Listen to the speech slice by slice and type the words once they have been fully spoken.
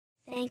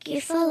Thank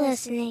you for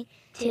listening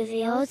to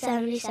the Old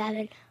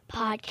 77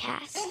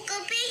 podcast.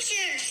 Local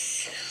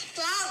pictures.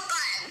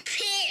 Local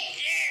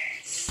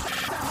pictures.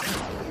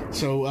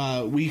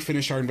 So we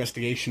finish our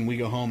investigation. We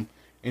go home,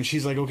 and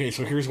she's like, "Okay,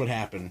 so here's what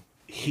happened.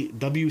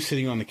 W's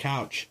sitting on the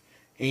couch,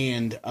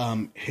 and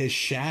his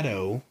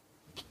shadow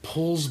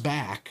pulls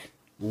back,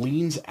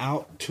 leans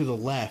out to the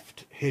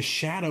left. His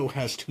shadow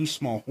has two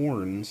small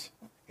horns,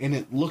 and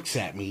it looks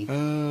at me.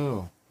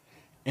 Oh.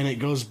 And it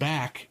goes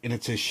back, and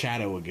it's his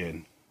shadow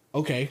again.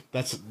 Okay,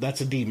 that's a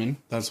demon.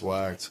 That's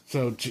whacked.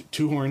 So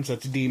two horns,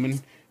 that's a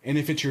demon. And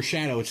if it's your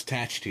shadow, it's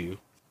attached to you.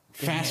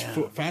 Fast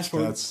forward.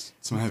 That's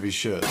some heavy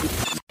shit.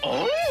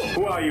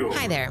 Who are you?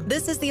 Hi there.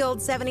 This is the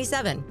Old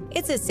 77.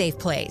 It's a safe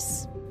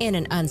place in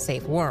an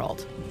unsafe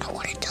world. I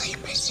want to tell you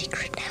my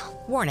secret now.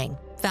 Warning: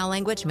 foul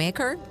language may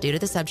occur due to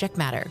the subject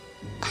matter.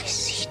 I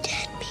see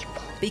dead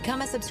people. Become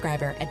a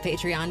subscriber at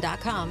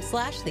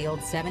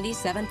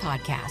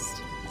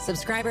patreon.com/the-old-77podcast.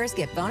 Subscribers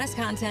get bonus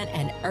content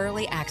and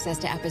early access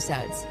to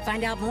episodes.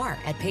 Find out more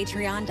at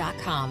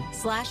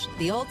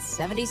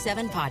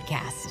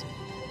patreon.com/the-old-77podcast.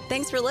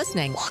 Thanks for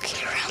listening.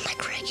 Walking around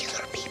like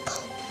regular people.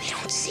 They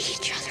don't see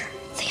each other.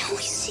 They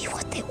only see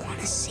what they want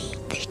to see.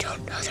 They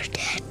don't know they're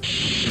dead.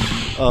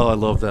 Oh, I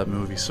love that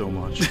movie so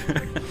much.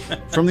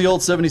 From the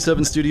Old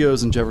 77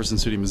 Studios in Jefferson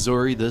City,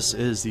 Missouri, this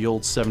is the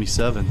Old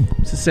 77.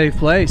 It's a safe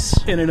place.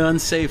 In an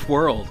unsafe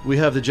world. We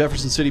have the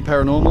Jefferson City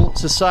Paranormal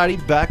Society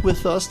back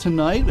with us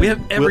tonight. We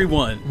have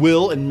everyone.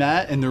 Will and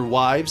Matt and their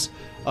wives.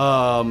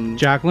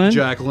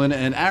 Jacqueline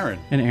and Aaron.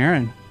 and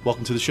Aaron.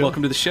 Welcome to the show.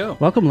 Welcome to the show.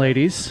 Welcome,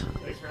 ladies.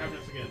 Thanks for having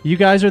us again. You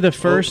guys are the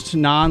first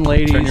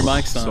non-ladies. Turn your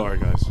mics on. Sorry,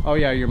 guys. Oh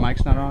yeah, your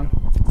mic's not on.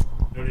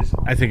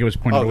 I think it was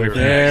pointed away from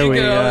me. There we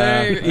go.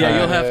 Yeah,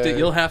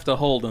 you'll have to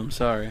hold them.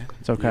 Sorry.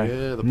 It's okay.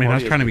 Yeah, the Man, I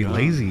was party trying to be has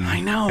begun. lazy. I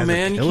know, Guys are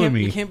man. killing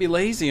me. You can't be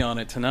lazy on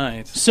it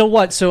tonight. So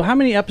what? So how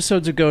many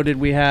episodes ago did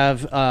we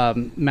have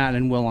Matt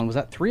and Will on? Was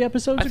that 3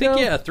 episodes I ago?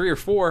 think 3 or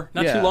 4,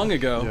 not Yeah. too long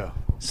ago. Yeah.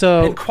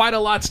 So And quite a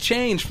lot's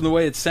changed from the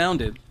way it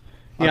sounded.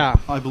 yeah.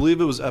 I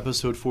believe it was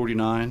episode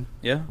 49.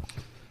 Yeah,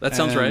 that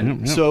sounds And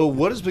right. So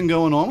what has been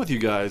going on with you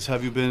guys?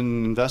 Have you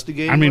been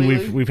investigating I mean,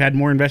 lately? we've had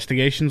more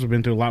investigations. We've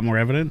been through a lot more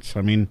evidence.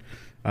 I mean,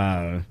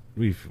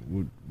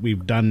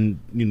 we've done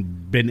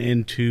been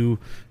into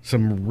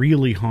some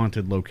really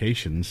haunted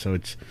locations. So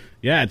it's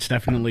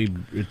definitely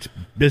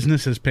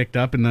business has picked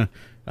up, and the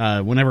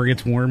whenever it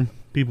gets warm,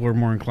 people are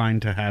more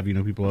inclined to have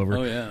people over.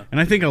 Oh, yeah. And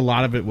I think a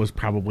lot of it was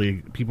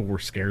probably people were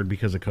scared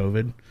because of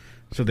COVID.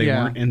 So they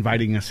Yeah. weren't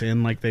inviting us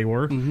in like they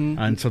were,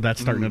 and so that's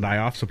starting to die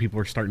off. So people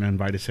are starting to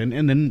invite us in,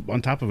 and then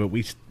on top of it,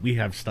 we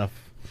have stuff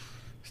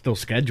still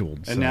scheduled.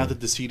 And so. now that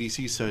the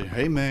CDC said,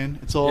 "Hey, man,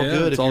 it's all Yeah,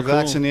 good it's if all you're cool.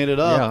 vaccinated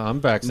up." Yeah,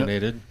 I'm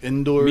vaccinated.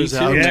 Indoors, Me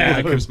too.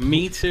 outdoors. Yeah.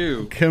 Me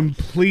too.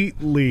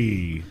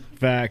 Completely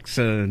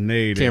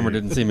vaccinated. Cameron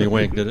didn't see me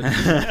wink, did it?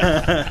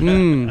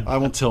 I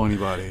won't tell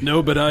anybody.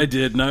 No, but I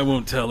did, and I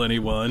won't tell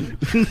anyone.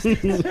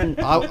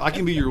 I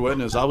can be your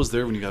witness. I was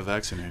there when you got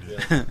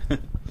vaccinated.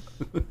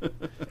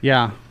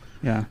 Yeah.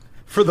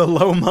 For the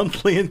low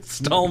monthly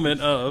installment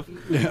of.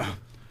 Yeah.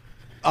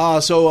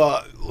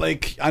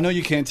 Like, I know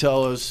you can't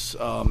tell us.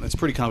 It's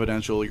pretty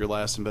confidential, your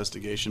last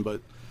investigation,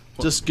 but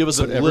just give us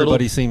a But little.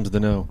 everybody seems to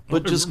know.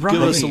 But just Right,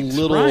 give us a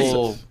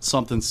little right.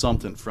 something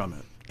from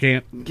it.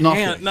 Can't.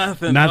 Can't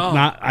nothing.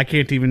 Not. I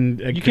can't even.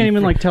 You can't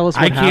even, like, tell us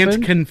what I can't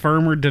happened?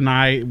 confirm or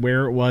deny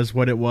where it was,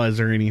 what it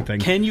was, or anything.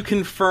 Can you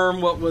confirm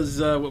what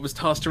was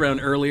tossed around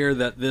earlier,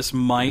 that this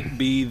might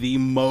be the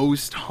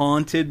most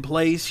haunted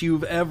place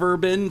you've ever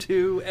been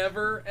to?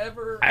 Ever?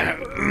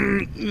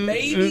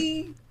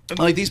 Maybe?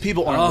 Like, these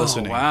people aren't Oh,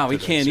 listening. wow. We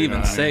to can't this, you know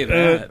even what I say mean?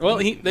 that. Well,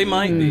 they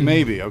might be.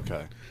 Maybe,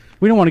 okay.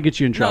 We don't want to get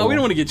you in trouble. No, we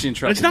don't want to get you in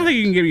trouble. It's not that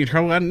you can get you in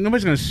trouble.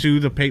 Nobody's going to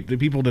sue the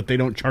people that they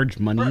don't charge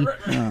money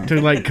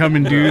to like come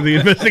and do the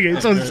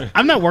investigation. So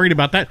I'm not worried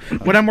about that.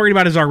 What I'm worried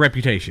about is our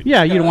reputation.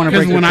 Yeah, you don't want to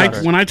break Because the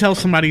trust. when I tell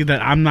somebody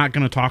that I'm not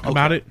going to talk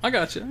about it I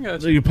got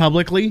you.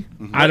 publicly,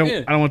 I don't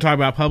Yeah. want to talk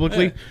about it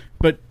publicly. Yeah.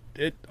 But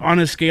on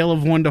a scale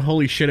of 1 to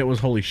holy shit, it was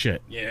holy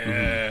shit.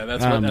 Yeah,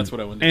 that's what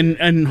I want to do.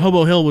 And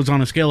Hobo Hill was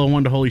on a scale of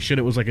 1 to holy shit.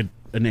 It was like an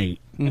 8.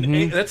 An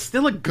 8, that's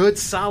still a good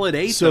solid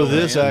 8. So though,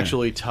 this man.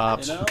 actually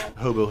tops You know?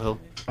 Hobo Hill.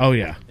 Oh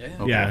yeah,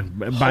 Yeah. yeah.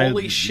 By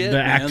Holy shit, the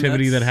man,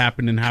 activity that's- that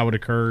happened and how it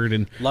occurred,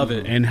 and Love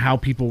it. and how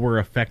people were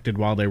affected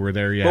while they were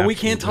there. Yeah, But we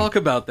can't absolutely. talk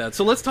about that.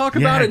 So let's talk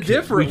about a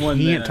different one.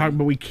 We can't then. talk,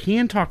 but we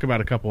can talk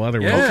about a couple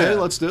other Yeah. ones. Okay,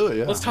 let's do it,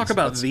 yeah. Let's talk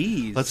about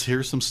these. Let's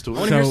hear some I stories.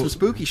 want to hear So- some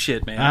spooky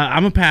shit, man.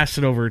 I'm gonna pass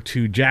it over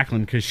to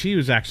Jacqueline because she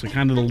was actually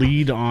kind of the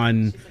lead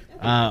on.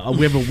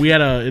 We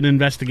had an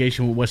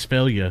investigation with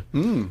Westphalia.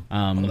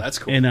 that's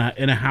cool. In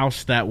a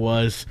house that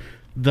was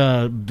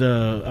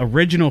the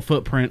original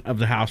footprint of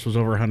the house was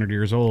over 100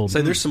 years old.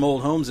 Say there's some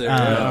old homes there.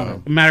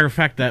 Matter of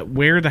fact, that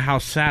where the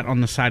house sat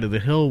on the side of the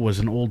hill was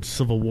an old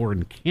Civil War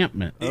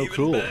encampment. Oh,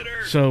 cool.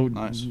 So,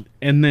 Nice.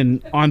 and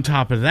then on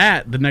top of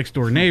that, the next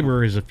door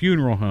neighbor is a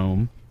funeral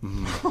home.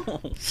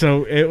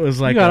 So it was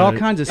like got all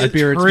kinds of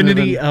spirits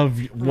trinity moving. of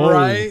whoa.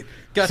 Right.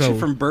 Got So- you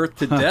from birth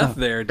to death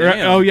there.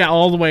 Damn. Oh yeah,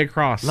 all the way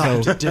across.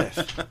 Life So, to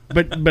death.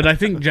 but I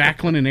think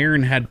Jacqueline and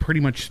Aaron had pretty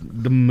much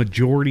the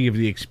majority of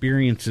the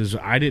experiences.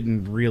 I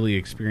didn't really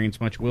experience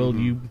much. Will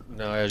you?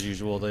 No, as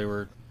usual, they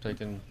were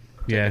taking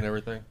Yeah.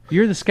 everything.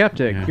 You're the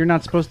skeptic. Yeah. You're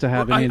not supposed to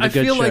have any of the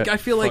good shit. I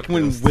feel like Fuck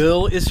when ghosts.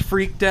 Will is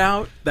freaked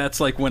out, that's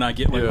like when I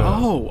get like,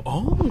 Yeah.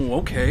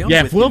 okay. I'm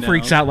Yeah, with if Will you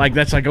freaks now. out, like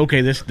that's like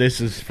okay, this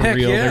is for Heck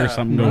real. yeah. There's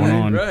something going Right,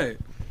 on. Right.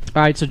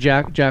 All right, so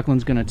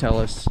Jacqueline's going to tell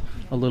us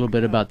a little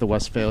bit about the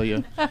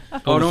Westphalia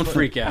Oh, don't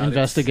freak out.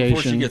 investigation.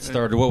 Before she gets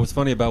started, what was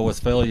funny about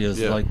Westphalia is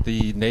Yeah. like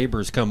the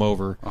neighbors come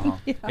over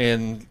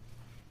and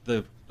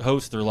the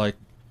hosts are like,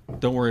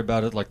 don't worry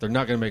about it. Like, they're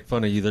not going to make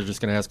fun of you. They're just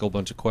going to ask a whole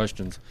bunch of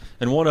questions.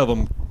 And one of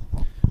them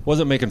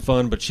wasn't making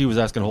fun, but she was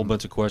asking a whole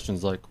bunch of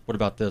questions like, what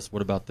about this?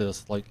 What about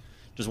this? Like,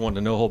 just wanted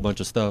to know a whole bunch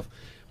of stuff.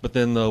 But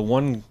then the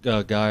one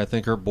guy, I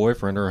think her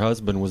boyfriend or her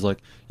husband, was like,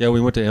 yeah, we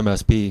went to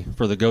MSP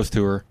for the ghost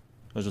tour.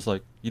 I was just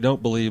like, you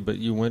don't believe, but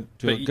you went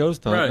to a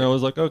ghost hunt. right. And I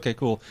was like, okay,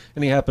 cool.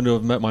 And he happened to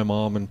have met my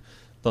mom and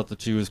thought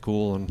that she was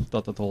cool and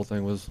thought that the whole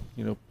thing was,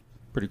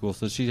 pretty cool.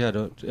 So he had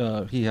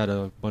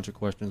a bunch of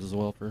questions as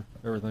well for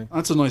everything.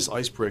 That's a nice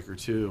icebreaker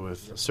too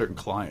with a certain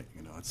client.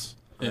 It's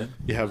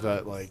you have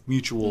that like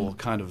mutual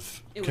kind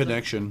of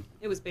connection.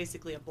 It was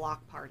basically a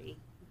block party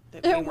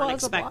that It we weren't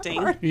was a block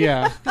expecting. party.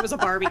 Yeah. It was a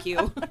barbecue.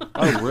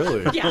 Oh,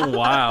 really? Yeah.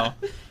 Wow.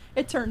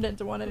 It turned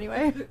into one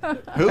anyway.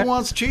 Who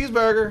wants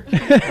cheeseburger?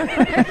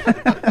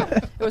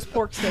 It was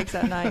pork steaks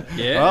that night.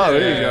 Yeah. Oh,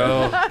 there you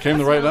go. Came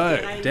the right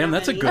night. Damn,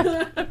 that's a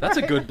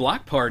good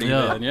block party,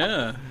 Yeah. man.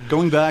 Yeah.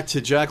 Going back to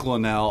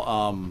Jacqueline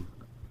now,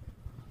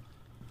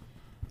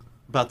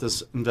 about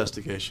this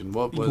investigation.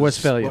 What was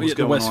Westphalia. What was The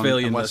going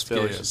Westphalia on in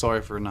Westphalia? investigation.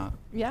 Sorry for not.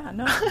 Yeah,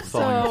 no.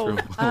 Following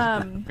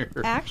So,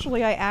 through.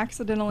 actually, I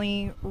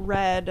accidentally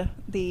read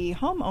the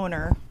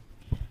homeowner,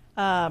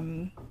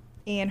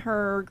 and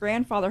her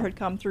grandfather had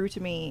come through to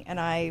me, and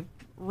I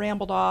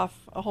rambled off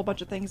a whole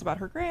bunch of things about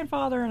her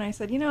grandfather, and I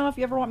said, if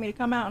you ever want me to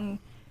come out and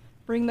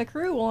bring the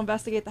crew, we'll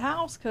investigate the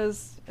house,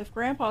 because if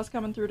Grandpa's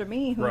coming through to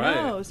me, who Right.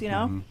 knows,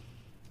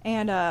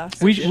 And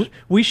so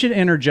We should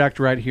interject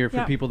right here for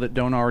Yeah. people that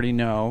don't already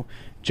know.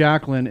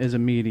 Jacqueline is a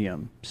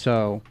medium,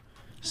 so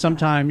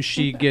sometimes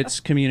she gets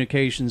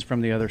communications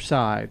from the other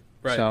side.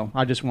 Right. So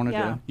I just wanted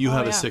Yeah. to You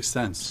have yeah. a sixth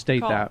sense,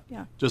 state Call- that.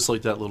 Yeah. just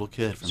like that little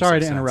kid. From Sorry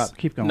to Sixth Sense. interrupt.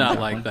 Keep going. Not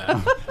Jacqueline. like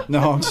that.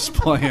 No, I'm just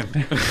playing.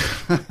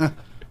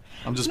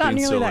 I'm just Not being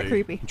nearly silly. that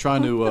creepy. I'm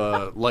trying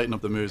to lighten up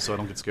the mood so I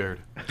don't get scared.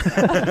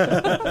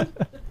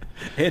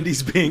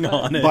 Andy's being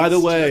honest. By the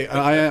way,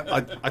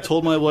 I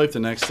told my wife the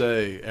next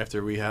day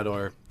after we had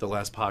the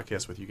last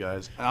podcast with you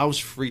guys, and I was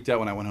freaked out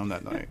when I went home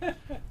that night.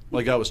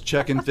 Like, I was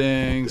checking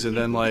things, and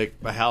then like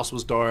the house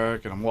was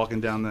dark, and I'm walking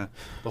down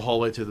the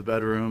hallway to the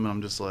bedroom, and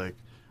I'm just like,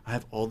 I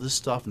have all this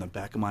stuff in the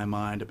back of my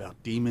mind about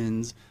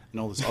demons and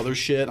all this other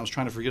shit. I was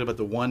trying to forget about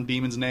the one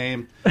demon's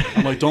name.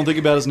 I'm like, don't think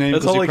about his name.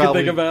 That's 'cause all he I could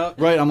probably- think about.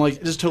 Right. I'm like,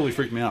 it just totally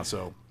freaked me out.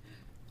 So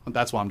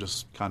that's why I'm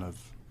just kind of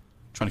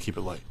trying to keep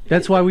it light.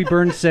 That's why we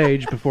burn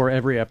sage before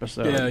every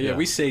episode. Yeah, yeah.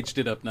 we saged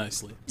it up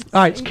nicely.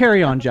 All right,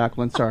 carry on,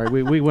 Jacqueline. Sorry,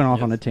 we went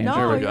off on a tangent.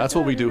 No, There we go. you're That's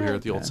what we good, do you're here good.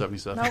 at the old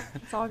 77. Nope,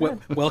 it's all good.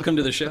 Welcome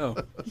to the show.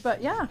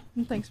 But yeah,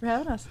 thanks for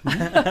having us.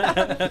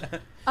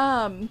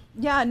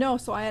 Yeah, no,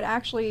 so I had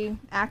actually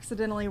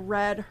accidentally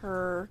read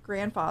her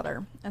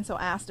grandfather, and so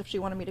asked if she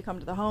wanted me to come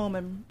to the home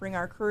and bring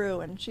our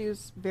crew, and she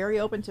was very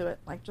open to it,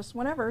 like, just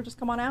whenever, just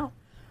come on out.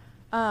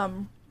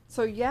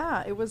 So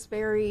yeah, it was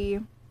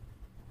very,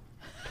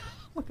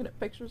 looking at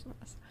pictures of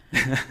us.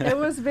 It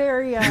was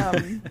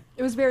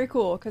very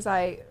cool, because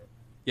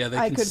Yeah, they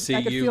I can could see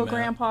you, feel man.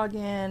 Grandpa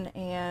again,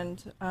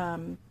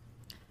 and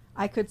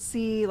I could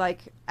see,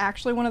 like,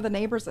 actually one of the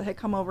neighbors that had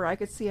come over, I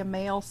could see a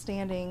male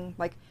standing,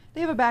 like, they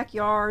have a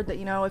backyard that,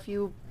 if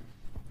you,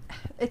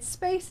 it's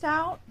spaced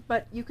out,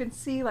 but you can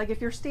see, like,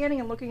 if you're standing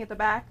and looking at the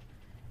back,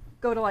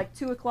 go to like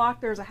 2 o'clock,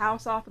 there's a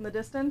house off in the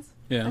distance.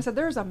 Yeah. I said,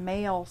 there's a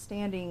male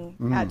standing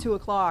at 2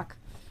 o'clock.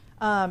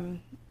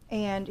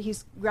 And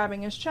he's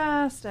grabbing his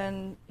chest,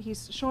 and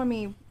he's showing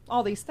me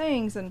all these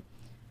things, and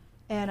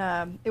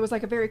it was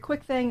like a very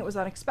quick thing. It was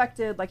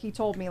unexpected. Like, he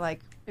told me,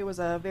 like, it was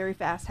a very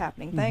fast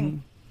happening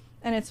thing.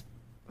 And it's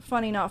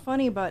funny, not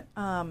funny, but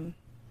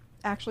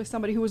actually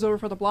somebody who was over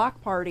for the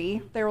block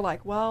party, they were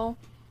like, well,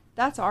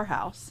 that's our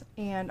house,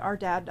 and our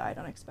dad died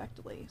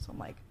unexpectedly. So I'm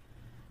like,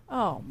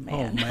 oh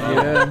man,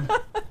 Yeah.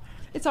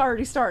 it's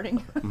already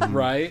starting.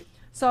 Right?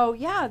 So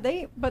yeah,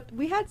 but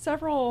we had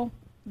several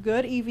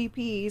good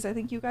EVPs. I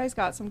think you guys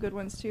got some good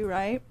ones too,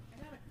 right?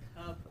 I got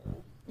a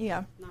couple.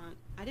 Yeah.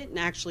 I didn't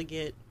actually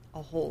get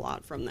a whole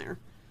lot from there.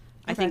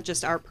 I Okay. think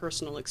just our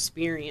personal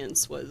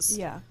experience was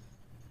Yeah.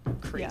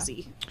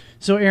 crazy.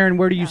 So, Aaron,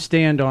 where do you Yeah.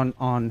 stand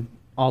on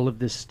all of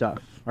this stuff?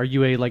 Are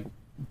you a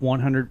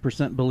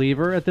 100%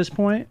 believer at this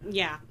point?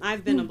 Yeah,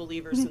 I've been a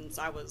believer since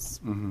I was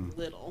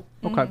little.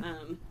 Okay.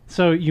 Mm-hmm.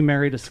 So you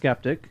married a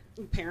skeptic.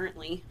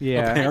 Apparently.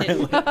 Yeah.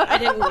 I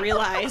didn't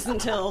realize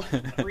until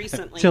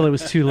recently. Till it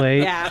was too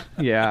late. Yeah.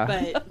 Yeah.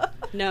 But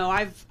no,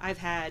 I've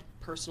had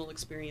personal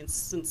experience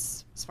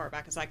since as far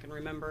back as I can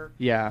remember.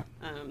 Yeah.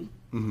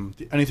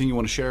 Anything you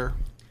want to share?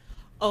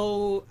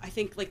 Oh, I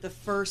think like the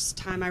first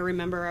time I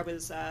remember, I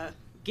was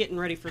getting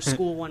ready for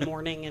school one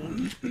morning,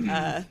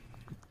 and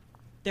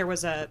there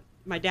was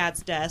my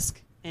dad's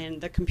desk and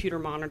the computer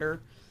monitor,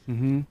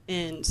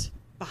 and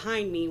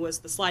behind me was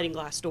the sliding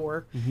glass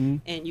door,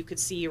 and you could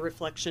see a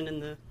reflection in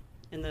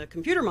the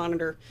computer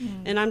monitor,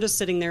 and I'm just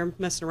sitting there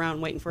messing around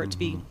waiting for it to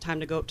be time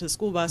to go up to the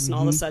school bus, and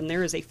all of a sudden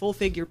there is a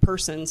full-figured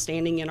person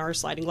standing in our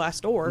sliding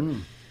glass door.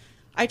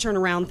 I turn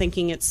around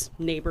thinking it's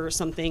neighbor or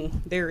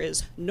something. There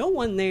is no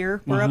one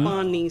there. We're up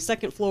on the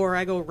second floor.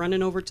 I go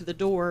running over to the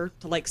door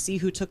to like see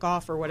who took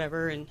off or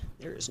whatever, and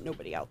there is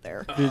nobody out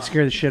there. Did it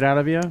scare the shit out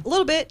of you? A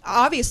little bit,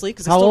 obviously,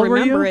 because I How still old were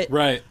remember you? it.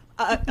 Right.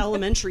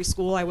 Elementary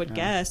school, I would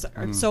guess.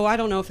 So I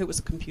don't know if it was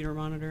a computer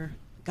monitor.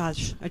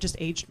 Gosh, I just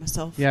aged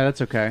myself. Yeah, that's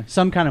okay.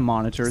 Some kind of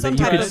monitor Some that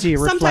you type could of- see a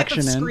some type of reflection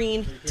in.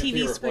 screen,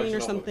 TV screen or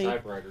something.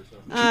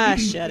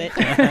 Shut it.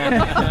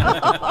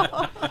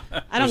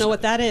 I don't know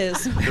what that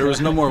is. There was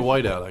no more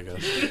whiteout, I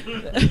guess.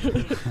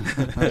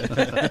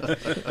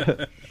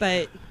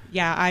 But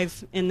yeah,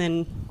 and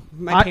then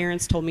my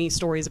parents told me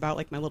stories about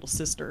like my little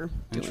sister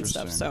doing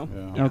stuff. So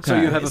Yeah. Okay.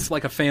 So you have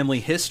like a family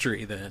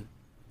history then.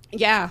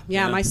 yeah.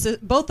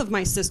 Both of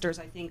my sisters,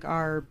 I think,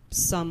 are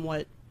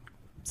somewhat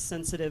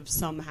sensitive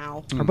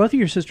somehow. Are both of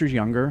your sisters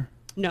younger?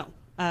 No,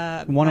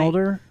 One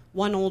older?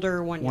 one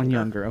older, one younger. One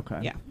younger, okay.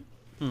 Yeah.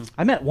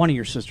 I met one of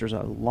your sisters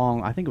I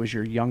think it was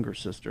your younger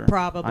sister.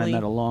 Probably. I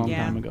met a long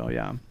Yeah. time ago,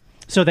 yeah.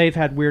 So they've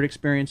had weird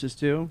experiences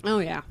too? Oh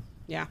yeah,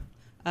 yeah.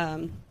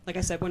 Like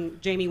I said, when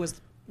Jamie was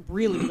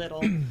really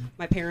little,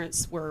 my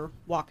parents were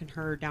walking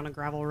her down a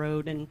gravel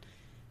road, and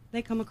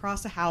they come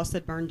across a house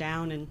that burned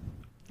down, and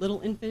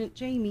little infant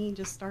Jamie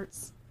just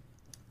starts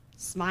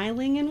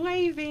smiling and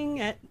waving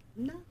at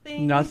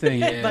nothing. Nothing.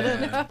 but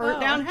a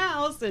burnt down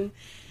house, and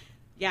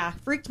yeah,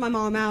 freaked my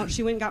mom out.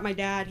 She went and got my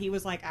dad. He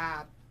was like,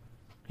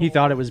 He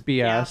thought it was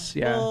BS,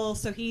 yeah. Well,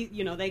 so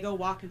they go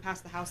walking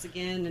past the house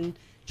again and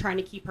trying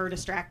to keep her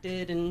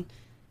distracted, and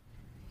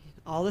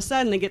all of a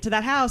sudden they get to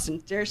that house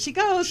and there she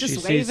goes, just She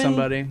waving. sees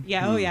somebody.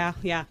 Yeah, oh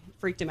yeah,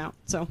 freaked him out.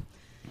 So,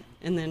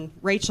 and then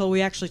Rachel,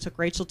 we actually took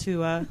Rachel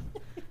to a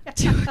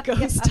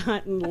ghost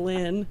hunt in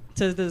Lynn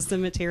to the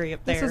cemetery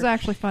up there. This is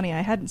actually funny.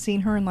 I hadn't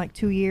seen her in like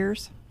 2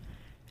 years.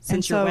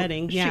 Since your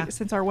wedding, yeah.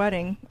 Since our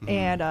wedding.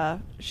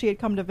 And she had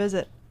come to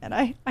visit. And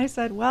I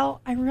said,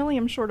 well, I really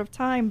am short of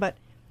time, but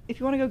if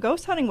you want to go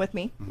ghost hunting with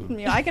me,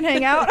 I can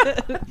hang out.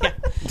 Yeah.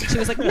 She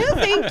was like, no,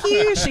 thank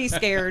you. She's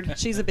scared.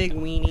 She's a big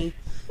weenie.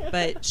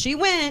 But she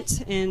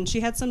went, and she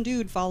had some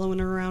dude following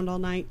her around all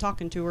night,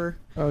 talking to her.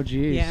 Oh,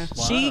 geez. Yeah,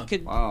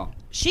 Wow.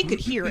 she could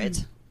hear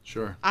it.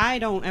 Sure. I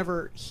don't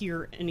ever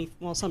hear any.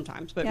 Well,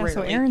 sometimes, but Yeah, rarely.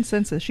 so Erin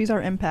senses. She's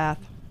our empath.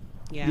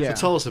 Yeah.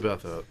 So tell us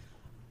about that.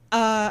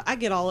 I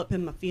get all up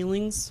in my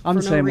feelings I'm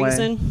for the no same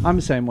reason. way. I'm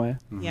the same way.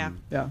 Yeah.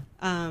 Yeah.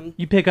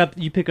 You pick up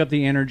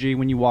the energy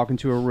when you walk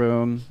into a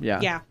room.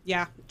 Yeah.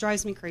 Yeah.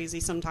 Drives me crazy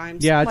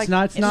sometimes. Yeah, it's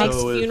not- It makes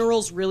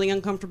funerals really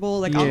uncomfortable.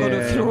 Like I'll go to a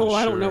Yeah, funeral,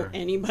 I don't know sure.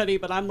 anybody,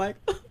 but I'm like,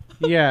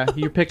 Yeah,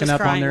 you're picking Just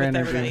up on crying their with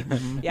energy.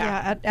 everybody. Mhm.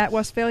 Yeah. At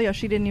Westphalia,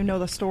 she didn't even know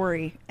the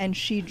story, and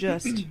she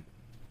just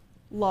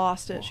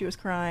lost it. She was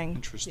crying.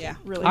 Interesting. Yeah.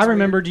 Really. I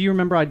remember. Do you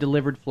remember I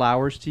delivered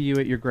flowers to you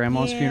at your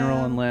grandma's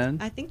funeral in Lynn?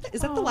 I think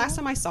is that the last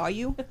time I saw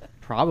you?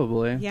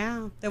 Probably.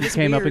 Yeah, that You was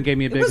came weird. up and gave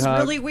me a big It was hug.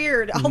 really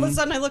weird. All of a Mhm.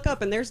 sudden, I look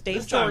up and there's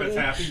Dave Jordan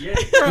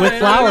With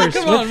flowers.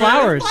 Come With on, man.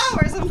 flowers.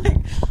 Flowers. I'm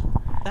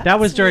like, That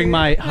was during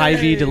my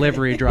Hy-Vee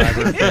delivery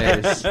driver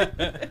phase.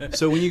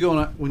 So when you go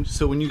on,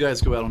 when you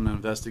guys go out on an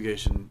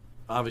investigation,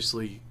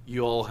 obviously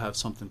you all have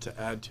something to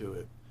add to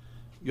it.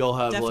 You all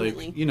have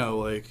Definitely.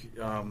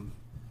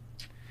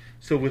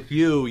 So with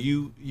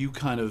you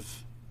kind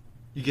of,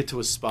 you get to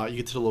a spot, you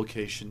get to the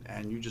location,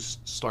 and you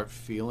just start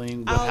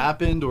feeling what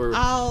happened, or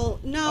I'll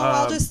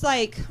just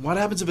like. What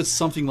happens if it's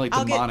something like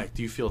I'll get- demonic?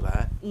 Do you feel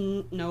that?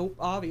 No,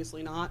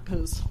 obviously not,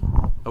 because.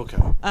 Okay.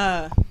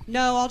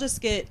 No,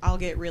 I'll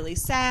get really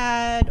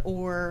sad,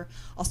 or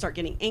I'll start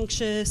getting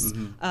anxious.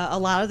 Mhm. A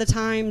lot of the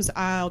times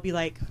I'll be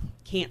like,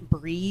 can't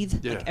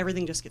breathe. Yeah. Like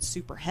everything just gets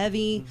super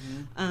heavy.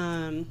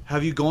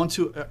 Have you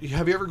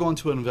ever gone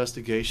to an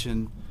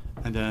investigation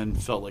and then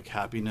felt like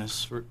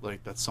happiness, for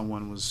like that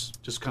someone was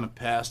just kind of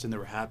passed and they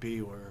were happy,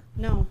 or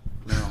No.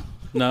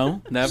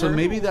 No, never. So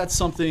maybe that's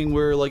something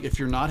where, like, if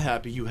you're not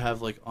happy, you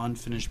have like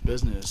unfinished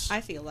business. I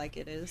feel like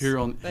it is here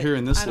but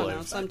in this I don't know,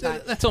 life.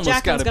 sometimes That's almost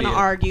Jacqueline's gotta be gonna it.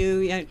 argue.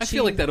 Yeah, I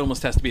feel like that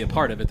almost has to be a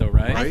part of it, though,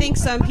 right? I think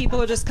some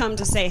people just come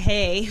to say,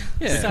 "Hey."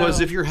 Yeah. Because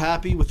So- if you're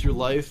happy with your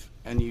life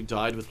and you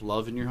died with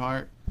love in your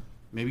heart,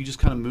 maybe you just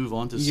kind of move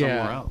on to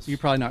somewhere else. You're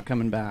probably not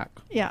coming back.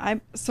 Yeah,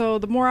 so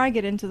the more I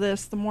get into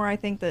this, the more I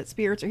think that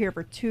spirits are here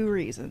for two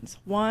reasons.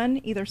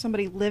 One, either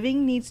somebody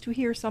living needs to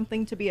hear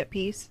something to be at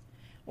peace,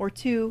 or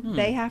two,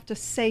 they have to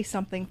say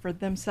something for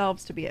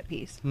themselves to be at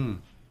peace.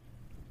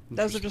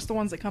 Those are just the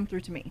ones that come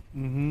through to me.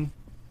 Mm-hmm.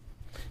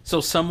 So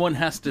someone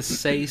has to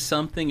say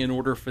something in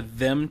order for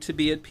them to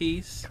be at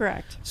peace?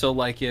 Correct. So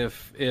like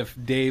if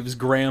Dave's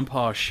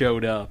grandpa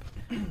showed up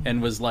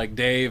and was like,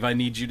 Dave, I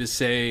need you to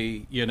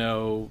say,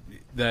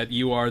 that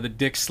you are the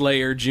Dick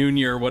Slayer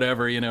Jr.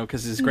 whatever,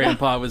 because his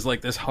grandpa was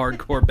like this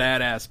hardcore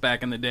badass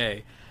back in the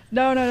day.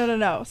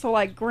 No. So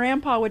like,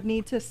 Grandpa would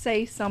need to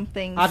say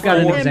something. I've got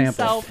an example.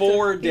 himself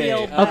For to feel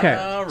Dave. better. Okay,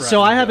 All right.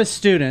 so I have a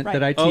student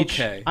that I teach.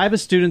 Okay. I have a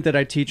student that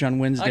I teach on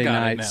Wednesday I got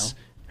it nights. now.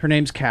 Her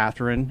name's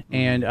Catherine,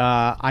 and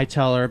I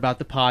tell her about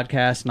the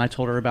podcast, and I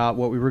told her about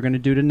what we were going to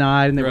do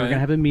tonight, and that we were Right. going to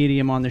have a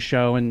medium on the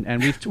show, and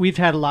we've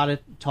had a lot of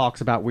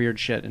talks about weird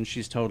shit, and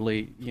she's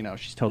totally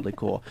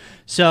cool.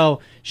 So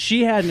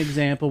she had an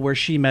example where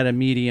she met a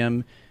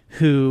medium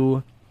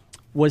who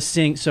was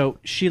seeing. So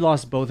she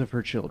lost both of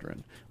her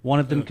children. One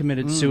of them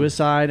committed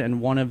suicide,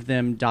 and one of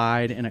them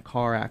died in a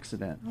car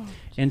accident.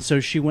 And so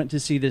she went to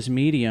see this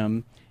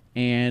medium.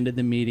 And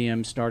the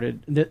medium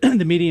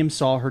the medium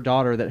saw her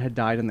daughter that had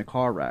died in the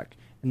car wreck.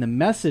 And the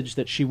message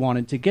that she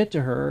wanted to get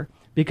to her,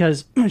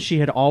 because she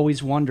had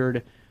always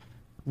wondered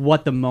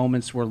what the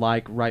moments were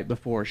like right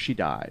before she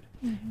died.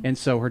 Mm-hmm. And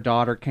so her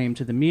daughter came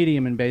to the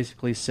medium and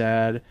basically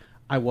said,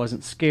 I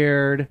wasn't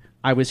scared.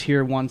 I was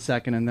here 1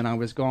 second and then I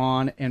was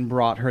gone, and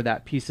brought her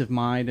that peace of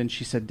mind. And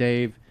she said,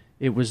 Dave,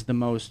 it was the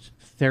most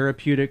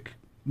therapeutic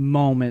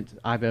moment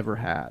I've ever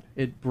had.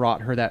 It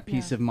brought her that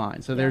peace of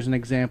mind. So there's an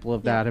example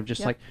of that, of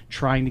just like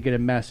trying to get a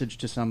message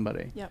to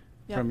somebody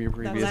from your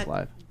previous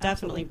life.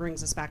 Definitely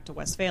brings us back to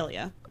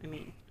Westphalia. I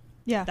mean,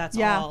 that's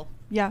Yeah. all.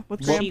 Yeah, with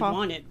She Grandpa.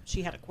 wanted.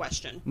 She had a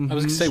question. I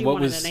was going to say, she what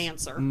wanted was an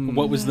answer.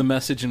 What was the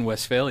message in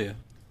Westphalia?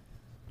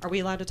 Are we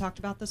allowed to talk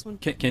about this one?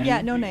 Can Yeah,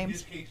 you? no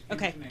names.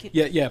 Okay.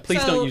 Yeah.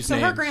 Please don't use so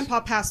names. her grandpa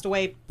passed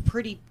away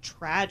pretty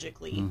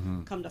tragically.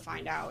 Come to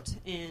find out,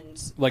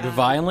 and Like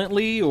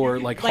violently or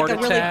like heart a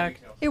really-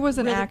 attack? It was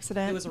an really-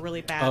 accident. It was a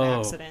really bad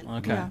accident.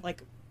 Okay. Yeah.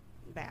 Like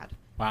bad.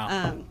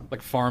 Wow.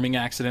 Like farming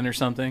accident or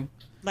something?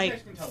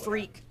 Like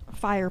freak.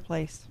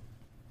 Fireplace.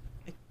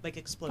 Like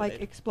exploded.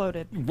 Like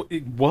exploded.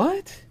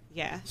 What?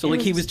 Yeah. So It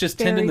like he was was just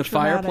very tending the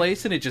traumatic.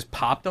 fireplace and it just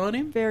popped on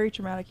him? Very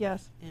traumatic,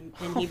 yes. And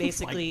he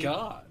basically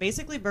God.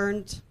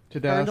 burned To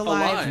death. burned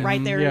alive, Alive.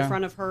 right there Yeah. in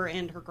front of her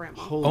and her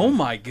grandma. Oh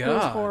my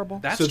God. horrible.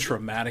 That's So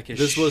traumatic as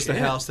This was the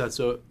shit. house that's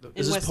is In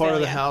this part of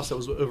the Westphalia. house that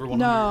was over 100 years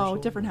No,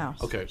 old? different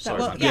house. Okay, That sorry.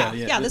 was- Well, about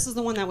yeah, that. this is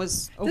the one that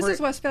was over. This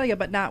is Westphalia,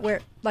 but not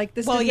where, like,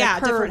 this Well, didn't yeah,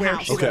 occur different where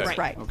house. she Okay. was.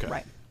 Right, Okay.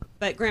 right.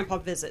 But Grandpa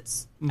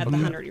visits at the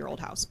 100-year-old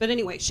house. But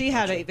anyway, she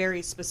had a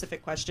very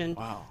specific question.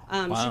 Wow.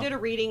 Wow. She did a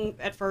reading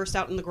at first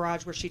out in the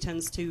garage where she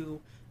tends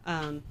to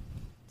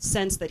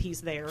sense that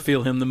he's there.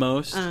 Feel him the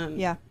most?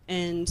 Yeah.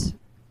 And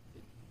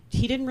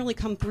he didn't really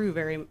come through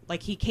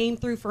he came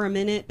through for a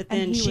minute, but And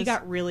then he she was-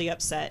 got really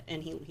upset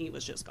and he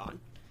was just gone.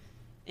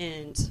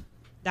 And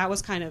that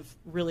was kind of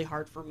really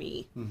hard for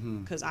me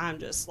because I'm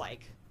just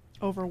like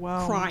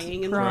Overwhelmed.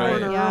 crying in the Crying,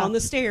 corner yeah. on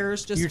the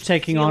stairs. Just You're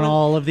taking on feeling-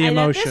 all of the and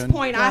emotion. At this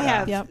point, I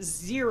have Yep.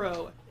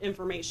 zero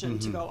information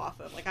to go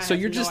off of. Like, I So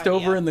have you're no just idea.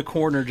 over in the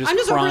corner just I'm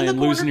just crying, over in the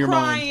corner losing your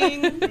mind.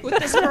 crying with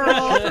this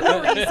girl for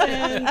no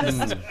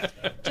reason.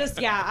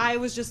 I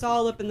was just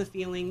all up in the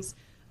feelings.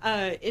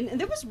 And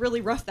it was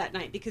really rough that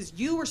night because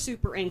you were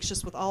super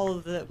anxious with all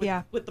of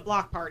with the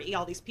block party,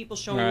 all these people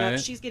showing Right. up.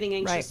 She's getting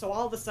anxious, Right. so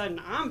all of a sudden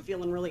I'm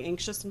feeling really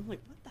anxious. And I'm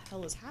like, what the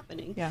hell is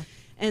happening? Yeah.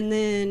 And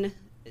then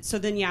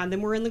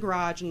we're in the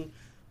garage and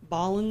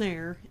bawling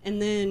there,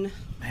 and then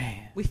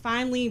we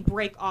finally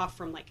break off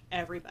from like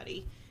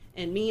everybody,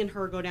 and me and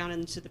her go down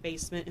into the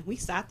basement, and we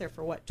sat there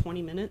for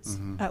 20 minutes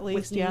At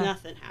least, with yeah.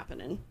 nothing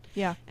happening.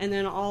 Yeah. And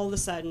then all of a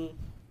sudden,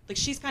 like,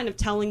 she's kind of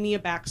telling me a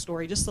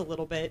backstory just a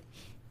little bit,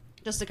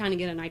 just to kind of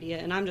get an idea,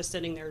 and I'm just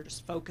sitting there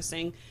just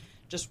focusing,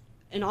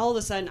 and all of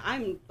a sudden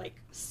I'm like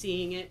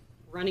seeing it,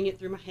 running it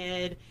through my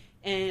head,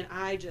 and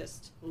I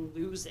just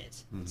lose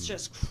it. It's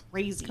just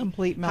crazy.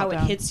 Complete how it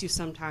meltdown. hits you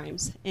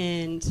sometimes.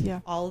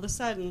 And all of a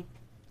sudden,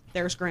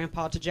 there's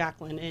Grandpa to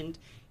Jacqueline, and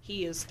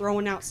he is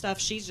throwing out stuff.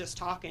 She's just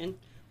talking.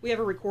 We have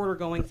a recorder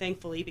going,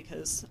 thankfully,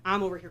 because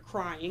I'm over here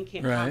crying,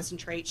 can't Right.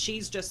 concentrate.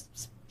 She's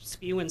just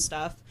spewing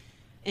stuff.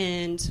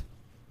 And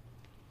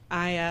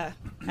I,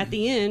 at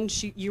the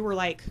end, you were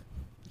like,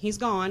 he's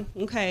gone.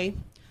 Okay.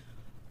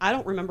 I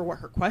don't remember what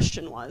her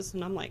question was.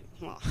 And I'm like,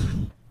 well,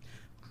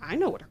 I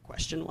know what her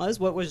question was.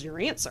 What was your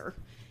answer?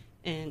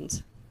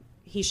 And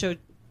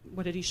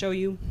what did he show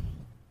you?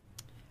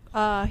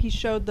 He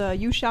showed the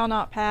 "You shall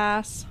not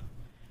pass"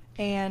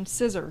 and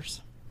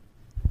scissors,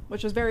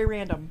 which was very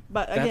random.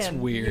 But That's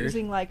again, weird.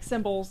 using like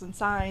symbols and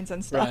signs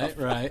and stuff.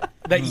 Right.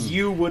 That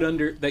you would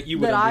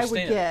understand. I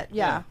would get.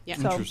 Yeah. Yeah.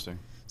 So, Interesting.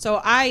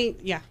 So I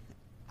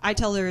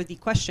tell her the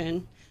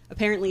question.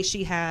 Apparently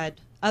she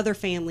had other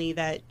family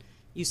that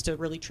used to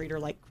really treat her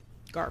like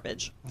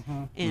garbage.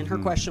 And her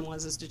question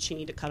was, did she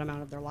need to cut them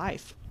out of their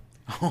life?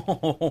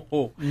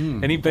 Oh.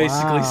 And he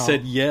basically Wow.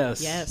 said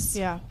yes. Yes.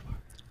 yeah.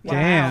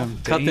 Damn.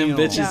 Cut them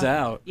bitches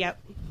Yeah. out. Yep.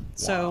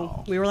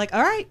 So we were like,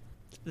 all right,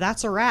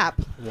 that's a wrap.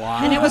 Wow.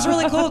 And it was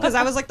really cool because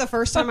that was like the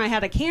first time I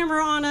had a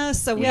camera on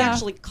us, so we Yeah.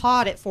 actually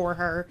caught it for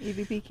her.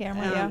 EVP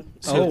camera. Um, Yeah.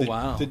 So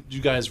wow. Did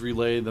you guys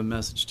relay the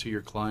message to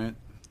your client?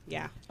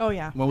 Yeah. Oh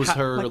yeah. What was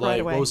her Like,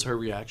 right away. What was her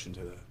reaction to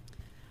that?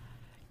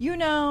 You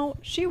know,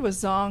 she was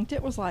zonked.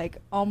 It was like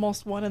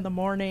almost 1 a.m,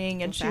 and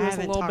Well, she I was a haven't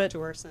little talked bit to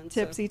her since,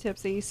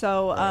 tipsy.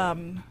 So,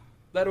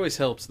 That always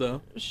helps,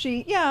 though.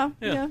 she, yeah.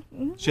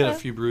 Mm-hmm. She had a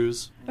few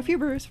brews. A few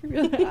brews.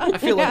 I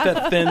feel like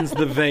that thins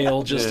the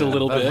veil just a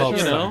little that bit, helps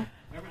you know?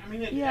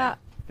 Yeah.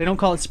 They don't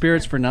call it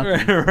spirits for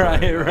nothing.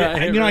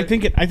 right. You know, I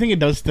think it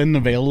does thin the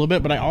veil a little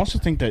bit, but I also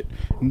think that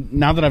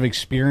now that I've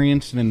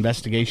experienced an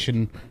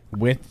investigation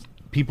with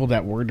people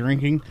that were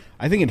drinking,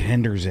 I think it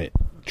hinders it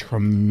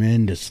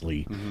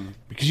tremendously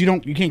because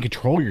you can't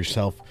control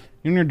yourself.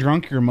 When you're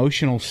drunk, your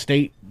emotional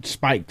state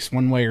spikes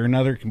one way or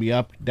another. It can be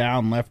up,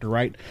 down, left, or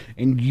right,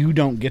 and you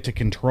don't get to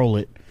control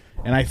it.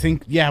 And I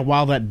think,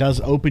 while that does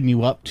open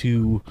you up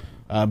to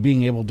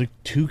being able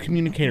to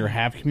communicate or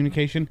have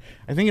communication,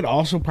 I think it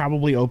also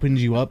probably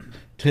opens you up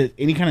to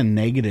any kind of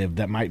negative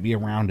that might be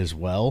around as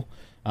well.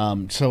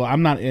 So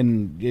I'm not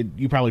in.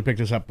 You probably picked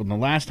this up from the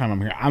last time I'm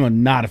here.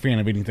 I'm not a fan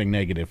of anything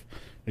negative.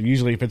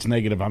 Usually, if it's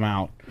negative, I'm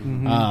out.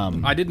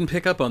 I didn't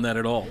pick up on that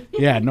at all.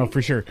 Yeah, no,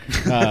 for sure.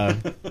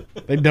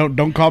 They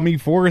don't call me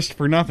Forrest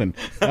for nothing.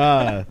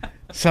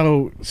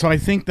 So I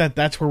think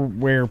that's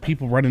where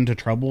people run into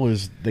trouble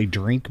is they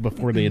drink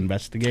before they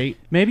investigate.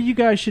 Maybe you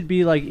guys should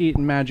be like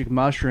eating magic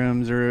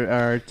mushrooms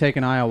or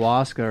taking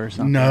ayahuasca or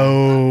something.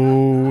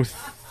 No,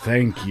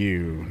 thank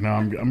you. No,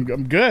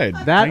 I'm good.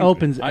 That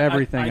opens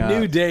everything I up.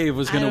 knew Dave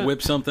was going to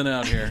whip something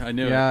out here. I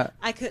knew it.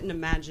 I couldn't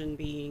imagine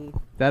being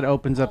That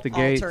opens up the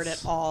gates. altered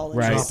at all.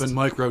 Right. Dropping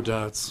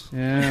microdots.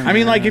 Yeah. I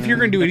mean, like if you're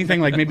going to do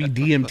anything like maybe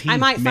DMT, I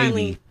might maybe.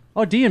 finally.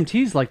 Oh,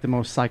 DMT's like the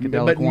most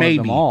psychedelic But one maybe.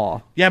 of them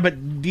all. Yeah,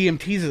 but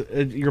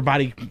DMT's your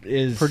body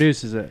is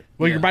Produces it.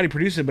 Well, your body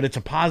produces it, but it's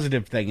a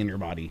positive thing in your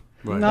body.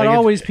 Right. Not Like,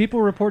 always.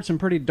 People report some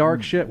pretty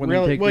dark shit when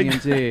Really? they take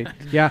Like-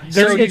 DMT. Yeah,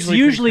 They're it's usually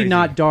usually pretty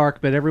not crazy. dark,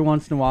 but every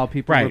once in a while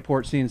people Right.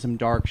 report seeing some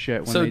dark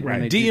shit when So they, when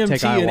they do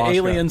take DMT and ayahuasca.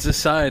 aliens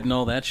aside and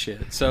all that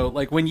shit. So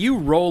like when you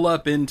roll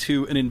up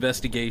into an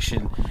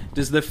investigation,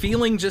 does the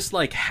feeling just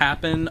like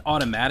happen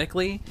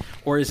automatically,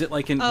 or is it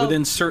like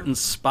within certain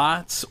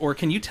spots, or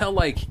can you tell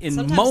like in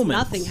Sometimes moments?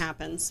 nothing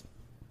happens.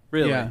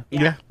 Really? Yeah.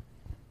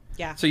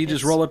 Yeah. So you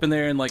just it's- roll up in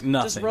there and like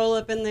nothing. Just roll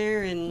up in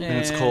there and And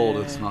it's cold.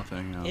 It's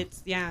nothing.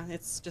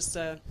 it's just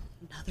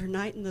another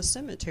night in the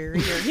cemetery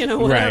or Right.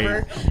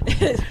 whatever.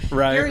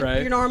 Right.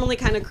 You're normally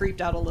kind of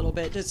creeped out a little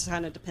bit. Just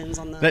kind of depends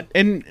on the That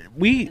and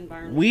we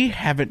environment.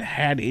 haven't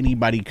had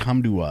anybody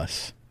come to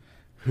us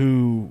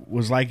who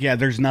was like, "Yeah,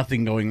 there's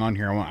nothing going on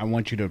here. I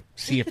want you to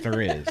see if there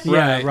is."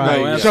 Right. right.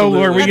 No, Yeah. So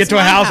where we That's get to a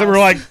my house and we're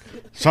house.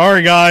 like,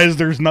 "Sorry guys,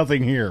 there's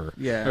nothing here."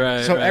 Yeah.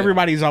 Right. So right.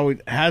 everybody's always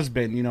has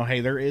been, hey,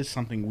 there is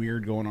something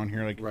weird going on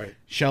here. Like Right.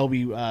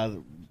 Shelby,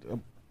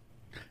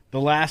 the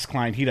last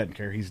client, he doesn't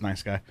care. He's a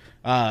nice guy.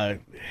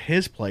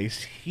 His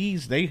place,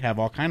 they have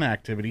all kind of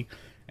activity,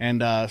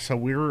 and so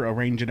we were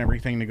arranging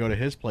everything to go to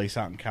his place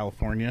out in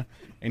California.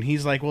 And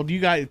he's like, "Well,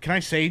 can I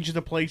sage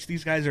the place?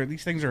 These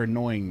things are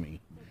annoying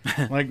me.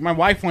 Like my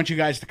wife wants you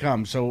guys to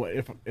come, so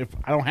if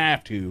I don't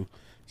have to."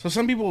 So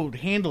some people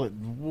handle it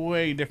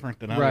way different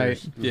than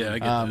others. Right. Yeah, I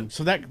get that.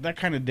 So that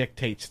kind of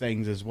dictates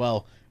things as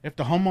well. If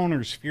the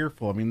homeowner's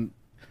fearful, I mean,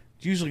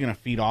 it's usually going to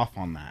feed off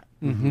on that.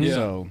 Yeah.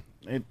 So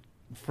it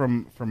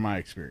from my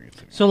experience.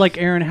 So, like,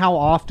 Aaron, how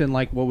often,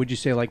 like, what would you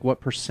say, like,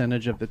 what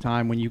percentage of the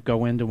time when you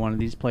go into one of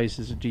these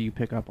places do you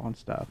pick up on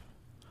stuff?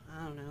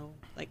 I don't know,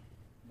 like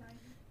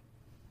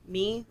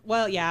me.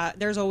 Well, yeah.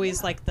 There's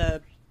always like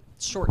the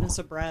shortness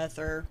of breath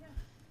or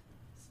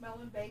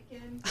Smelling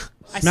bacon.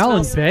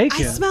 Smelling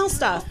bacon? I smell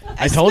stuff.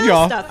 I told smell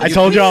y'all. stuff. I It's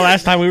told y'all weird.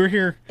 last time we were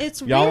here.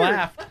 It's y'all weird.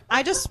 laughed.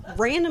 I just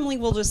randomly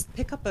will just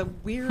pick up a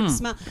weird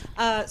smell.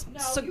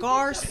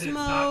 Cigar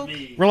smoke.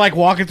 We're like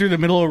walking through the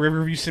middle of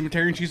Riverview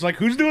Cemetery, and she's like,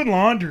 "Who's doing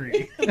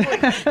laundry?"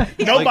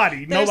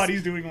 Nobody. There's-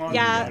 Nobody's doing laundry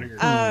out here.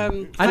 Yeah.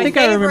 I my think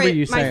I remember favorite-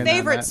 you saying my that,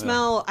 favorite Matt.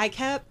 smell.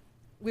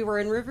 We were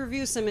in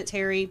Riverview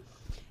Cemetery,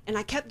 and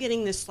I kept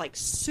getting this like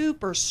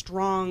super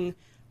strong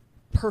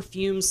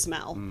perfume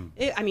smell.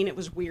 It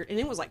was weird, and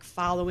it was like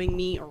following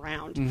me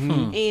around.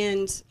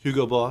 And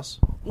Hugo Boss.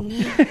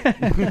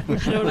 I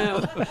don't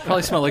know.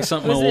 Probably smelled like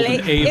something It was, old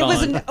and Avon. it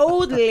was an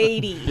old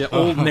lady. Yeah,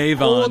 old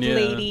Navon. Old yeah.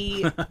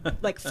 lady,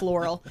 like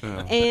floral.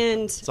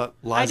 And like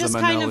I Liza just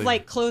kind of Minnelli.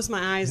 like closed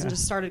my eyes and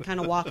just started kind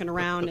of walking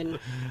around. And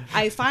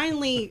I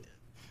finally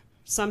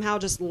somehow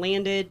just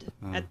landed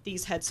at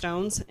these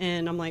headstones.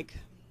 And I'm like,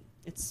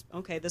 it's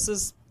okay. This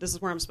is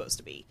where I'm supposed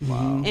to be.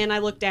 Wow. And I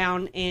look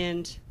down,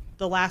 and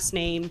the last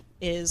name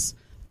is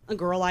a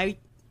girl I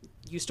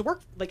used to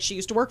work, like she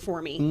used to work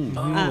for me.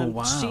 Oh,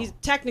 wow. She's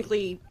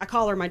technically, I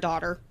call her my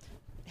daughter.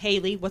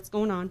 Haley, what's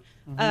going on?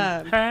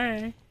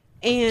 Hey.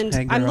 And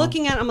Hey, I'm girl.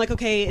 looking at, I'm like,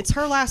 okay, it's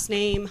her last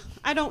name.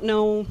 I don't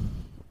know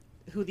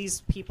who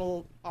these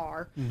people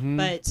are,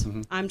 but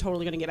I'm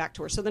totally going to get back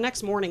to her. So the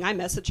next morning I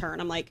message her and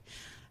I'm like,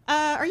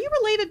 are you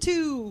related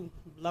to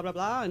blah, blah,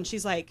 blah? And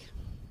she's like,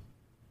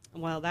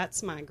 well,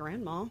 that's my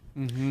grandma.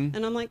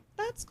 And I'm like,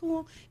 that's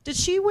cool. Did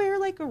she wear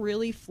like a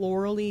really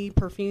florally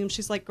perfume?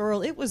 She's like,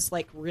 girl, it was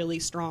like really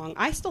strong.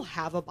 I still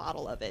have a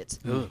bottle of it.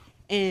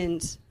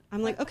 And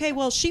I'm like, okay,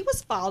 well, she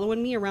was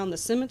following me around the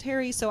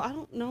cemetery, so I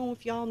don't know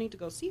if y'all need to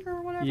go see her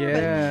or whatever.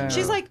 Yeah. But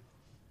she's like,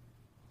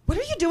 what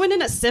are you doing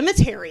in a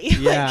cemetery?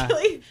 Yeah.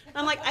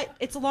 I'm like,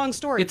 it's a long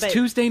story. It's but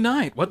Tuesday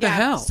night. What the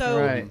hell? So,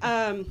 Right.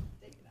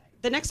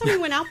 the next time we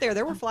went out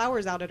there were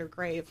flowers out at her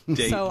grave.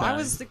 Date So I night.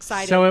 was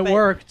excited. So it but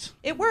worked.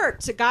 It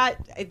worked. It got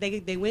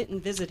they went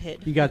and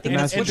visited. You got the I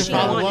think that's message. what she to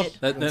follow wanted. up,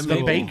 That the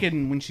made-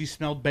 bacon, when she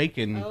smelled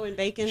bacon, Oh, and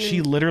bacon. she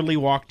and, literally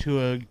walked to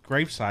a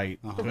gravesite,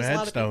 to There a was a lot of people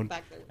headstone,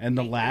 back there. and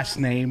the last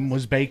name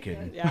was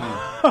Bacon.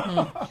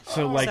 Yeah.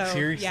 So, like, So,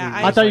 seriously. yeah,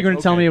 I thought you were going going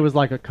to tell me it was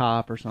like a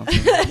cop or something.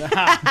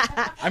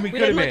 I mean, We could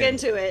didn't have look been.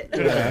 into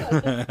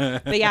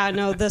it. But yeah,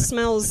 no, the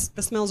smells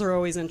are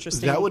always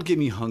interesting. That would get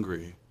me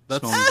hungry.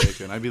 Smelling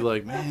bacon. I'd be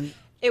like, man,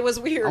 It was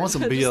weird. I want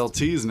some Just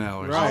BLTs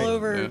now. Or all something.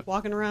 over Yeah.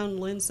 walking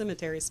around Lynn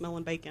Cemetery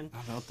smelling bacon.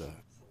 How about that?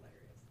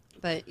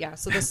 But yeah,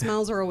 so the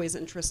smells are always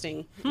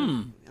interesting.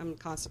 I'm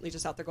constantly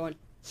just out there going,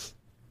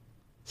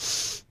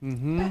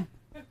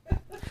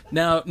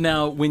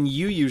 Now, when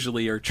you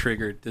usually are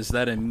triggered, does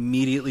that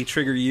immediately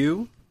trigger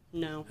you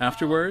no,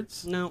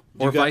 afterwards? no,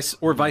 Or You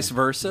got- vice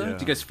versa? Yeah. Do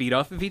you guys feed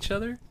off of each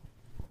other?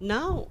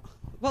 no.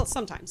 Well,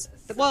 sometimes.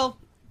 Well,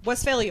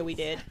 Westphalia we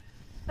did.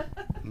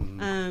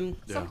 Yeah.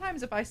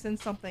 Sometimes if I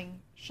sense something,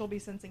 she'll be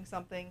sensing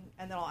something,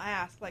 and then I'll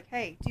ask, like,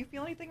 "Hey, do you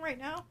feel anything right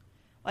now?"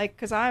 Like,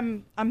 because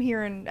I'm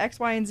hearing X,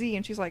 Y, and Z,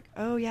 and she's like,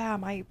 "Oh yeah,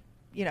 my,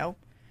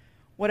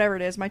 whatever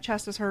it is, my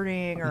chest is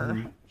hurting,"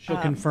 or She'll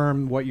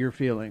confirm what you're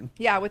feeling.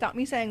 yeah, without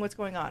me saying what's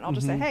going on, I'll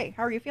just say, "Hey,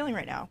 how are you feeling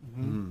right now?"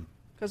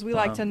 Because we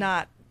like to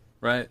not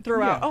Right.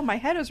 throw out, Yeah. "Oh, my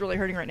head is really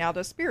hurting right now."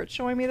 The spirit's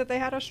showing me that they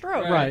had a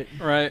stroke. Right.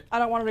 Right. I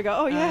don't want her to go,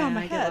 "Oh yeah,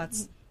 my I get head."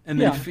 lots. And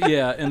then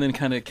and then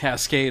kind of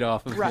cascade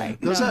off of Right.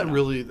 them. Does No, that no.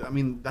 really? I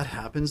mean, that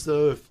happens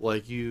though. If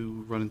like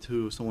you run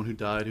into someone who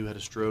died who had a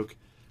stroke,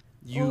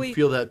 you Well,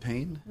 feel that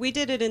pain. We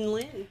did it in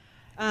Lynn.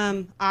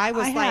 I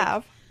was I like,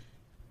 have.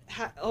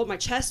 my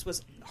chest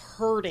was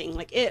hurting,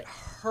 like it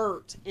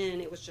hurt,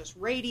 and it was just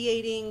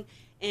radiating.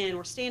 And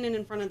we're standing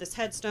in front of this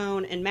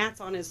headstone, and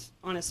Matt's on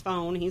his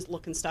phone. He's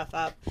looking stuff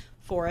up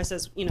for us,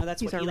 as you know. That's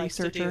He's what our he likes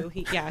to researcher.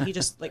 do. He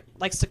just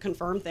likes to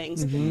confirm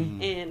things.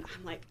 And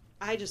I'm like,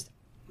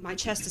 my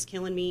chest is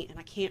killing me, and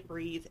I can't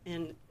breathe,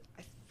 and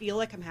I feel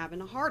like I'm having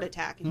a heart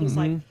attack. And he's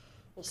like,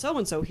 well, so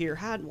and so here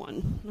had one.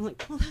 And I'm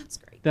like, well, that's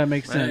great. That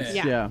makes Right. sense.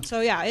 Yeah. Yeah.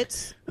 So yeah,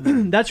 it's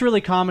That's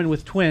really common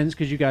with twins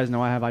because you guys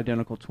know I have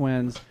identical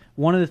twins.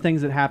 One of the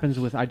things that happens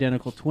with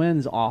identical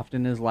twins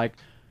often is like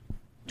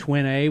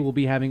twin A will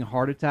be having a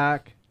heart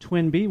attack,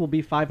 twin B will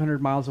be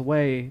 500 miles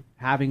away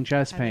having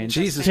chest pain.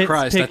 Jesus Pits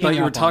Christ! I picking thought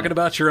you were up on talking it.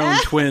 about your own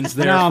twins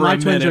there No, for my a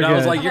twins minute. are I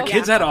was good. like, your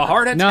kids had a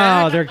heart attack.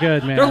 No, they're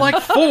good, man. They're like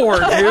 4,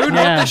 dude. Yeah. What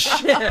the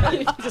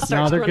shit? just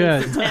No, starts they're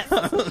running good.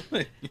 some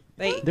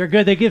tests. They're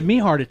good. They give me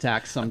heart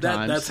attacks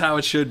sometimes. That's how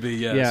it should be.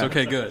 Yes. Yeah.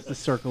 Okay. Good. It's the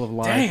circle of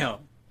life. Damn.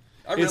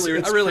 I It's-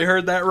 really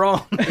heard that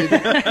wrong.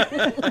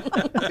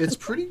 It's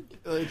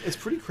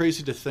pretty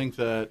crazy to think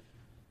that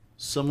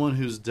someone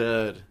who's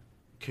dead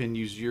can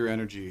use your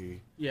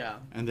energy, Yeah.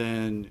 and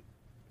then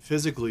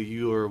physically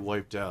you are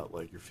wiped out.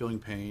 Like you're feeling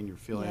pain, you're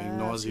feeling Yes,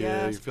 nausea,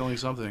 yes. you're feeling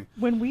something.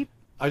 When we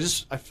I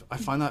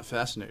find that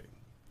fascinating.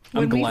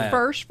 when we glad.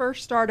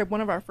 first started,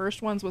 one of our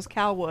first ones was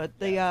Calwood,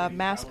 the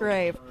mass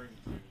grave.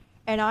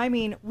 And I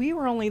mean, we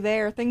were only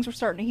there. Things were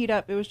starting to heat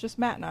up. It was just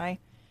Matt and I.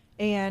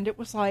 And it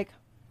was like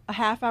a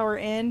half hour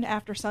in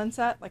after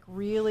sunset, like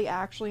really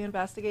actually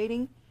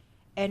investigating.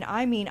 And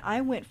I mean,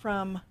 I went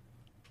from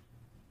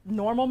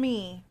normal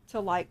me to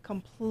like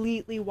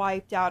completely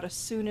wiped out as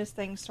soon as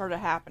things started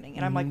happening.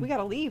 And I'm like, we got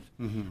to leave.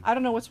 I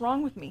don't know what's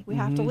wrong with me. We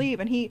have to leave.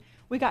 And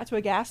we got to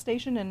a gas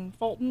station in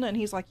Fulton, and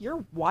he's like, you're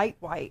white.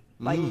 Like,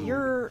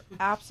 you're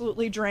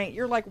absolutely drained.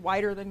 You're like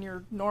whiter than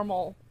your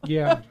normal.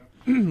 Yeah.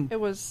 It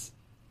was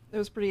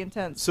pretty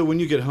intense. So when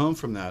you get home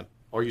from that,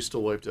 are you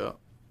still wiped out?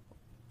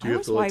 Do you I have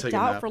was to like, wiped take a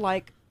out nap? for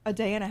like a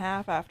day and a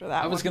half after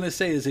that. I was one. gonna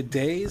say, is it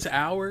days,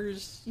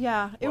 hours?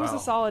 Yeah, it was Wow. a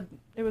solid.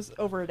 It was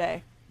over a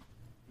day.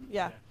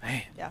 Yeah.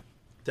 Man. Yeah.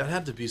 That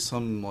had to be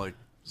some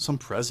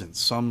presence,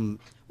 some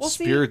Well,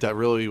 see- spirit that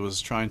really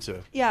was trying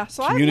to Yeah,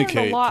 so I've learned a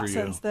communicate lot through you.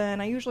 since then.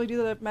 I usually do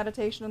the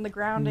meditation and the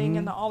grounding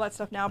and all that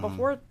stuff now.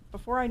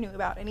 Before I knew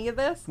about any of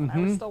this, and I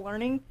was still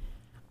learning,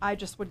 I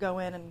just would go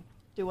in and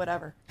do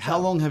whatever. How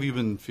long have you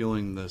been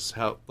feeling this?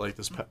 How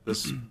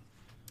this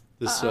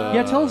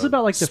Yeah, tell us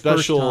about, like, the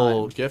first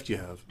special time. gift you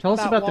have. Tell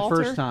us about the Walter?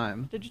 first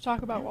time. Did you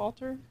talk about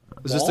Walter?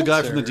 Is this the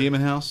guy from the Walter.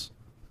 demon house?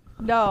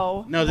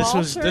 No. No, this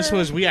Walter-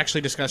 was we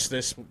actually discussed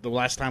this the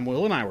last time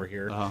Will and I were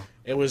here. Uh-huh.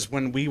 It was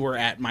when we were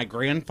at my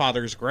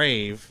grandfather's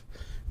grave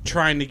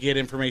trying to get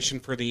information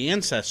for the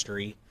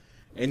ancestry,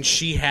 and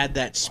she had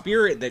that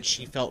spirit that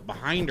she felt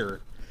behind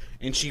her,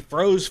 and she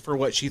froze for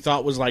what she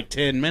thought was like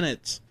 10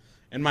 minutes,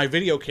 and my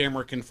video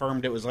camera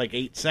confirmed it was like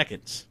 8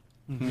 seconds.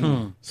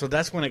 So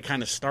that's when it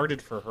kind of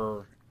started for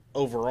her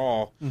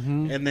overall,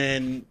 and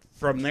then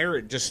from there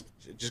it just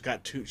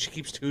got she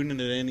keeps tuning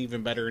it in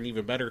even better and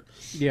even better.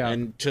 Yeah.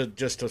 And to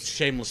just a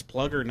shameless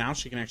plug her, now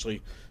she can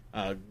actually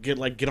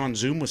get on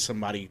Zoom with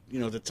somebody,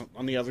 that's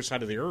on the other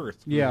side of the earth.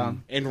 Yeah.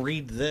 And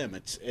read them.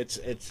 It's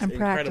I'm incredible.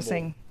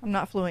 practicing. I'm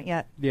not fluent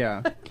yet.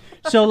 Yeah.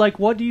 So, like,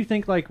 what do you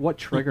think, like, what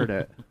triggered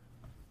it?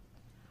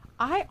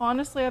 I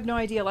honestly have no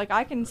idea. Like,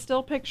 I can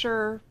still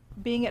picture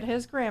being at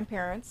his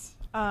grandparents,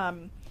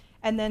 and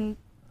then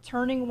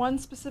turning one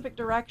specific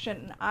direction,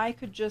 and I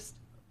could just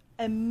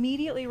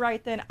immediately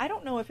right then, I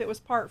don't know if it was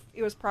part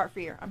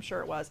fear. I'm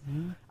sure it was.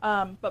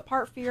 But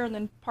part fear and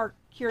then part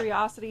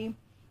curiosity,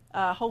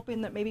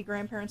 hoping that maybe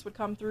grandparents would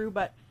come through.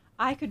 But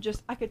I could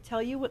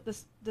tell you what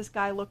this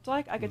guy looked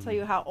like. I could tell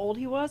you how old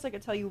he was. I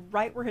could tell you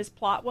right where his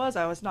plot was.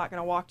 I was not going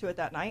to walk to it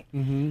that night.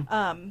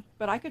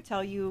 But I could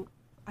tell you,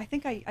 I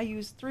think I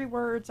used 3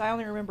 words. I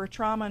only remember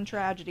trauma and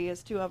tragedy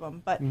as 2 of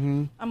them. But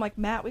I'm like,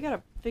 Matt, we got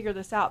to figure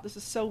this out. This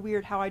is so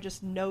weird how I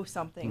just know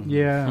something.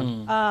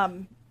 Yeah.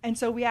 And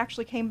so we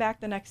actually came back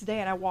the next day,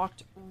 and I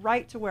walked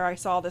right to where I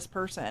saw this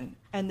person.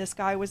 And this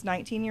guy was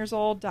 19 years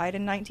old, died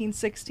in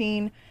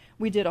 1916.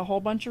 We did a whole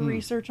bunch of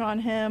research on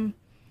him.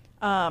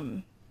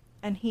 And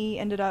he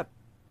ended up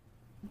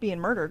being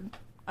murdered.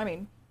 I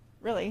mean,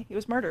 really, he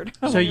was murdered.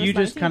 So you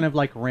just kind of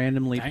like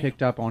randomly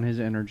picked up on his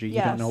energy.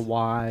 You don't know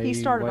why. He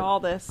started all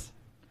this.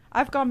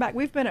 I've gone back.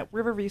 We've been at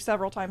Riverview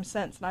several times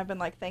since, and I've been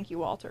like, "Thank you,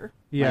 Walter."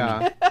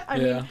 Yeah, I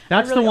mean,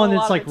 that's really the one owe a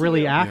that's lot like of it to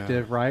really you.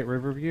 active, right?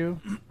 Riverview.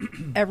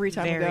 Every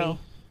time we go.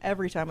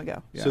 Every time we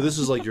go. So this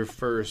is like your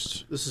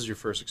first. This is your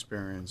first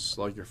experience,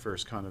 like your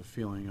first kind of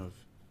feeling of,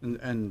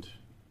 and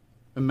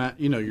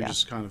you're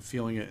just kind of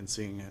feeling it and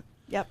seeing it.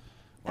 Yep.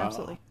 Wow.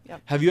 Absolutely.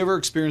 Yep. Have you ever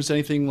experienced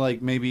anything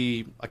like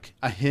maybe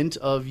a hint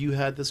of you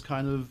had this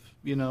kind of,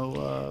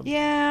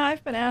 Yeah,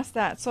 I've been asked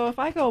that. So if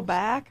I go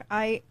back,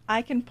 I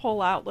can pull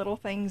out little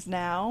things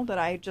now that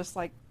I just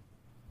like,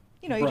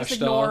 you just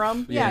ignore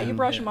them. Yeah, you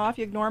brush them off,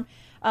 you ignore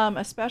them.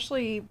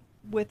 Especially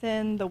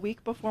within the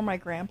week before my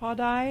grandpa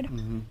died,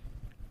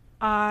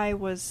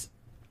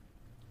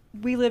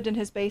 we lived in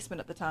his basement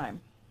at the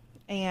time,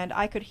 and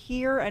I could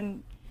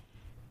hear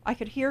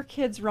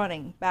kids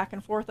running back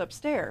and forth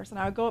upstairs, and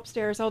I would go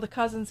upstairs. Oh, the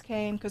cousins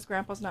came because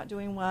Grandpa's not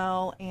doing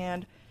well,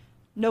 and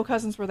no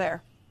cousins were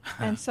there.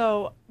 And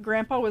so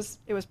Grandpa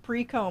it was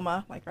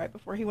pre-coma, like right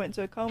before he went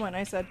into a coma, and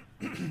I said,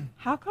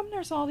 how come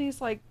there's all these,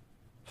 like,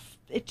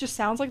 it just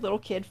sounds like little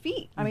kid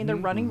feet. I mean, they're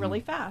running really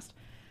fast.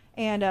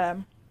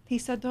 And he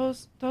said,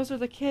 those are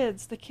the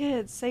kids,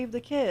 save the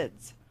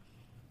kids.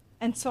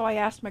 And so I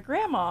asked my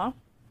grandma,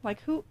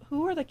 like, who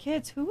are the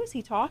kids? Who is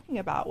he talking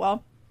about?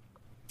 Well,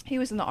 he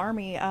was in the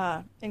Army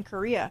in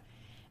Korea.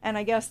 And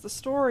I guess the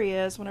story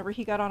is whenever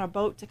he got on a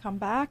boat to come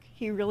back,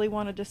 he really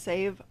wanted to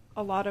save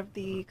a lot of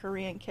the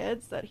Korean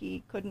kids that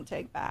he couldn't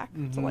take back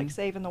to, like,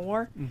 save in the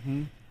war.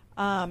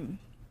 And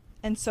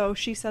so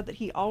she said that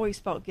he always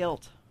felt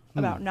guilt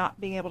about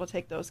not being able to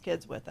take those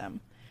kids with him.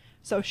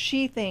 So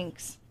she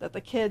thinks that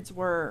the kids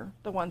were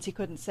the ones he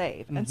couldn't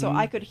save. And so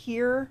I could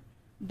hear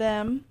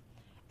them,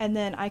 and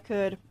then I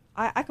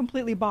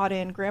completely bought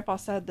in. Grandpa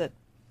said that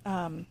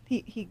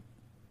he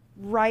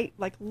right,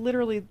 like,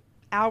 literally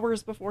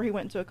hours before he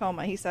went into a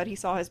coma, he said he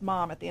saw his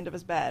mom at the end of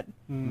his bed.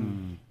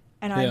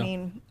 And I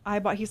mean,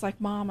 he's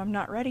like, Mom, I'm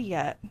not ready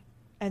yet.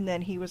 And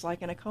then he was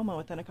like in a coma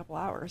within a couple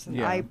hours.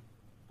 And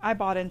I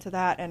bought into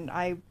that, and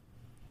I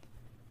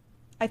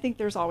think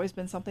there's always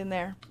been something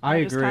there.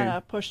 I just kind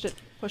of pushed it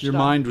your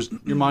mind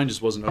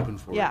just wasn't open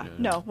for it. Yeah,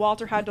 no,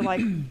 Walter had to,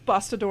 like,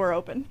 bust a door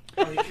open.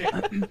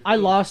 I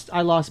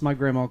lost my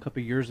grandma a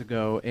couple years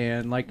ago,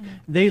 and like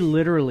they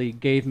literally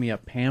gave me a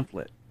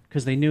pamphlet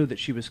because they knew that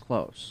she was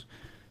close.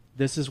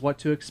 This is what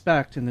to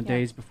expect in the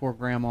days before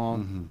Grandma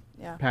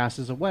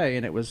passes away,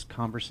 and it was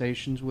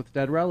conversations with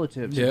dead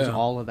relatives. It was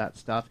all of that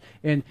stuff.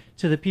 And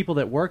to the people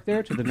that work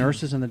there, to the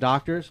nurses and the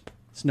doctors,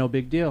 it's no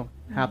big deal.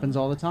 Happens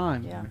all the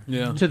time.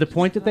 Yeah. To the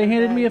point that they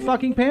handed me a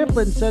fucking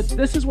pamphlet and said,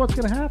 "This is what's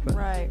going to happen."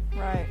 Right.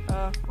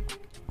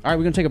 All right,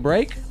 we're going to take a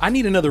break. I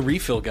need another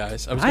refill,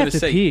 guys. I was going to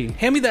say, pee.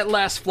 hand me that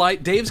last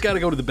flight. Dave's got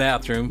to go to the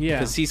bathroom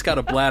because he's got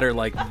a bladder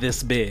like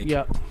this big.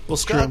 Yep. Well,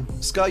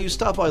 Scott, you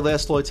stopped by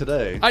last flight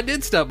today. I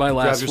did stop by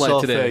last flight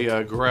today. Grabbed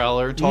yourself a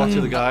growler, talk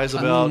to the guys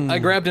about... I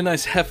grabbed a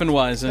nice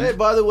Heffenweisen. Hey,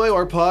 by the way,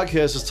 our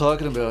podcast is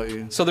talking about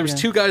you. So there was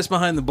 2 guys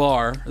behind the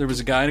bar. There was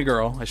a guy and a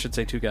girl. I should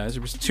say 2 guys.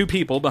 There was 2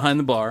 people behind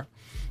the bar.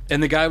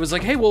 And the guy was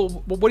like, hey, well,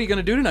 what are you going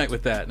to do tonight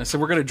with that? And I said,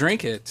 we're going to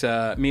drink it.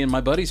 Me and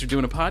my buddies are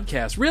doing a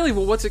podcast. Really?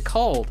 Well, what's it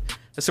called?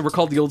 I said, we're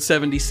called the Old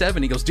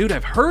 77. He goes, dude,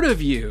 I've heard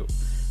of you.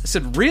 I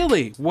said,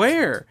 really?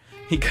 Where?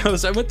 He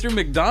goes, I went through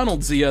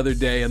McDonald's the other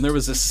day, and there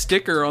was a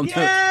sticker on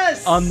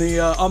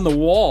the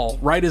wall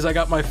right as I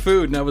got my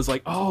food, and I was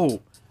like,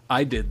 oh,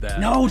 I did that.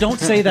 No,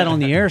 don't say that on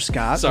the air,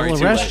 Scott. Sorry,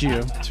 they'll arrest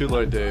you. Too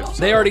late, Dave.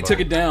 They already took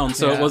it down,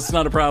 so it's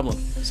not a problem.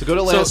 So go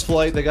to Last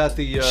Flight. They got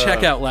the...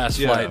 check out Last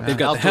Flight. They've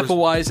got the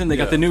Hefeweizen. They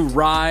got the new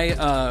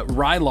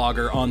rye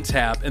lager on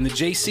tap, and the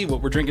JC,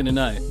 what we're drinking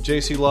tonight.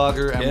 JC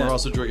Lager, and we're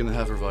also drinking the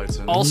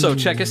Hefeweizen. Also,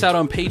 check us out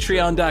on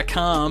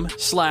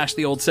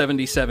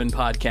patreon.com/the-old-77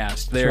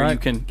 podcast. There you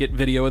can get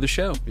video of the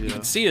show. You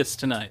can see us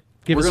tonight.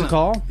 Give us a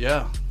call.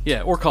 Yeah.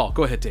 Yeah, or call.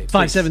 Go ahead, Dave.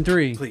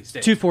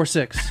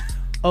 573-246.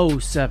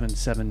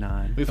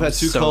 0779. We've had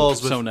 2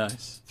 calls. So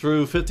nice.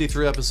 Through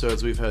 53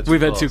 episodes, we've had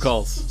 2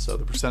 calls. So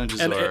the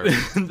percentages are...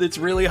 it's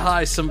really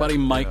high. Somebody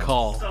might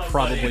call.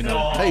 Probably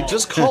not. Hey,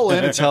 just call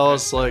in and tell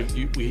us, like,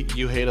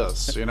 you hate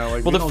us. You know,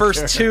 like, well, we the don't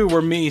first care. 2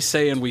 were me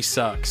saying we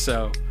suck,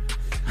 so...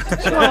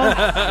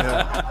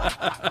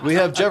 We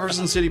have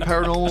Jefferson City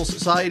Paranormal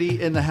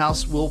Society in the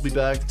house. We'll be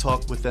back to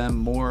talk with them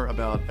more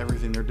about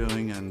everything they're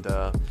doing, and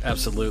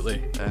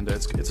absolutely, and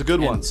it's a good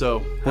one. So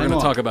we're going to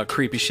talk about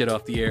creepy shit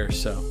off the air.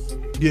 So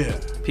yeah,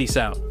 peace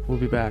out. We'll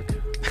be back,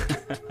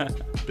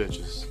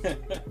 bitches.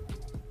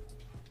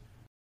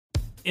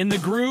 In the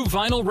Groove,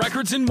 Vinyl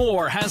Records and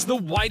More has the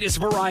widest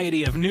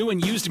variety of new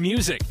and used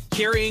music,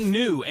 carrying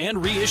new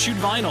and reissued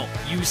vinyl,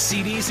 used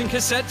CDs and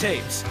cassette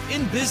tapes.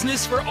 In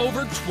business for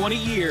over 20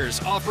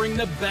 years, offering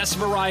the best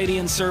variety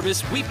and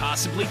service we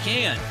possibly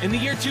can. In the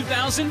year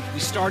 2000, we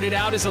started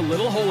out as a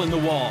little hole in the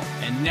wall,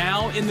 and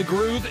now In the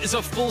Groove is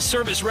a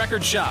full-service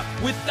record shop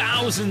with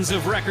thousands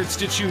of records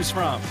to choose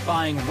from.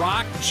 Buying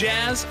rock,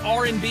 jazz,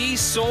 R&B,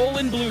 soul,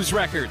 and blues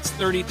records,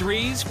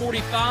 33s,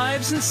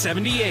 45s, and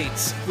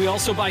 78s. We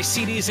also buy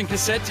CDs and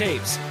cassette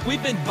tapes.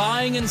 We've been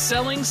buying and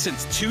selling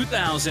since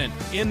 2000.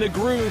 In the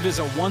Groove is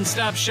a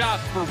one-stop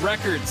shop for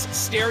records,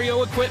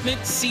 stereo equipment,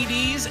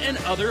 CDs, and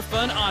other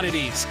fun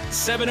oddities.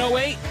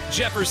 708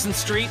 Jefferson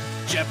Street,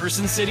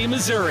 Jefferson City,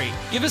 Missouri.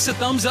 Give us a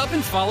thumbs up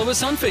and follow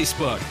us on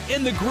Facebook.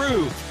 In the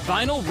Groove,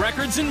 Vinyl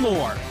Records and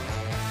More.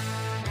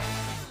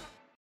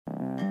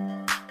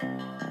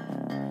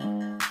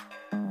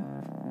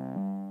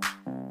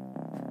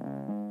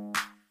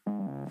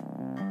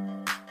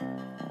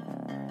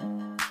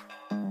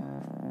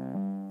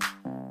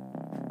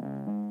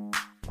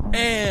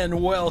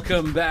 And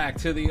welcome back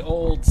to the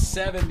old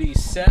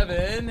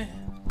 77.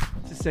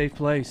 It's a safe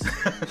place.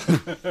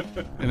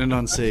 In an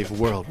unsafe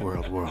world. We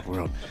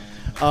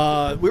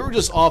were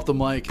just off the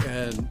mic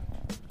and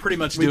pretty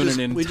much doing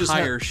an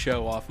entire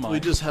show off mic. We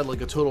just had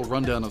like a total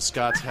rundown of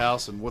Scott's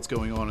house and what's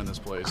going on in this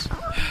place.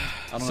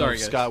 I don't know if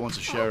Scott wants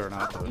to share or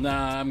not. But...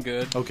 Nah, I'm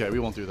good. Okay, we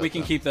won't do that. We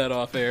can keep that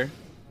off air.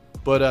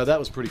 But that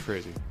was pretty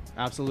crazy.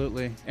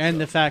 Absolutely,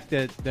 and the fact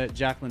that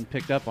Jacqueline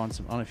picked up on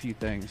a few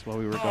things while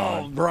we were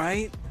gone. Oh,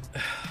 right.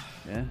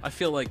 Yeah. I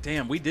feel like,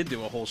 damn, we did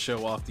do a whole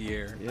show off the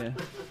air. Yeah.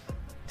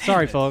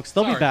 Sorry, folks.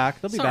 They'll be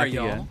back. They'll be back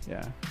y'all. again.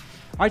 Yeah.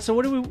 All right. So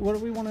what do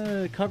we want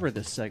to cover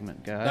this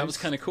segment, guys? That was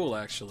kind of cool,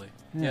 actually.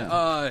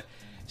 Yeah.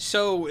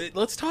 So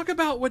let's talk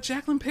about what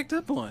Jacqueline picked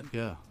up on.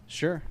 Yeah.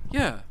 Sure.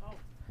 Yeah.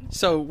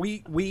 So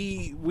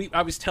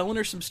I was telling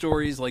her some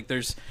stories. Like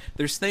there's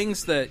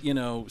things that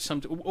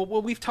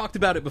well, we've talked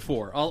about it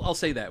before. I'll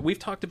say that we've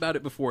talked about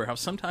it before. How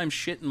sometimes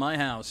shit in my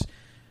house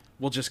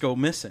will just go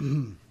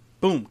missing.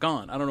 Boom,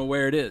 gone. I don't know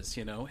where it is.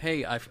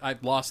 Hey,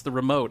 I've lost the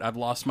remote. I've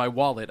lost my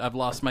wallet. I've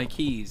lost my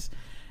keys.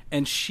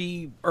 And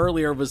she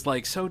earlier was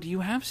like, "So do you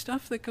have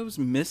stuff that goes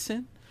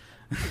missing?"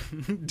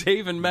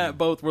 Dave and Matt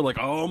both were like,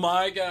 "Oh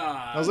my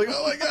god!" I was like,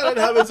 "Oh my god,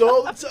 it happens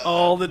all the time."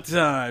 All the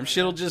time.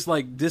 Shit'll just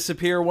like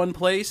disappear one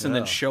place and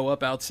then show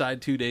up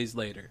outside 2 days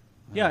later.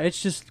 Yeah,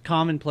 it's just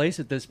commonplace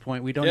at this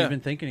point. We don't even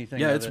think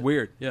anything. Yeah, of it's it.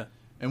 weird. Yeah,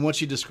 and what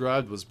she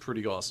described was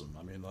pretty awesome.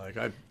 I mean, like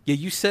yeah,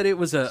 you said it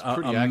was a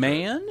accurate.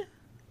 man.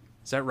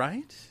 Is that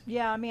right?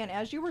 Yeah, man.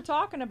 As you were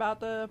talking about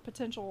the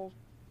potential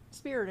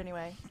spirit,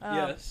 anyway.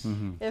 Yes.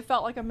 It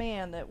felt like a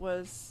man that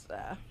was.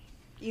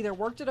 Either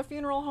worked at a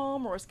funeral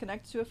home or was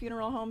connected to a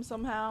funeral home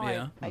somehow.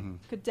 Yeah. I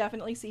could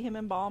definitely see him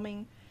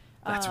embalming.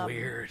 That's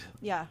weird.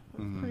 Yeah,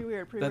 pretty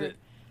weird.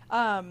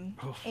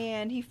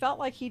 And he felt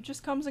like he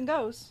just comes and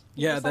goes.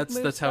 Yeah,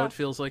 that's how it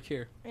feels like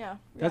here. Yeah.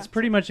 That's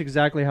pretty much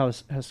exactly how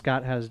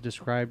Scott has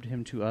described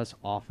him to us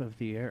off of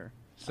the air.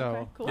 So,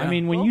 okay, cool. I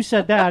mean, when you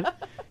said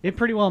that, it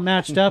pretty well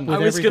matched up with I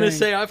was everything. going to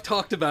say, I've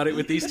talked about it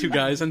with these two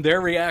guys, and their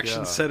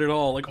reaction said it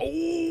all. Like,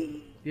 oh!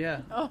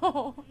 Yeah.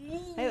 Oh,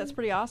 hey, that's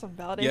pretty awesome.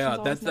 Validation. Yeah,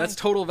 that's nice.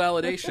 total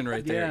validation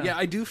right there. Yeah. Yeah,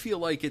 I do feel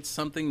like it's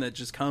something that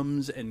just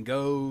comes and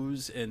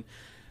goes. And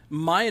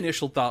my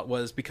initial thought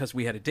was because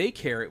we had a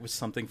daycare, it was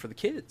something for the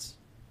kids.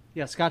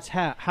 Yeah, Scott's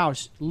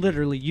house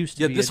literally used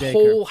to be a this daycare.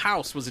 whole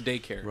house was a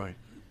daycare. Right.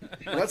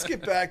 Let's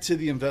get back to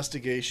the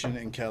investigation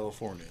in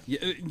California.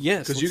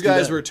 Yes, because you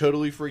guys were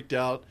totally freaked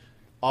out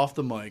off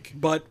the mic.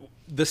 But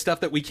the stuff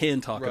that we can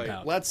talk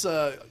about. Let's.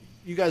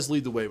 You guys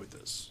lead the way with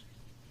this.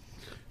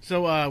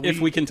 So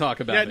if we can talk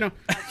about it. No.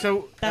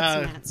 So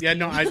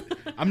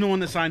I'm the one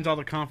that signs all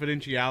the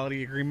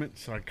confidentiality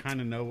agreements, so I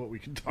kind of know what we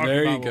can talk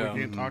about, what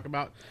we can't talk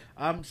about.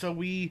 So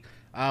we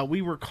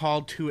were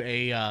called to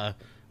a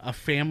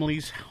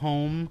family's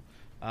home.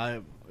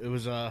 It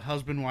was a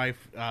husband,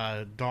 wife,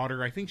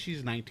 daughter. I think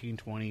she's 19,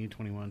 20,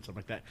 21, something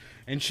like that,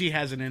 and she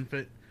has an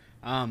infant.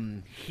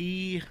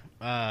 He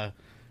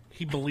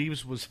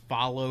believes was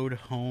followed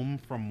home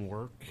from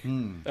work.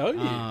 Oh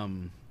yeah.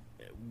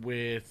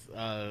 With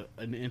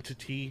an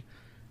entity.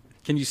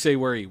 Can you say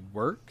where he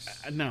works?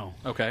 No.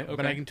 Okay.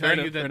 But I can tell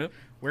you that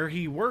where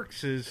he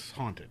works is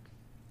haunted.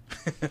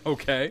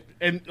 Okay.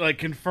 And like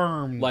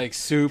confirmed, like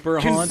super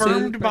haunted,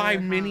 confirmed by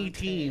many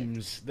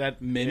teams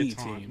that Many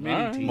it's haunted. teams. Many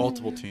All right. teams,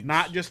 Multiple teams.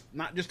 not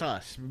just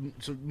us.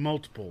 So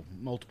multiple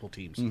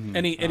teams.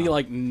 Any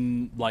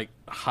like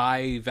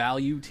high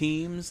value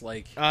teams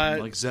like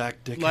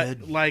Zach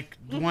Dickhead, like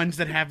ones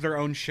that have their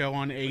own show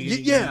on A.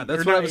 Yeah,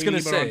 that's or what I not was gonna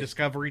A&E, but say. on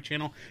Discovery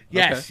Channel.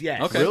 Yes, Okay.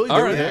 yes. Okay. Really? All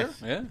They were right. there?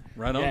 Yeah.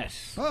 Right on.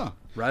 Yes. Huh.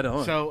 Right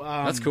on. So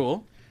that's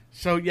cool.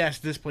 So yes,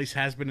 this place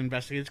has been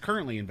investigated. It's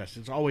currently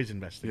investigated. It's always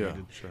investigated.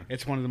 Yeah, sure.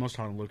 It's one of the most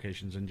haunted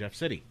locations in Jeff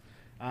City.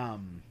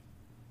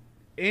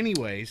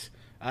 Anyways,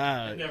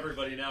 And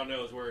everybody now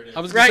knows where it is. I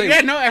was gonna right? say,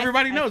 Yeah, no,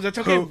 everybody knows. That's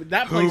okay.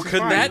 That place who is could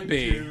fine. that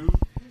be?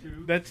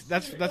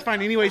 That's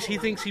fine. Anyways, he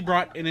thinks he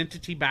brought an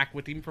entity back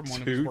with him from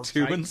one of his work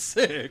 2 sites. and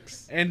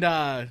 6.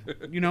 And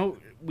you know,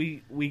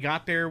 we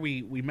got there.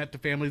 We met the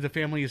family. The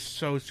family is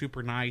so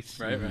super nice.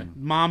 Right.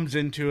 Mom's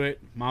into it.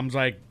 Mom's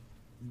like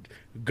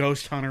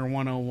Ghost Hunter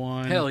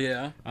 101. Hell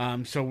yeah.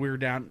 So we're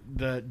down.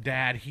 The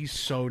dad, he's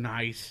so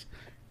nice.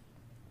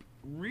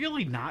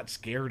 Really not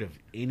scared of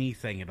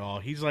anything at all.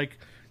 He's like,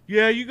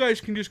 yeah, you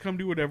guys can just come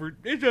do whatever.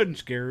 It doesn't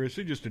scare us.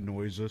 It just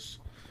annoys us.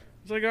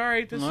 It's like, all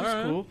right, this All is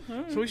right. cool.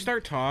 So we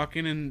start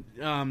talking,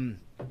 and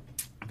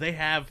they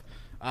have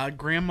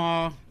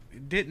Grandma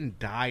didn't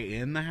die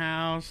in the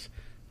house,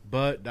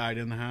 but died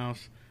in the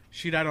house.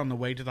 She died on the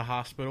way to the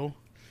hospital.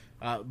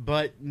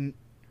 But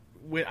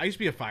I used to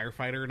be a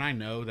firefighter, and I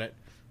know that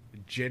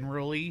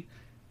generally,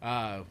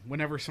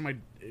 whenever somebody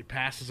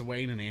passes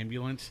away in an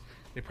ambulance,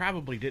 they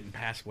probably didn't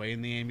pass away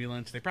in the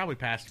ambulance. They probably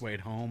passed away at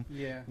home.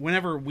 Yeah.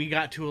 Whenever we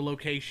got to a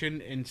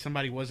location and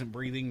somebody wasn't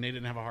breathing, they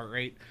didn't have a heart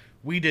rate,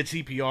 we did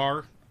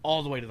CPR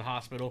all the way to the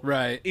hospital.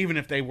 Right. Even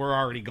if they were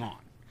already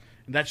gone.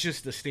 And that's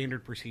just the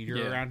standard procedure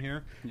Yeah. around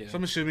here. Yeah. So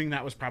I'm assuming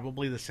that was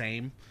probably the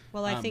same.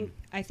 Well, I think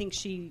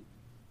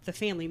the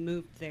family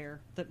moved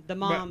there. The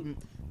mom,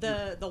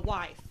 the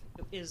wife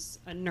is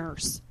a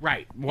nurse.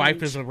 Right. Wife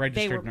And is a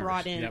registered They were nurse.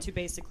 brought in Yep. to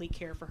basically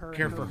care for her.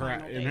 Care in for her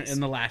final days.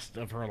 in the last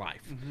of her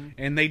life,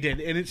 and they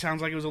did, and it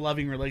sounds like it was a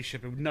loving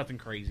relationship. It was nothing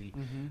crazy.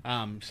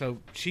 So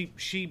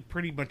she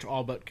pretty much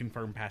all but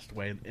confirmed passed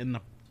away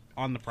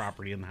on the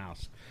property in the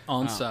house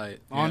On site.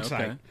 On Yeah,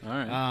 site. okay.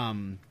 All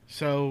right.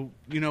 So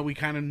we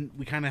kind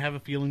of have a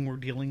feeling we're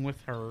dealing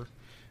with her.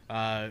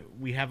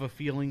 We have a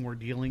feeling we're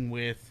dealing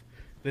with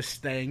this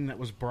thing that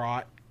was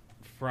brought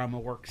from a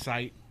work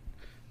site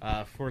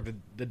for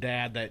the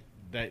dad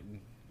that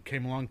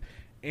came along,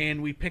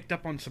 and we picked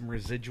up on some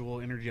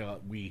residual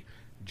energy.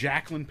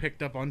 Jacqueline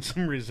picked up on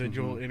some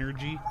residual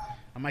energy.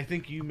 I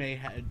think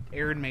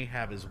Aaron may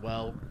have as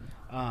well.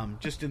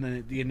 Just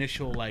in the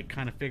initial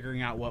kind of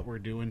figuring out what we're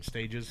doing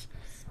stages,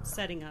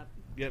 setting up.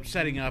 Yep,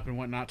 setting up and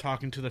whatnot,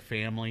 talking to the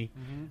family.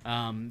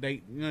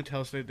 They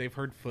tell us that they've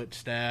heard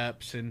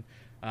footsteps and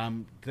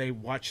they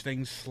watch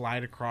things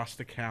slide across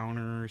the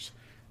counters.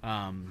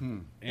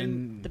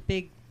 And the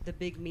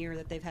big mirror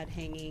that they've had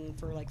hanging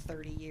for like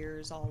 30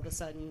 years all of a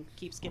sudden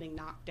keeps getting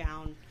knocked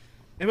down.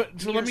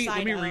 So let me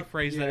Near side up.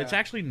 rephrase that. It's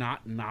actually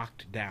not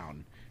knocked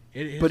down.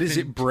 But is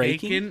it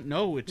breaking?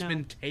 No, it's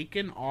been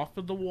taken off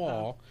of the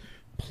wall,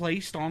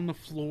 placed on the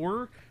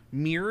floor,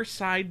 mirror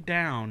side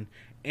down,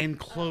 and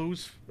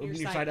clothes Mirror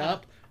mirror side side up.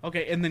 up.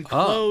 Okay, and then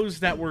clothes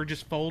that were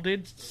just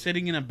folded,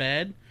 sitting in a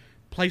bed,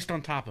 placed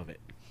on top of it.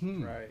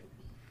 Right.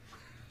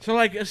 So,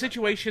 like a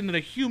situation that a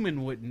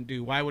human wouldn't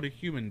do. Why would a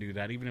human do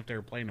that, even if they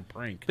were playing a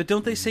prank? But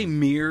don't they say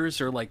mirrors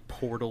are like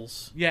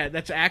portals? Yeah,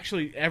 that's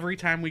actually every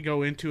time we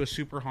go into a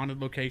super haunted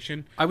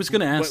location. I was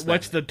going to ask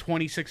what's the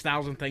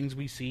 26,000 things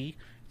we see?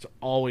 It's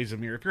always a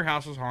mirror. If your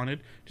house is haunted,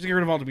 just get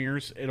rid of all the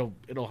mirrors. It'll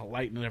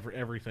lighten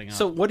everything up.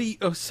 So what do you?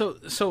 Oh, so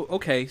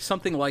okay,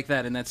 something like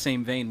that in that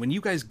same vein. When you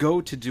guys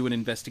go to do an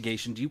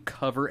investigation, do you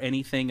cover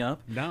anything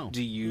up? No.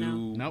 Do you?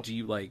 No. Nope. Do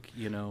you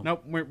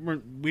Nope.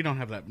 We don't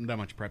have that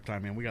much prep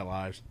time, man. We got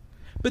lives.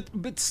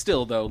 But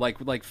still though,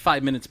 like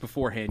 5 minutes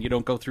beforehand, you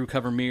don't go through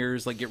cover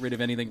mirrors, like get rid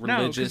of anything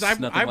religious,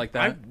 nothing like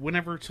that.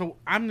 So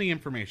I'm the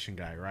information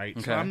guy, right?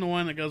 Okay. So I'm the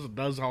one that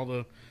does all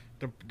the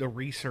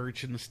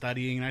research and the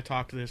studying, and I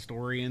talk to the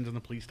historians and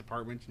the police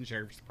departments and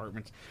sheriff's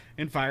departments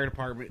and fire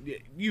department.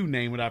 You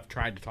name it, I've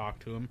tried to talk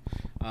to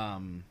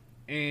them.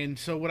 And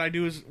so what I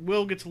do is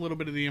Will gets a little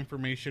bit of the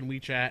information. We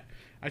chat.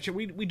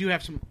 We do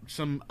have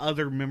some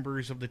other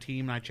members of the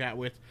team I chat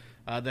with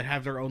that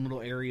have their own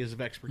little areas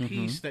of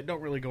expertise that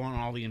don't really go on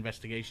all the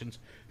investigations,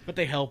 but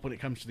they help when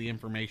it comes to the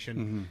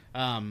information.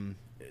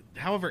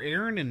 However,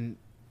 Aaron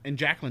and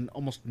Jacqueline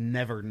almost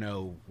never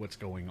know what's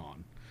going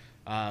on.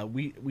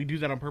 We do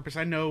that on purpose.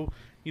 I know,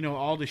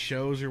 all the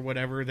shows or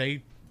whatever,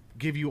 they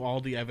give you all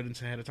the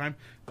evidence ahead of time.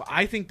 But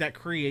I think that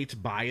creates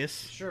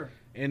bias. Sure.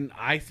 And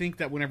I think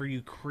that whenever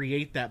you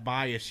create that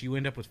bias, you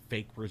end up with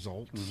fake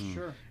results.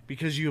 Sure.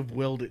 Because you have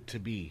willed it to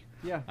be.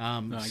 Yeah.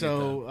 No, I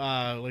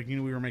So, like, we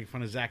were making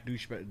fun of Zach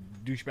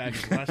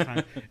douchebags last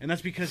time, and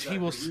that's because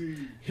he'll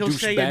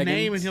say a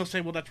name and he'll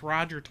say, "Well, that's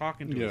Roger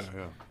talking to us."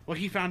 Yeah. Well,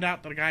 he found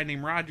out that a guy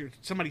named Roger,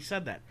 somebody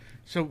said that.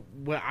 So,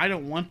 I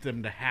don't want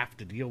them to have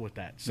to deal with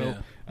that. So,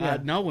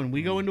 no, when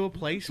we go into a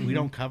place, we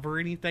don't cover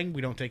anything,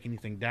 we don't take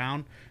anything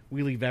down.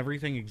 We leave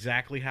everything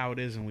exactly how it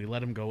is, and we let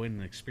them go in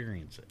and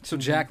experience it. So,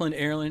 Jacqueline,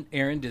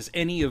 Aaron, does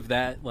any of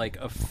that like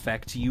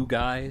affect you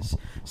guys?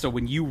 So,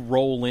 when you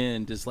roll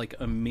in, does like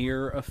a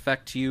mirror affect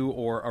you,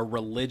 or a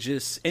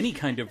religious, any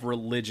kind of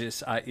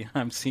religious?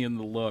 I'm seeing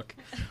the look,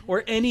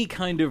 or any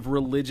kind of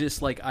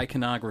religious like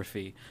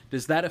iconography.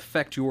 Does that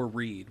affect your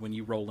read when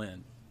you roll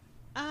in?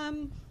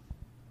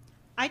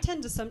 I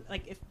tend to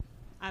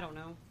I don't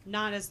know,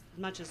 not as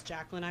much as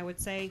Jacqueline, I would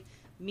say.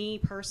 Me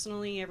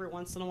personally, every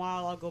once in a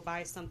while, I'll go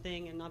buy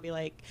something and I'll be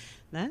like,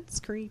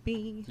 "That's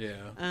creepy."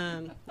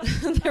 Yeah.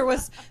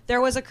 There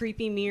was a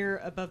creepy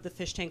mirror above the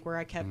fish tank where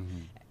I kept.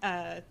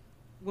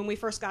 When we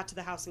first got to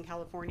the house in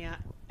California,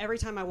 every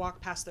time I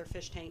walked past their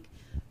fish tank,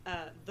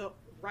 the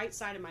right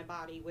side of my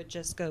body would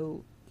just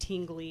go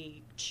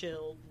tingly,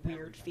 chilled,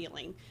 weird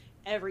feeling.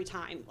 Every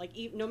time, like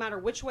no matter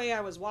which way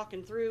I was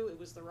walking through, it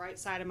was the right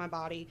side of my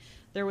body.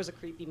 There was a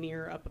creepy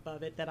mirror up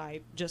above it that I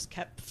just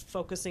kept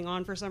focusing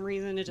on for some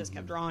reason. It just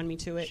kept drawing me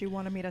to it. She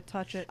wanted me to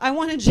touch it. I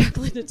wanted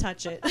Jacqueline to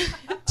touch it,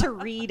 to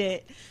read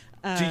it.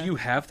 Do you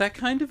have that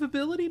kind of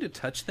ability to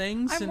touch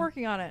things? I'm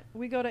working on it.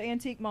 We go to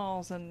antique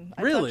malls and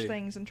I Really? touch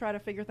things and try to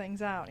figure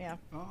things out. Yeah.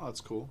 Oh,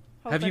 that's cool.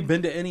 Have you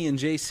been to any in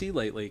JC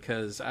lately?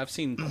 Because I've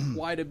seen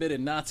quite a bit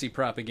of Nazi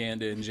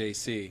propaganda in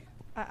JC.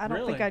 I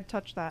don't think I'd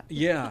touch that.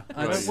 Yeah.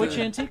 Which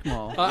antique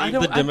mall? Leave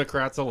the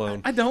Democrats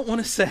alone. I don't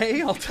want to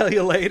say. I'll tell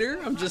you later.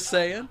 I'm just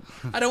saying.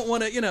 I don't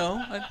want to, I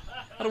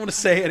don't want to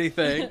say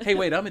anything. Hey,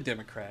 wait, I'm a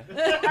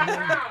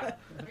Democrat.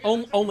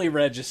 Only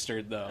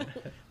registered, though.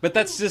 But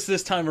that's just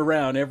this time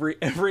around.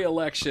 Every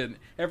election,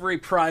 every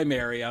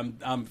primary,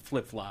 I'm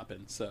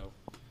flip-flopping. So,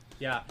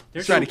 yeah.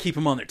 Trying to keep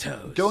them on their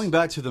toes. Going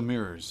back to the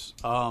mirrors,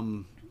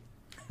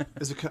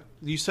 is it?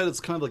 You said it's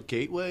kind of a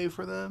gateway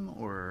for them,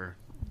 or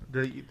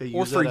they use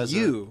or for that as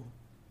you?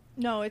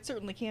 No, it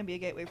certainly can be a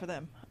gateway for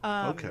them.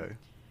 Okay.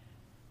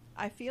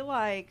 I feel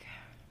like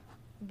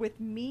with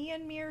me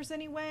and mirrors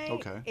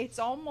anyway, it's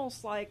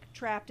almost like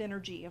trapped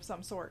energy of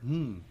some sort.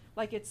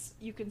 Like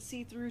you can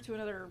see through to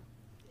another,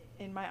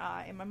 in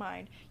my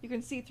mind, you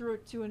can see through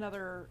to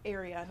another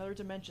area, another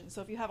dimension.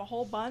 So if you have a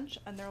whole bunch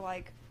and they're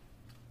like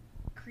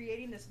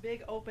creating this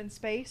big open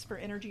space for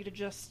energy to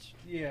just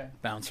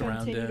bounce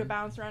around, continue to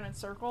bounce around and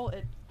circle,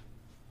 it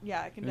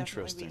can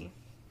definitely be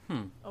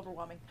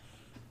overwhelming.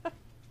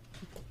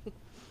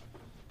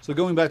 So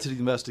going back to the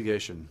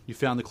investigation, you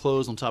found the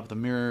clothes on top of the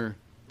mirror.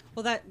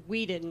 Well, that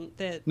we didn't.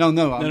 No.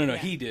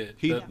 He did.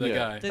 The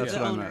guy. The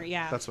owner,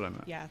 That's what I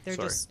meant. Yeah,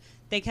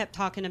 they kept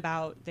talking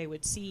about they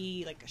would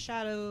see like a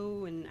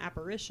shadow and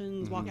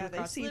apparitions walking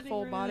across they see living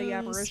full body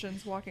rooms.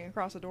 apparitions walking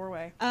across a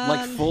doorway.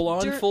 Like full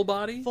on full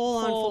body?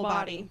 Full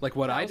body. Like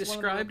what I was one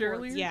of the described reports.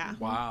 earlier? Yeah.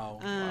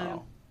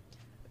 Wow.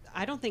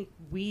 I don't think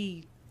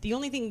the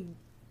only thing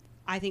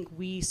I think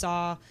we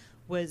saw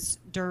was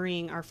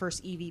during our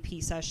first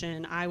EVP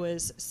session. I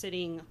was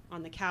sitting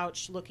on the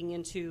couch looking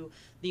into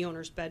the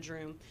owner's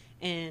bedroom,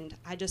 and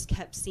I just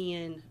kept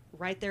seeing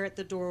right there at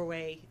the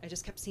doorway, I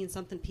just kept seeing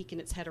something peeking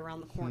its head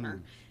around the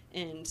corner,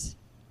 and it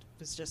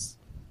was just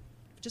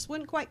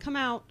wouldn't quite come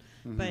out,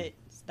 but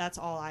that's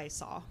all I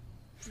saw.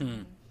 We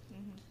went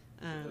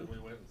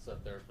and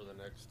sat there for the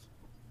next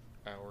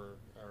hour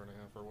and a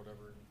half or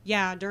whatever.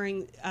 Yeah,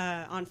 during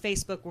on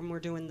Facebook when we're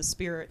doing the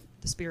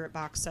spirit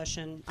box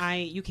session,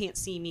 you can't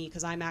see me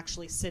because I'm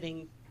actually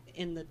sitting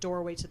in the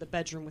doorway to the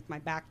bedroom with my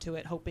back to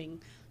it,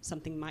 hoping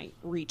something might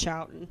reach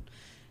out and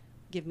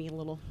give me a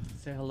little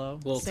say hello,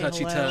 say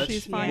touchy hello. touch.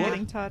 She's fine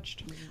getting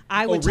touched.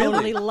 I would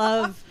totally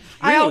love.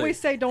 I always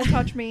say, "Don't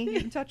touch me." You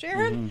can touch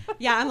Aaron.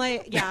 Yeah, I'm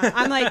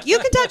like, you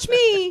can touch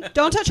me.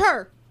 Don't touch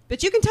her.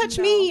 But you can touch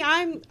me.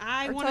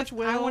 I want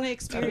to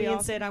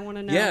experience it. I want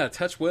to know. Yeah,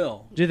 touch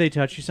Will. Do they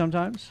touch you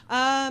sometimes?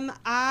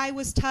 I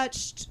was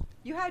touched.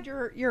 You had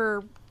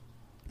your.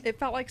 It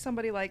felt like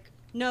somebody like.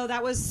 No,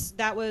 that was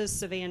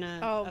Savannah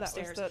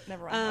upstairs. That was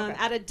never mind.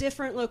 At a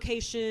different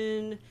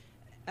location.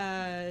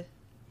 At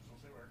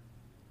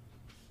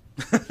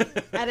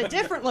a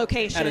different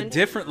location.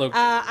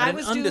 I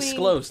was doing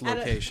undisclosed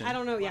location. I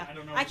don't know. Yeah,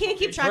 I can't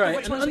keep track of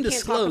which ones we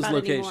can't talk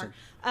about anymore.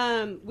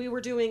 We were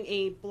doing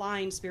a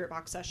blind spirit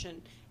box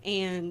session,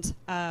 and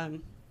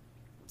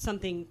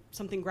something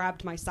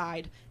grabbed my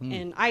side,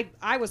 and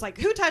I was like,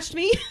 "Who touched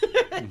me?"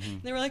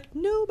 They were like,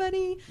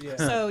 "Nobody." Yeah.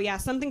 So yeah,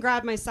 something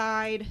grabbed my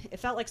side. It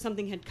felt like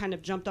something had kind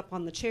of jumped up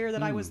on the chair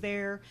that I was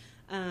there,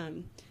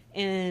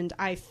 and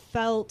I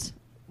felt.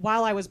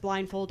 While I was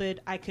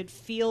blindfolded, I could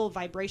feel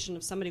vibration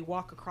of somebody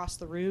walk across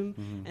the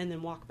room and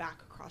then walk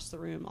back across the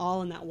room,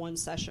 all in that one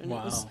session.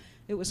 Wow.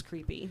 It was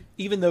creepy.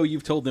 Even though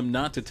you've told them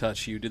not to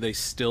touch you, do they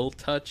still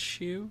touch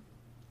you?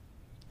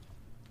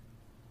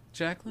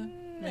 Jacqueline?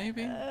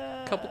 Maybe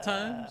a couple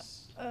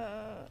times.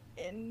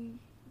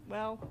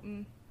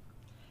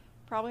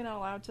 Probably not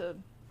allowed to.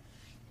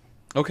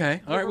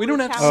 Okay, all right. We We're don't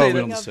have to say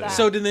recounting that. of that.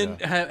 So, did then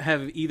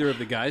have either of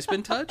the guys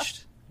been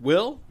touched?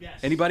 Will? Yes.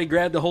 Anybody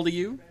grabbed a hold of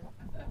you?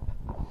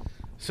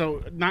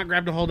 So, not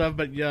grabbed a hold of,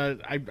 but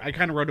I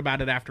kind of wrote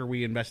about it after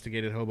we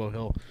investigated Hobo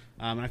Hill.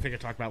 And I think I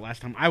talked about it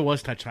last time. I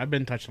was touched. I've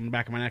been touched on the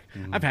back of my neck.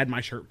 I've had my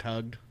shirt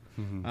tugged.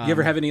 You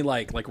ever have any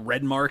like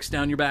red marks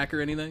down your back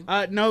or anything?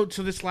 No.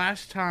 So this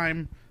last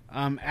time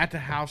at the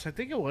house, I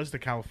think it was the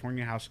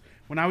California house,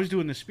 when I was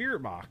doing the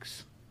spirit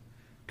box,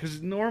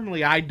 because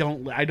normally I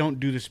don't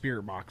do the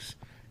spirit box.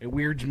 It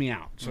weirds me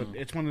out. So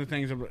it's one of the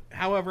things.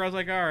 However, I was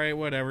like, all right,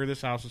 whatever.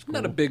 This house is cool.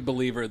 I'm not a big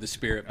believer of the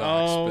spirit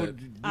box. Oh, but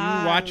you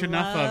watch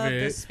enough of love it.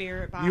 the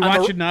spirit box. You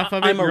watch enough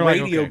of it. I'm a you're like,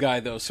 radio okay. guy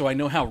though, so I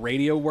know how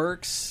radio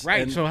works.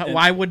 Right. and- So and-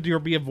 why would there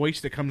be a voice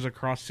that comes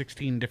across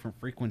 16 different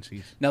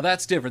frequencies? Now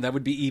that's different. That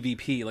would be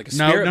EVP. Like a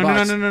No, spirit no,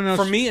 box. no.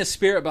 For me, a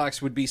spirit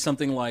box would be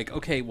something like,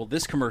 okay, well,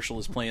 this commercial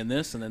is playing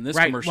this, and then this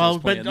Right. commercial Well,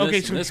 is playing but okay.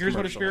 this, So and this here's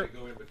what a commercial.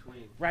 spirit.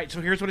 Right. So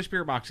here's what a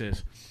spirit box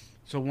is.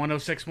 So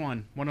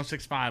 1061,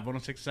 1065,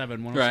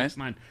 1067,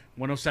 1069,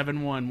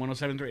 1071,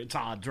 1073. It's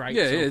odds, right?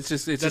 Yeah, so, it's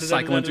just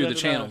cycling through the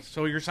channels.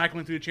 So you're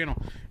cycling through the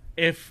channel.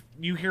 If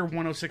you hear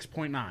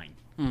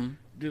 106.9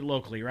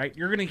 locally, right?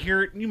 You're going to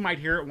hear it. You might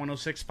hear it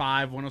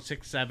 1065,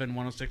 1067,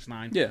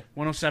 1069, Yeah.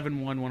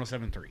 1071,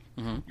 1073.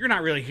 You're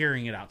not really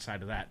hearing it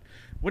outside of that.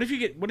 What if you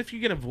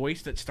get a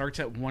voice that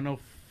starts at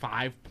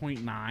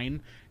 105.9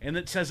 and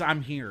that says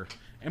I'm here?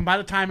 And by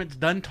the time it's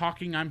done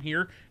talking, I'm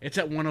here, it's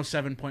at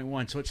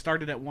 107.1. So it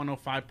started at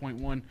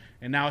 105.1,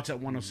 and now it's at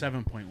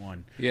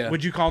 107.1. Yeah.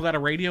 Would you call that a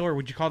radio, or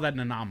would you call that an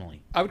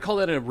anomaly? I would call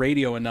that a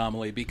radio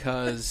anomaly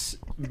because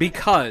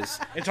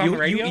It's on the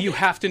radio? You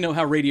have to know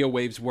how radio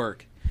waves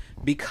work.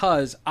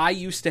 Because I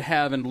used to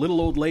have a little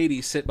old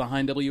lady sit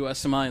behind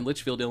WSMI in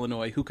Litchfield,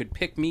 Illinois, who could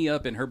pick me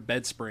up in her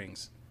bed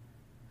springs.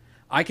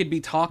 I could be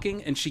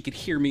talking, and she could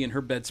hear me in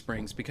her bed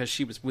springs because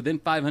she was within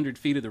 500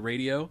 feet of the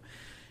radio,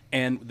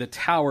 and the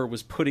tower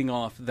was putting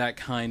off that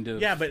kind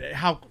of... Yeah, but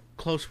how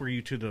close was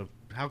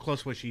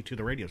she to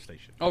the radio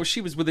station? Oh,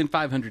 she was within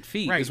 500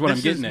 feet, Right, is what this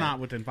I'm getting is at. not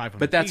within 500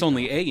 But that's feet,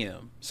 only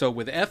AM. So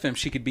with FM,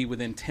 she could be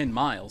within 10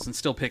 miles and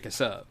still pick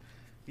us up.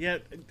 Yeah.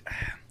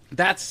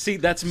 That's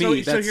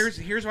me. So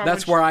here's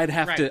where I'd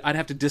have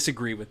to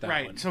disagree with that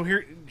right. one. So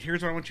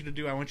here's what I want you to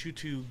do. I want you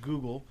to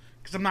Google,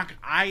 because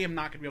I am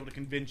not going to be able to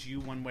convince you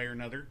one way or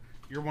another.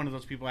 You're one of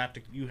those people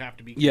you have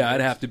to be convinced. Yeah,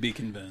 I'd have to be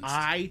convinced.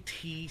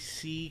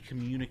 ITC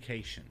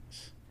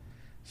Communications.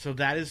 So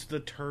that is the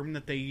term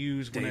that they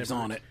use Dave's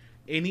whenever on it.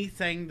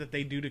 anything that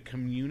they do to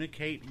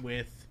communicate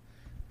with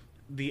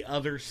the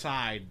other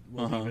side,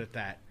 we'll leave it at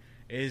that,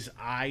 is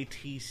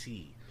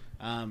ITC.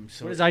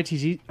 So What does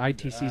ITC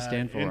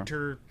stand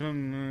for?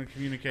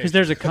 Communication. Because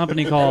there's a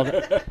company called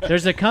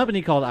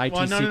ITC.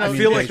 Well, no. I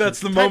feel like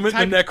that's the moment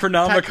in the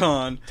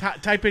Necronomicon.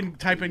 Type in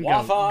ghost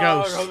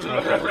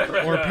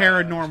or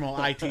paranormal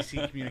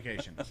ITC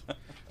Communications.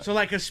 So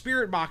like a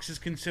spirit box is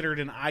considered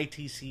an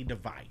ITC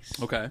device.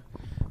 Okay.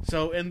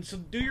 So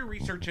do your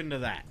research into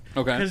that.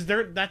 Okay. Because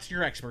that's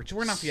your expert. So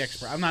we're not the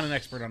expert. I'm not an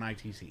expert on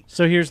ITC.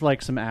 So here's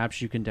like some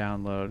apps you can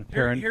download.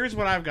 Here's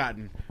what I've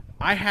gotten.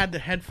 I had the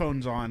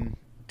headphones on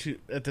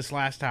at this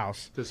last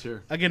house. This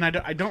here. Again, I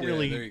don't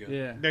really. There you go.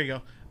 Yeah. There you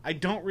go. I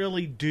don't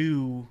really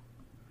do.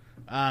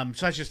 So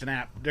that's just an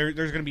app. There's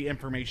going to be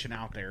information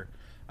out there.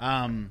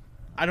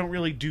 I don't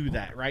really do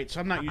that, right? So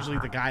I'm not usually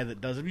the guy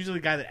that does. I'm usually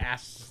the guy that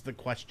asks the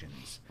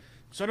questions.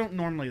 So I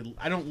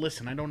don't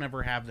listen. I don't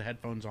ever have the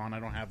headphones on. I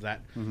don't have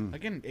that.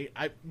 Again,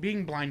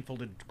 being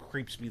blindfolded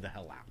creeps me the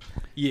hell out.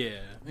 Yeah.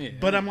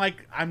 But I'm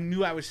like, I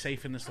knew I was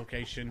safe in this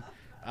location.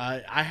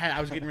 I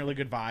was getting really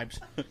good vibes.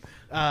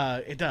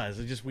 It does.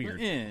 It's just weird.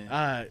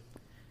 Yeah.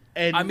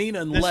 And I mean,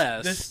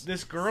 unless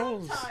this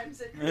girl's right.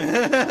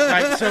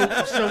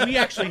 So we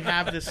actually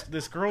have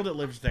this girl that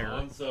lives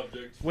there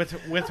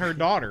with her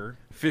daughter.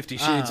 50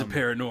 Shades of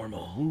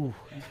Paranormal.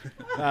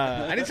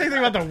 I didn't say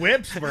anything about the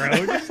whips, bro.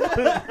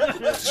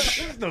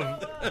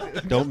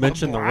 Don't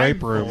mention the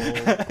rape room.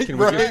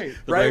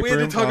 Right. We had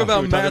to talk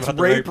about Matt's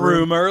rape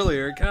room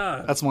earlier.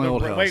 God. That's my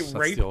old house. Wait, That's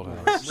rape? the old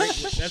house.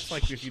 That's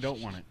like if you don't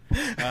want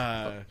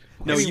it.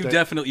 No,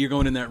 you're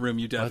going in that room.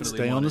 You definitely Let's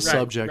stay on the want it.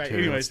 subject here.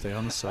 Anyways, Let's stay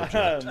on the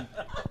subject.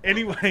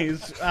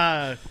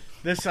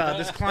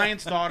 This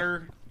client's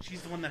daughter,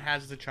 she's the one that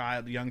has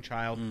the young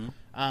child.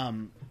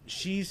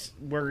 She's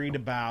worried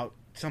about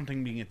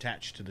something being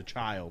attached to the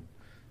child.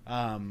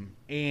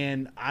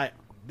 And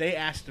they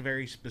asked a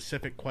very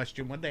specific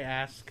question. What'd they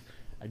ask?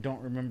 I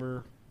don't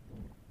remember.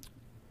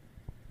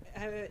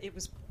 It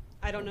was.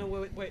 I don't know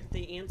what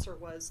the answer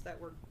was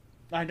that were.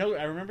 I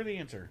remember the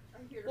answer.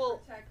 I'm here to Well,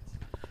 protect.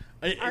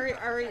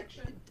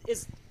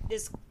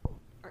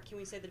 Can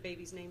we say the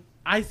baby's name?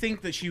 I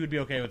think that she would be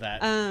okay with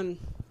that.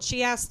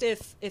 She asked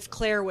if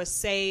Claire was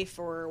safe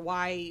or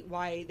why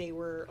they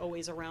were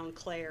always around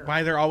Claire.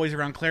 Why they're always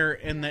around Claire,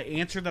 and the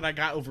answer that I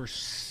got over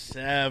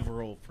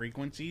several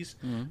frequencies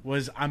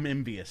was, "I'm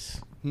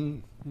envious.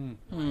 I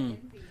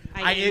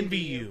envy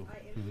you."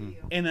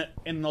 in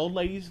an old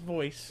lady's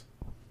voice,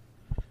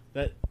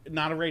 that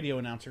not a radio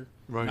announcer,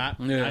 Right. not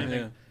Yeah, anything.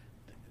 yeah.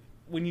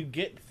 When you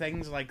get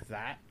things like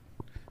that,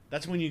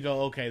 that's when you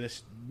go, okay,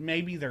 this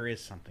maybe there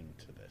is something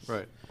to this.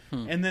 Right.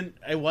 And then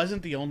it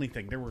wasn't the only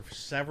thing. There were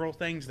several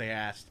things they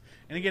asked.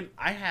 And again,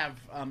 I have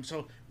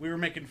so we were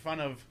making fun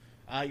of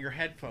your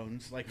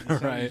headphones, like the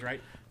Sonys,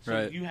 right? So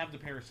Right. you have the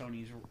pair of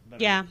Sonys.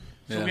 Yeah.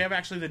 So Yeah. we have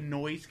actually the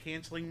noise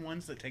canceling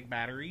ones that take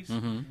batteries.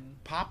 Mhm.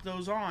 Pop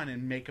those on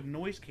and make them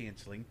noise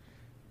canceling.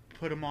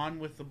 Put them on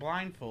with the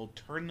blindfold.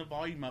 Turn the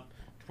volume up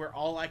to where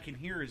all I can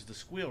hear is the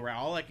squeal. Right,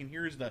 all I can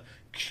hear is the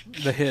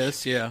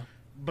hiss, yeah.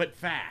 but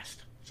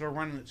fast. So we're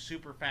running it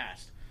super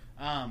fast.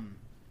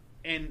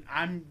 And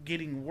I'm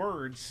getting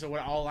words, so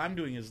all I'm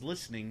doing is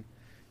listening,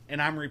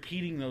 and I'm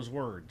repeating those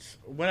words,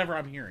 whatever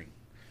I'm hearing.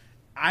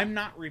 I'm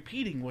not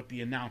repeating what the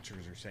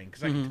announcers are saying,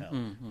 because I can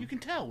tell. You can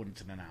tell when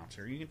it's an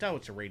announcer. You can tell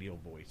it's a radio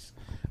voice.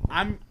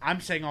 I'm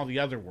saying all the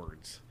other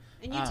words.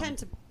 And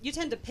you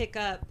tend to pick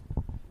up.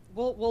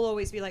 We'll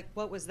always be like,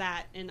 "What was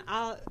that?" And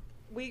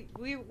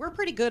we're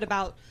pretty good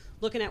about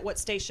looking at what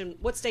station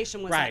was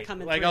Right. that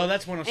coming Like, through. oh,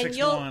 that's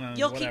 106.1 and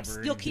you'll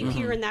whatever. keep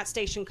hearing that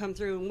station come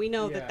through, and we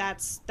know Yeah.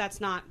 that's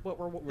not what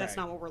we're Right.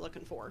 not what we're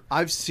looking for.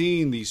 I've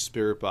seen these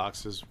spirit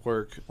boxes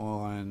work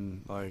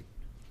on like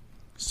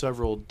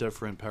several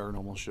different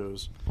paranormal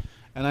shows,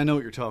 and I know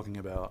what you're talking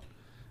about.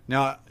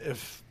 Now,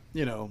 if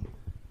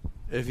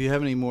you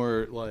have any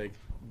more like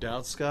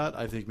doubts, Scott,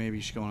 I think maybe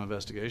you should go on an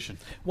investigation.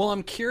 Well,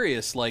 I'm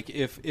curious, like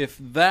if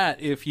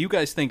you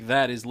guys think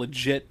that is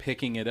legit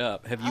picking it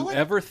up, have you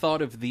ever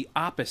thought of the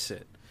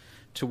opposite,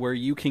 to where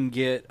you can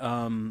get,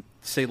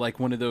 say, like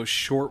one of those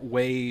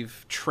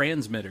shortwave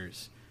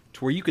transmitters,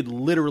 to where you could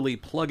literally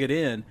plug it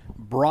in,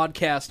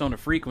 broadcast on a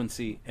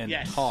frequency, and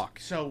Yes. talk?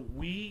 So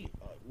we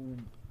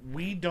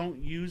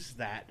don't use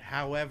that.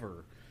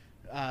 However,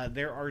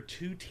 there are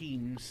two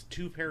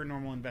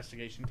paranormal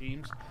investigation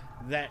teams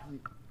that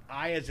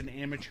I, as an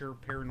amateur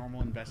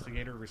paranormal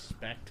investigator,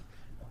 respect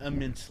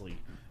immensely.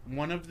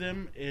 One of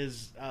them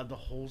is the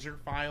Holzer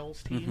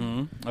Files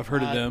team. I've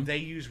heard of them. They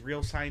use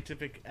real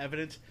scientific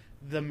evidence.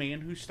 The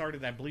man who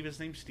started, I believe his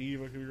name's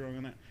Steve. I could be wrong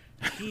on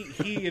that.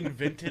 He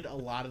invented a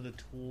lot of the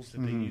tools that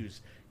they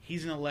use.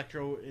 He's an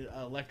electro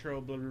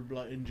blah blah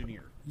blah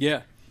engineer.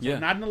 Yeah, So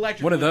not an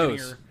electrical one of those.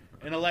 engineer,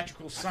 an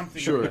electrical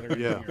something Sure, or other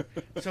yeah. engineer.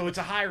 So it's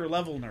a higher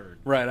level nerd.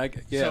 Right,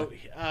 So,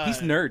 he's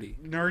nerdy.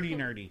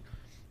 Nerdy.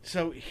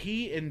 So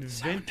he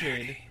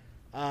invented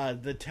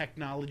the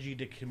technology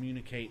to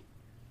communicate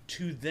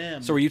to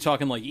them. So are you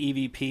talking like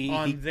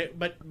EVP?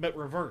 but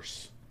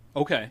reverse.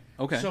 Okay.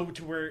 So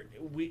to where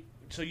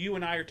you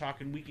and I are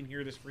talking, we can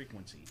hear this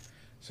frequency.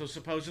 So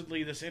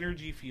supposedly this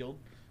energy field,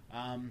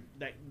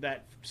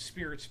 that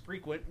spirits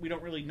frequent, we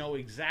don't really know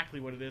exactly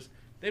what it is.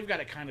 They've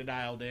got it kind of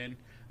dialed in.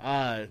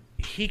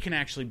 He can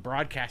actually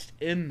broadcast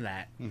in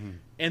that,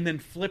 and then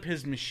flip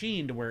his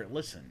machine to where it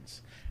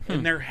listens.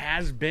 And there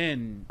has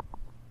been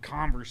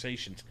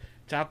conversations.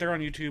 It's out there on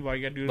YouTube. All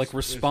you gotta do is Like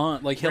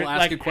respond, like he'll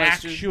ask a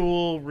question.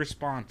 Actual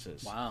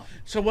responses. Wow.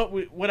 So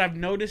what I've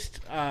noticed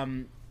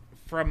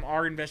from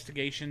our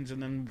investigations,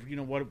 and then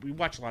what we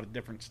watch a lot of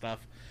different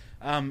stuff.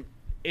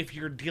 If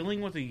you're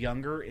dealing with a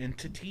younger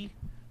entity,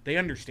 they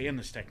understand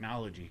this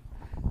technology.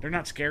 They're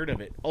not scared of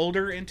it.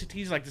 Older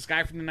entities, like this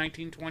guy from the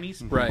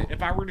 1920s, Right.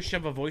 If I were to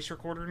shove a voice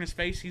recorder in his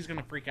face, he's going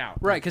to freak out.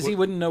 Right, because he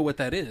wouldn't know what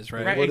that is,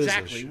 right? Right, What is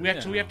exactly.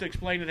 this shit? We have to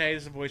explain it. Hey,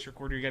 this is a voice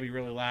recorder. You got to be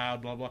really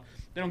loud. Blah blah.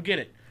 They don't get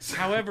it.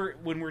 However,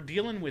 when we're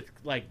dealing with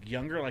like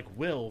younger, like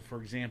Will,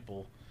 for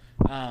example,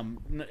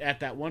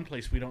 at that one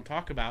place we don't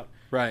talk about,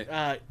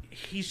 Right.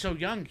 He's so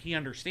young, he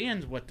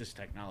understands what this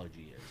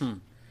technology is.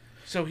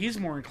 So he's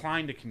more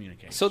inclined to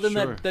communicate. So then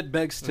Sure. that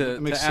begs to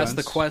That makes ask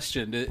the sense.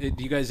 question: do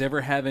you guys ever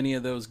have any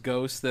of those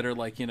ghosts that are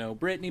like,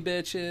 Britney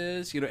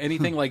bitches,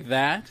 anything like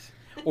that,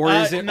 or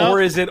is it, no.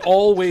 or is it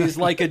always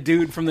like a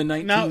dude from the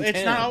 1910s? No,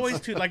 it's not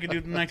always like a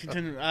dude in the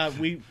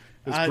 1910s.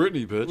 It's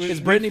Britney, bitch. It's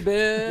Britney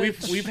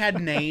bitch. We've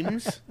had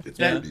names. It's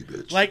that, Britney,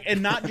 bitch. Like,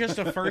 and not just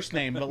a first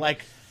name, but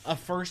like a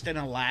first and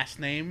a last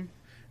name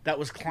that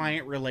was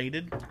client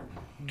related.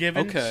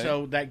 Given, Okay.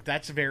 so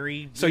that's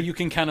very. So you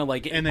can kind of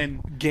like and then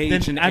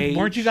gauge an age.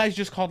 Weren't you guys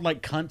just called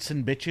like cunts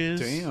and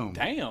bitches?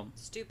 Damn.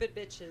 Stupid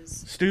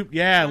bitches.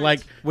 Yeah, Cunt. like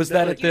Was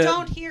that at You the?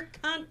 don't hear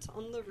cunt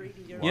on the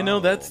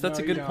radio. That's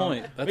a good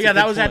point. That's yeah, a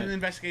that good was at point. an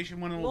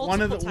investigation. One of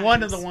Multiple the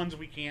times. ones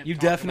we can't. You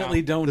talk definitely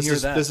about. don't hear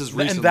that. This is and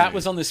recently. that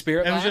was on the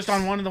Spirit It was Box? just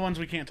on one of the ones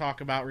we can't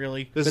talk about,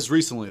 really. This is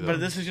recently, though.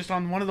 But this is just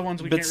on one of the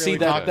ones we But can't see,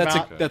 really talk that's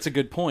about. that's a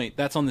good point.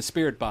 That's on the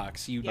Spirit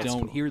Box. You That's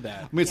don't cool. hear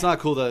that. I mean, it's not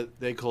cool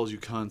that they called you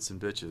cunts and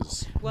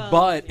bitches. Well,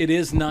 But it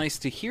is nice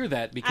to hear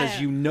that because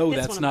it's you know one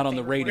that's of not my on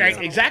the favorite radio. words.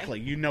 Right, exactly.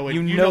 You know it.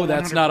 You know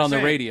that's not on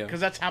the radio. because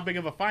that's how big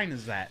of a fine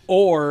is that.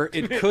 Or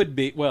it could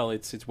be, well,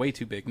 it's way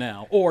too big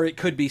now. Or it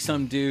could be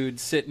some dude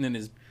sitting in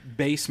his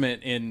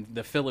basement in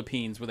the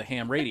Philippines with a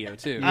ham radio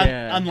too.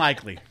 Yeah.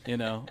 Unlikely. You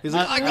know, He's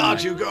like, I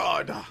got you,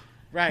 God.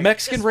 Right.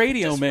 Mexican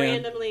radio, just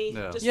man.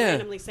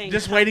 randomly saying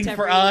just cunt waiting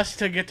for every- us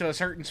to get to a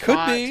certain Could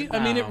spot. be.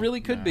 I mean, it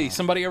really could be.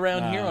 Somebody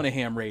around here on a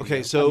ham radio.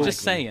 Okay, so I'm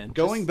just saying.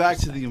 Going back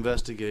to the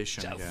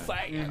investigation again.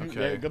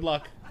 Okay. Yeah, good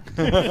luck.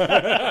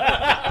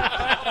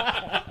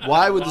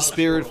 Why would the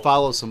spirit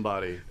follow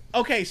somebody?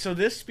 Okay, so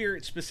this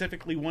spirit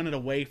specifically wanted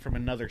away from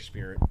another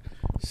spirit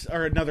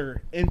or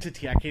another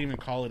entity. I can't even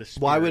call it a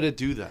spirit. Why would it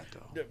do that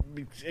though?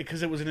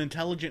 Because it was an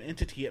intelligent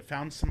entity. It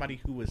found somebody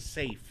who was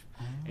safe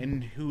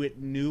and who it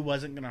knew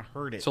wasn't going to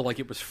hurt it. So, like,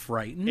 it was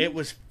frightened? It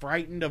was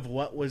frightened of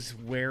what was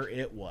where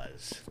it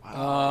was.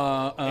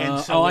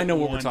 And so I know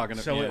what we're talking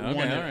about. So Yeah, it okay,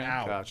 wanted all right.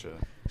 out. Gotcha.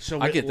 So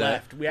I it get that.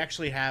 left. We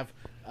actually have,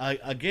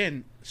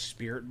 again,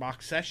 spirit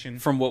box session.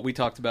 From what we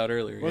talked about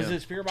earlier. Was yeah.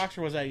 it spirit box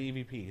or was that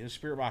EVP? It was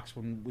spirit box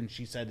when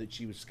she said that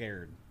she was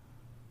scared.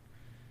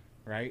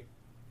 Right?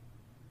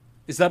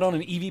 Is that on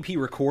an EVP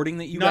recording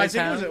that you No, guys I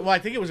think have? it was. Well, I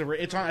think it was.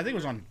 It's on. I think it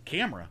was on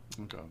camera.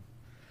 Okay.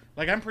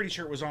 Like I'm pretty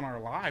sure it was on our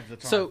live.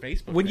 That's So on our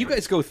Facebook. when you page.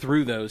 guys go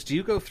through those, do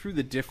you go through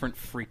the different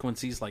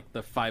frequencies, like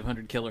the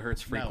 500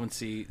 kilohertz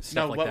frequency,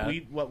 stuff like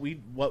that?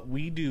 What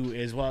we do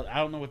is, well, I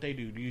don't know what they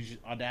do. Do you use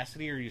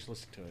Audacity or you just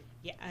listen to it?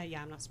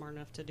 Yeah, I'm not smart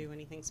enough to do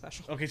anything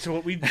special. Okay, so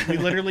what we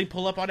literally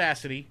pull up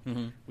Audacity,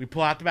 we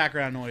pull out the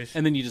background noise,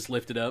 and then you just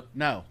lift it up.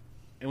 No,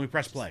 and we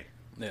press play.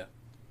 Yeah,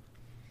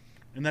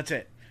 and that's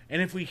it.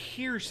 And if we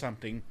hear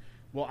something,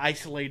 we'll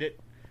isolate it,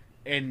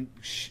 and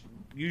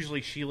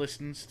usually she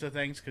listens to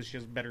things because she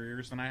has better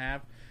ears than I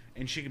have,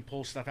 and she can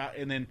pull stuff out,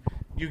 and then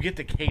you get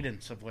the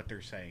cadence of what they're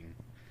saying.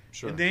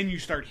 Sure. And then you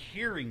start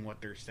hearing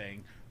what they're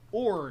saying,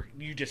 or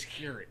you just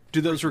hear it.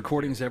 Do those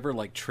recordings ever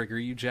like trigger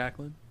you,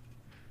 Jacqueline?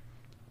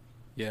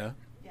 Yeah.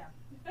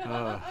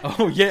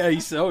 Oh yeah.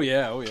 Oh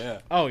yeah.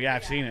 Oh yeah.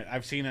 I've seen it.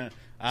 I've seen it.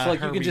 So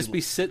like you can just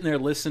be sitting there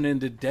listening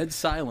to dead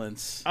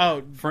silence.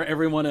 Oh, for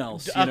everyone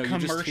else. A You know,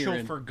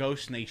 commercial for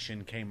Ghost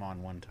Nation came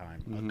on one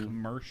time. A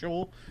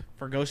commercial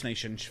for Ghost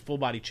Nation. Full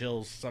body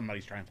chills.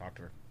 Somebody's trying to talk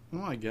to her. Oh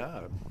my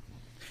god.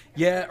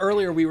 Yeah.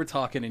 Earlier we were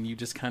talking, and you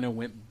just kind of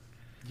went.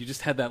 You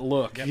just had that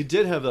look. You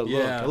did have that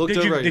look. Yeah. I looked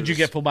over at Did you her.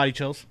 get full body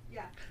chills?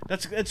 Yeah.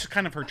 That's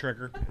kind of her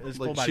trigger. Is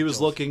full Like body she was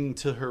chills. looking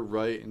to her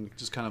right and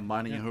just kind of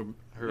minding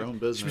her own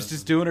business. She was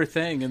just doing her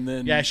thing, and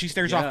then Yeah, she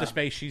stares off the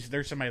space.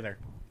 There's somebody there.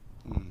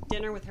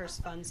 Dinner with her's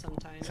fun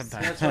sometimes.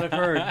 Sometimes. That's what I've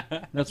heard.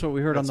 That's what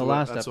we heard on the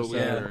last that's episode.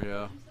 What we heard,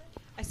 yeah.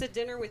 I said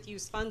dinner with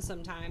you's fun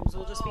sometimes.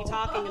 We'll just be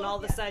talking, and all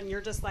of a sudden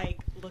you're just like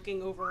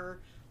looking over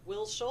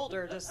Will's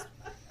shoulder, just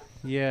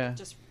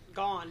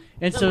gone.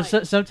 And I'm so,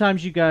 like,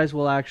 sometimes you guys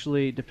will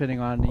actually, depending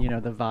on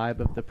the vibe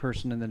of the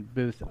person in the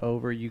booth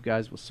over, you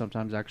guys will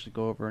sometimes actually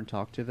go over and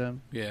talk to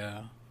them.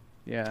 Yeah.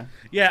 Yeah.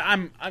 Yeah,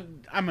 I'm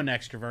an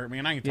extrovert,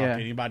 man. I can talk Yeah.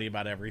 to anybody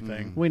about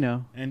everything. We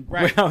know. And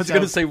right, I was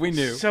gonna say we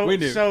knew. So We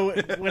knew. So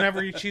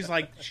whenever she's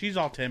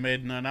all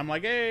timid, and I'm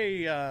like,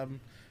 hey,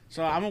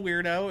 so I'm a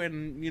weirdo,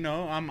 and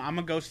I'm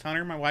a ghost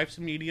hunter. My wife's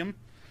a medium.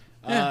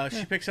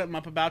 She picks something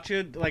up about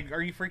you. Like,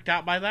 are you freaked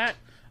out by that?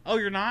 Oh,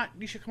 you're not?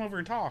 You should come over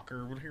and talk,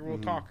 or here we'll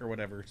talk, or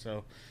whatever.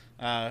 So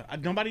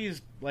nobody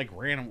is like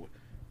random.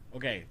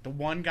 Okay, the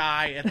one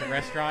guy at the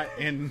restaurant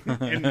in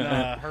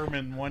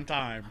Herman one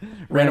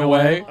time Ran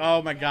away?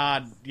 Oh my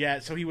God! Yeah,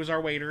 so he was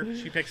our waiter.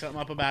 She picked something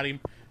up about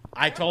him.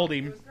 I told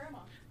him.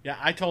 Yeah,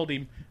 I told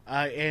him,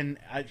 and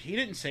he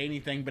didn't say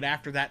anything. But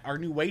after that, our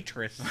new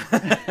waitress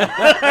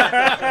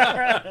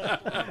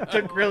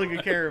took really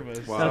good care of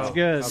us. Wow. That's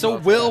good. So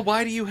Will,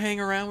 why do you hang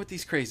around with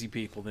these crazy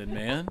people then,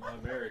 man?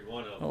 I married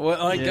one of them.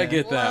 Well, I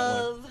get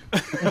love.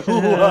 that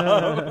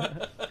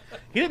one.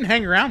 He didn't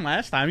hang around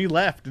last time. He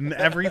left, and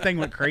everything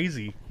went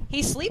crazy.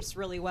 He sleeps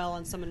really well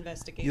on some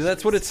investigations. Yeah,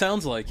 that's what it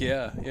sounds like.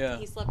 Yeah, yeah.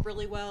 He slept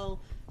really well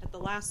at the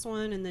last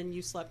one, and then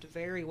you slept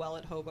very well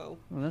at Hobo.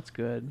 Well, that's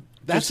good.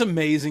 That's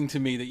amazing to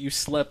me that you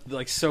slept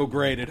like so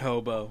great at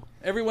Hobo.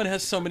 Everyone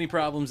has so many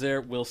problems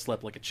there. Will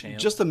slept like a champ.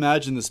 Just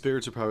imagine the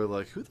spirits are probably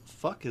like, who the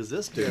fuck is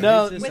this dude?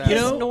 No, With you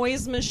his know,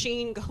 noise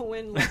machine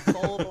going like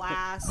full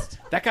blast.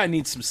 that guy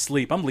needs some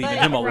sleep. I'm leaving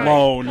But- him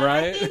alone,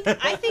 right?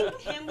 I think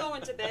him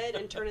going to bed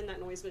and turning that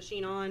noise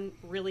machine on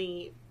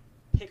really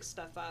picks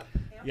stuff up.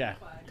 Yeah,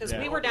 Because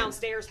we were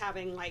downstairs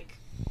having like,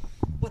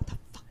 what the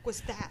fuck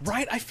was that?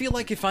 Right. I feel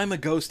like if I'm a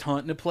ghost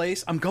hunting a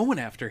place, I'm going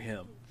after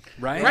him.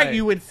 Right. Right,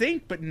 you would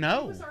think, but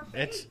no.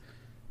 It's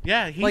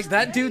he's like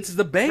that dude's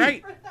the bait.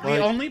 Right. Like- The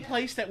only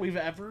place that we've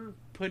ever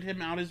put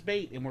him out as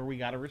bait and where we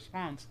got a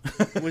response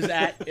was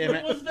at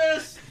What was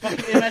this? fucking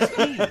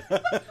MSP.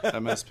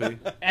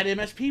 MSP. At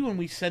MSP when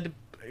we said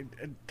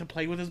to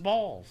play with his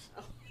balls.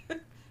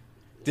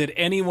 Did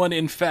anyone,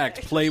 in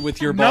fact, play with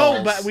your balls?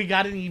 No, but we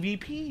got an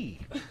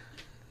EVP.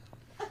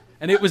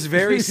 And it was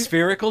very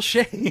spherical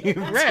shaped.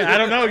 Right, I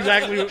don't know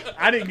exactly.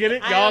 I didn't get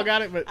it. Y'all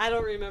got it, but I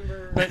don't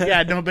remember. But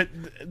yeah, no, but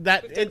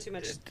that We've done too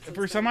much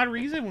for some odd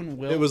reason when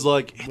Will It was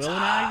like, Will and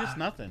I just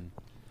nothing.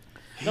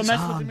 They'll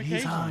mess with him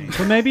occasionally.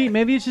 So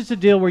maybe it's just a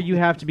deal where you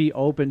have to be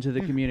open to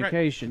the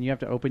communication. You have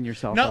to open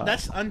yourself up. No,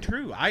 that's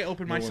untrue. I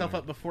open myself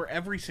up before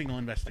every single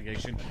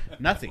investigation.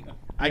 Nothing.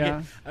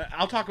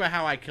 I'll talk about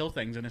how I kill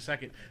things in a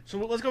second. So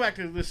let's go back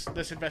to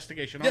this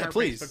investigation on our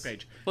Facebook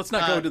page. Let's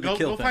not go to the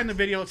kill Go thing. find the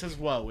video. It says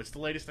 "Whoa." It's the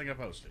latest thing I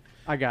posted.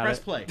 I got Press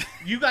it. play.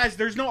 You guys,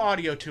 there's no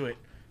audio to it.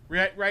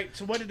 Right.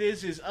 So what it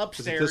is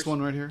upstairs. Is it this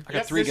one right here? I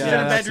got 3 this guys. is in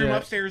a That's bedroom it.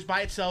 upstairs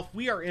by itself.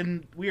 We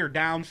are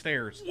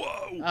downstairs.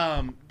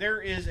 Whoa.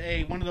 There is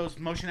one of those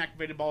motion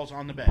activated balls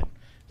on the bed.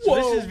 So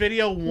this is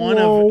video one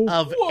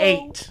of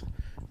 8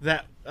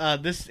 that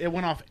it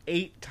went off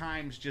 8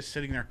 times just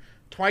sitting there.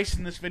 Twice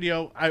in this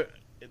video.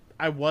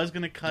 I was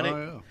gonna cut it.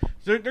 Yeah.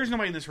 So there's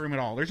nobody in this room at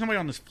all. There's nobody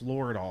on this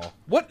floor at all.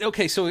 What?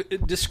 Okay, so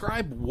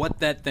describe what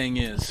that thing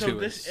is. So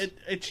to us.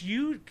 it's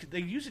you. They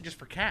use it just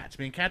for cats.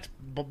 I mean, cats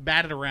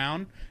bat it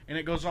around and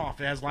it goes off.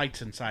 It has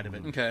lights inside of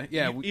it. Okay,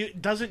 yeah.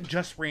 It doesn't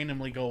just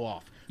randomly go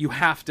off. You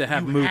have to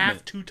have movement. You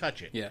have to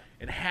touch it. Yeah.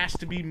 It has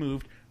to be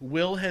moved.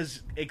 Will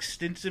has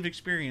extensive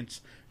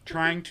experience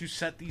trying to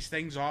set these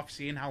things off,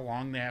 seeing how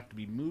long they have to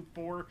be moved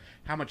for,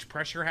 how much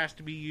pressure has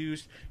to be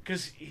used,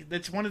 because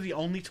that's one of the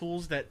only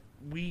tools that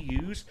we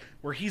use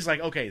where he's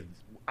like, okay,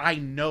 I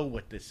know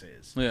what this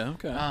is. Yeah,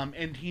 okay.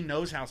 And he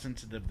knows how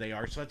sensitive they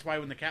are, so that's why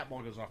when the cat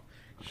ball goes off,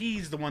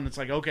 he's the one that's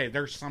like, okay,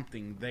 there's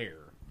something there.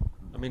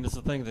 I mean, it's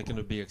a thing that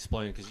can be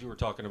explained because you were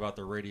talking about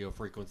the radio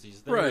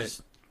frequencies. Right.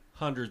 There's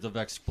hundreds of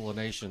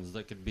explanations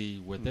that could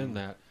be within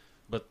that,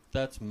 but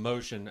that's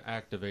motion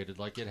activated.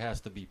 Like, it has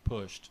to be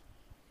pushed.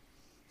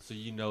 So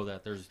you know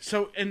that there's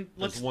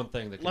one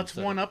thing that can let's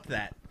set one it. up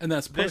that. And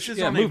that's this push, is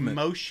yeah, on movement. a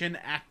motion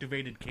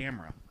activated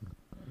camera.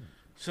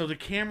 So the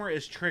camera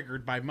is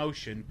triggered by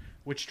motion,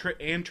 which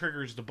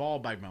triggers the ball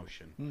by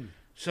motion.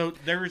 So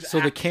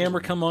the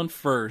camera come on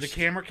first. The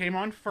camera came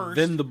on first,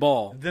 then the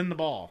ball,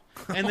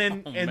 and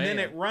then Oh, then man.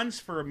 it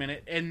runs for a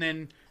minute, and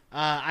then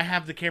I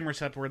have the camera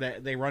set where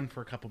they run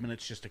for a couple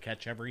minutes just to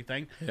catch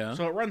everything. Yeah.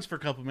 So it runs for a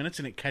couple minutes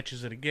and it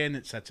catches it again.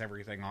 It sets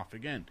everything off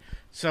again.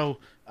 So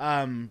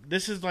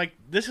this is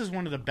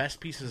one of the best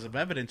pieces of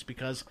evidence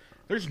because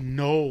there's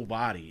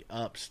nobody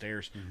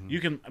upstairs. You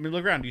can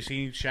look around. Do you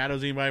see any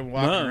shadows? Anybody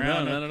walking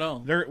around? No, not at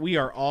all. We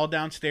are all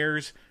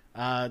downstairs.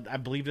 I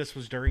believe this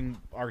was during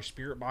our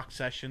spirit box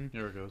session.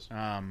 Here it goes.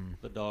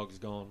 The dog's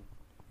gone.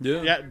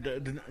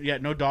 Yeah,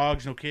 no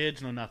dogs, no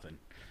kids, no nothing.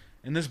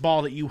 And this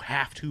ball that you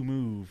have to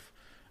move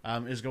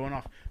is going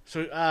off.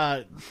 So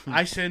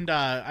I send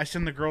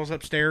the girls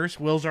upstairs.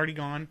 Will's already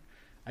gone.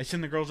 I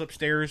send the girls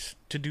upstairs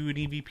to do an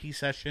EVP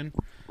session.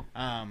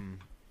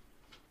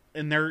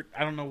 And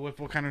I don't know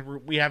what kind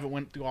of, we haven't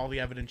went through all the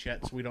evidence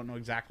yet, so we don't know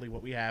exactly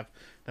what we have.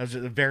 That was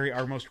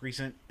our most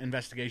recent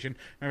investigation.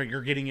 Remember,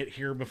 you're getting it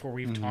here before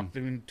we've talked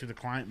to the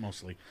client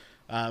mostly.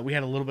 We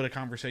had a little bit of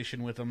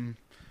conversation with them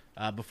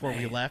before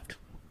we left.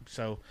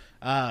 So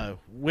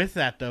with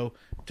that though,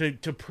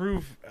 to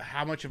prove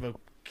how much of a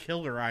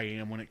killer I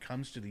am when it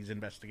comes to these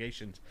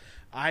investigations,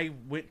 I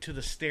went to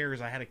the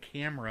stairs. I had a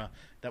camera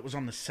that was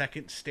on the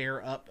second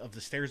stair up of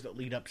the stairs that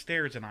lead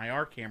upstairs, an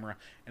IR camera,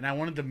 and I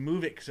wanted to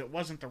move it because it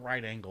wasn't the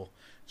right angle.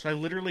 So I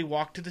literally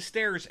walked to the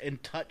stairs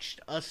and touched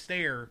a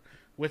stair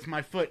with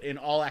my foot, and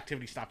all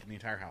activity stopped in the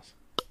entire house.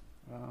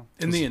 Wow.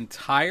 In the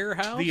entire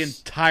house? The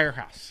entire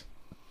house.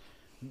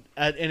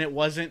 And it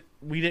wasn't,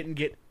 we didn't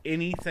get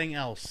anything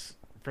else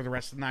for the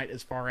rest of the night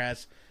as far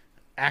as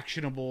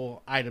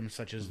actionable items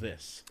such as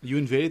this. You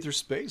invaded their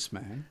space,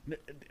 man.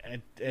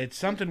 It's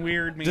something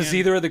weird, man. Does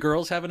either of the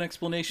girls have an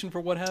explanation for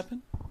what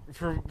happened?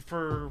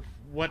 For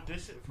what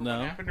this what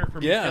happened, or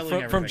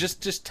from from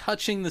just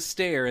touching the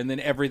stair and then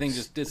everything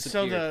just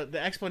disappeared. So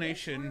the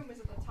explanation. Room is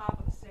at the top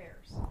of the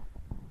stairs.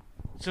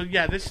 So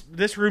yeah,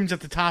 this room's at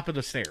the top of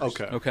the stairs.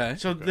 Okay.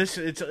 So this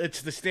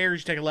it's the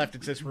stairs. You take a left.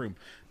 It's this room.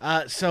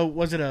 So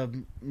was it a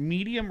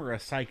medium or a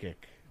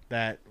psychic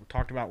that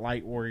talked about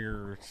light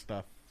warrior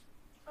stuff?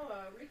 Oh,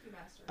 a Reiki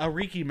master. A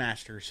Reiki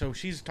master. So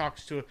she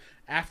talks to,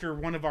 after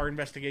one of our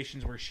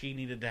investigations where she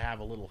needed to have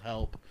a little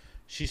help,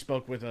 she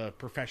spoke with a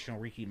professional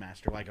Reiki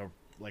master, like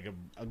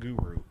a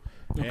guru.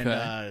 Okay.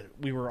 And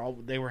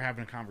they were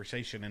having a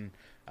conversation,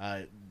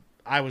 and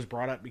I was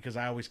brought up because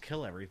I always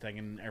kill everything,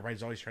 and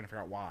everybody's always trying to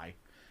figure out why.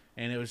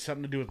 And it was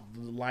something to do with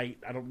light.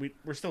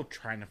 We're still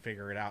trying to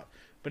figure it out,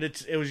 but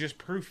it was just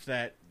proof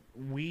that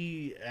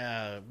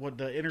what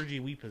the energy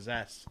we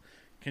possess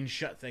can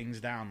shut things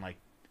down like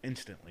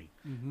instantly.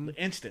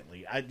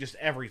 Instantly,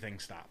 everything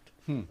stopped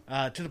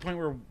to the point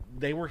where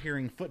they were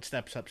hearing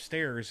footsteps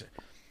upstairs.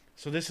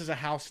 So this is a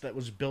house that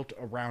was built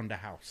around a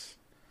house.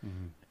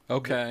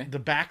 Okay. The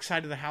back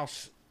side of the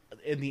house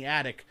in the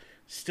attic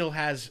still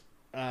has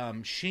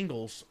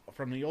shingles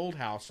from the old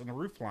house on the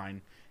roof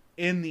line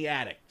in the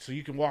attic. So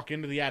you can walk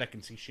into the attic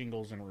and see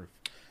shingles and roof.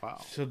 Wow.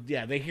 So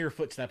yeah, they hear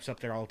footsteps up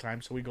there all the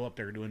time. So we go up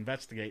there to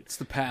investigate. It's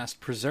the past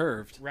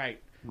preserved.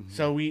 Right.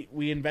 So we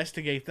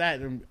investigate that,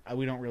 and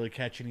we don't really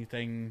catch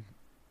anything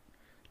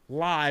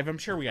live. I'm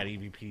sure we got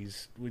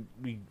EVPs.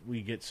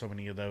 We get so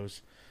many of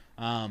those.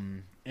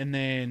 And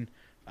then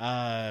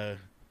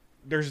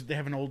they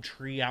have an old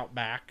tree out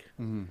back.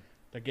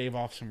 that gave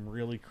off some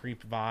really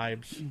creep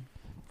vibes.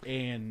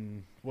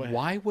 And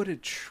why would a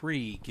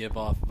tree give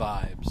off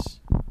vibes?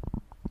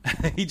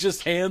 He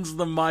just hands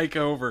the mic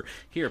over.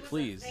 Here,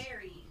 please.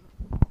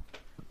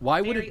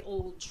 Why would very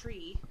old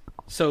tree.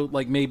 So,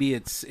 like, maybe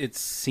it's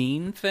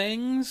seen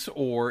things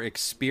or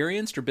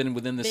experienced or been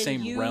within the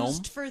same realm?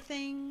 Used for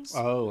things.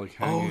 Oh, like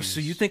oh, so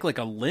you think like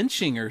a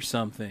lynching or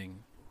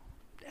something?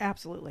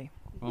 Absolutely.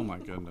 Oh my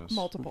goodness.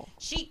 Multiple.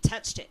 She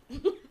touched it.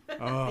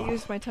 I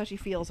used my touchy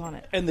feels on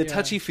it. And the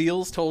touchy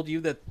feels told you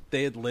that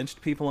they had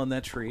lynched people on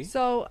that tree?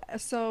 So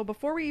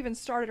before we even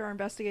started our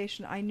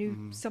investigation, I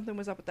knew something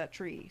was up with that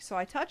tree. So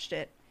I touched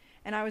it,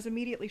 and I was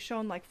immediately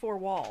shown like 4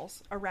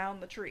 walls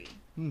around the tree.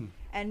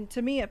 And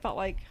to me, it felt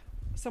like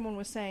someone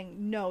was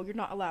saying, "No, you're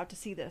not allowed to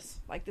see this.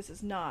 Like, this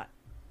is not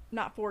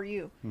for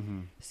you."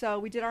 So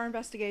we did our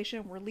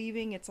investigation. We're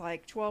leaving. It's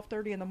like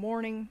 12:30 in the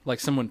morning. Like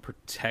someone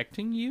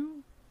protecting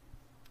you?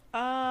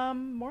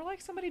 More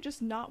like somebody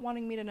just not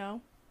wanting me to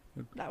know.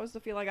 That was the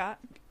feel I got.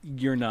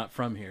 You're not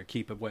from here.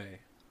 Keep away.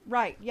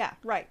 Right. Yeah.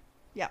 Right.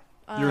 Yeah.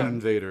 You're an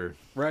invader.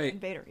 Right.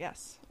 Invader.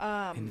 Yes.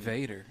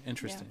 Invader.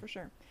 Interesting. Yeah, for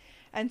sure.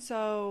 And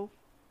so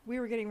we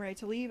were getting ready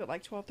to leave at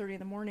like 12:30 in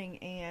the morning,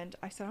 and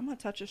I said, "I'm gonna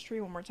touch this tree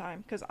one more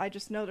time because I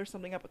just know there's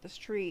something up with this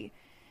tree."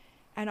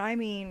 And I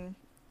mean,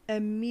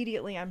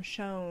 immediately I'm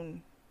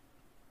shown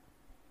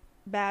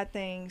bad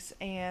things,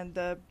 and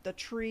the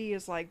tree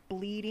is like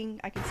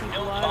bleeding. I can see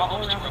blood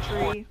all around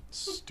the tree.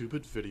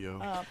 Stupid video.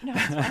 No,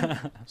 it's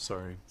fine.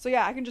 Sorry. So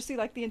yeah, I can just see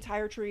like the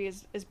entire tree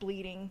is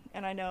bleeding,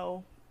 and I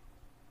know.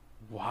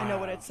 Wow. I know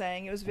what it's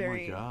saying. It was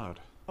very Oh my God.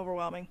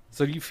 overwhelming.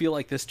 So do you feel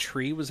like this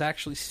tree was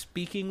actually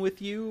speaking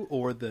with you,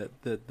 or the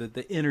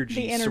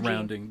energy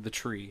surrounding the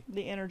tree?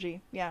 The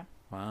energy, yeah.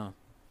 Wow.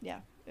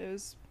 Yeah, it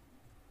was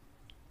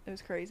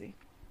crazy.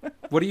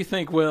 What do you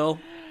think, Will?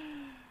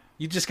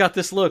 You just got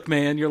this look,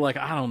 man. You're like,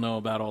 I don't know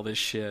about all this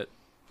shit.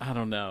 I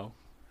don't know.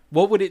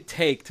 What would it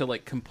take to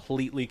like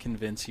completely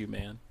convince you,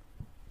 man?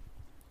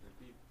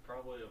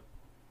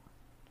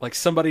 Like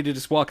somebody to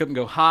just walk up and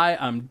go, "Hi,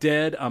 I'm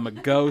dead. I'm a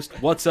ghost.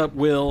 What's up,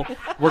 Will?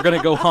 We're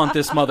gonna go haunt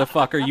this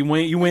motherfucker. You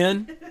win? You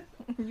win?"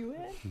 You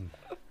win?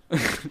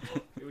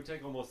 It would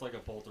take almost like a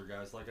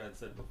poltergeist, like I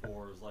said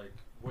before. It was like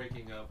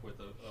waking up with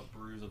a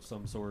bruise of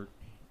some sort.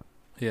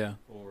 Yeah.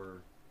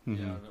 Or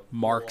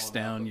marks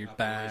down your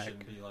back.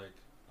 Be like,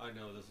 I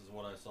know this is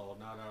what I saw,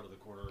 not out of the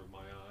corner of my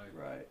eye.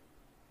 Right.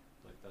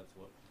 Like that's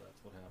what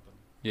happened.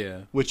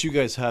 Yeah. Which you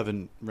guys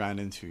haven't ran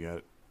into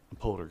yet. A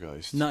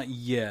poltergeist. Not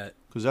yet.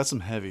 Because that's some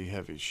heavy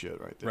shit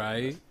right there.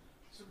 Right?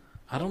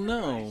 I don't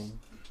know.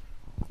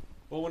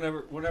 Well,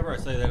 whenever I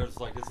say that, it's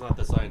like it's not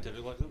the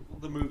scientific, like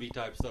the movie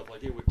type stuff.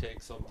 Like it would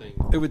take something.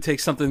 It would take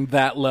something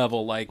that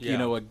level, like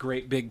Yeah. a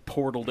great big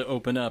portal to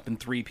open up and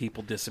 3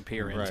 people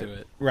disappear into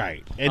it.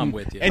 Right. I'm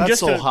with you. And That's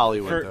just so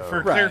Hollywood, though. for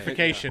Right,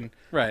 clarification,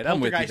 Right,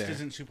 I'm with you poltergeist there.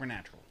 isn't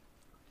supernatural.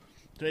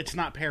 It's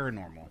not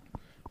paranormal.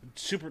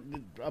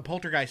 A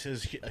poltergeist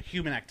is a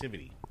human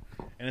activity,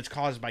 and it's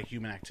caused by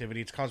human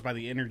activity. It's caused by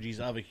the energies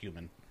of a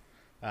human.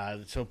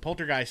 So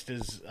poltergeist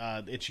is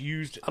it's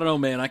used. I don't know,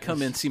 man. I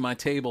come in, see my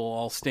table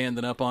all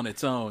standing up on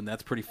its own.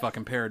 That's pretty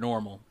fucking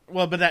paranormal.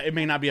 Well, but it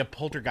may not be a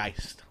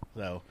poltergeist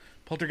though.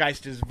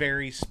 Poltergeist is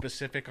very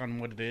specific on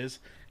what it is.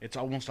 It's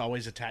almost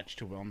always attached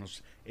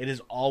to it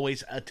is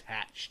always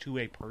attached to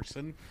a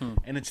person,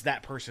 and it's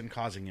that person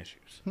causing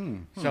issues.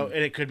 So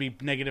it could be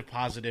negative,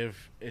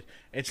 positive.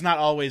 It's not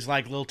always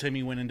like Lil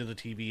Timmy went into the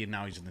TV and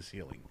now he's in the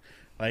ceiling.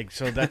 Like,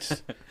 so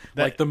that's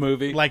Like the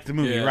movie? like the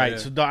movie, Yeah, right? yeah.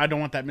 So I don't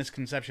want that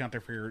misconception out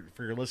there for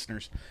your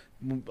listeners.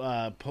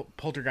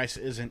 Poltergeist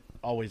isn't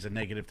always a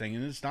negative thing,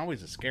 and it's not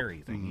always a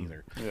scary thing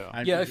either. Yeah.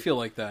 I feel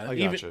like that. I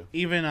gotcha.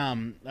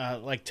 Even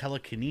like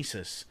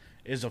telekinesis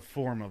is a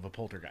form of a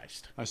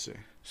poltergeist. I see.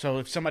 So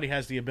if somebody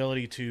has the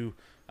ability to,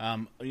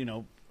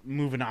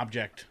 move an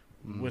object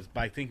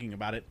by thinking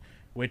about it,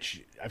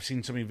 which I've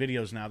seen so many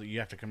videos now that you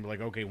have to come to like,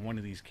 okay, one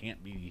of these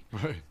can't be,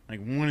 like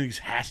one of these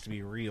has to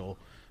be real,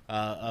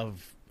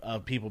 of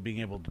people being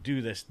able to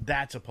do this.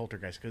 That's a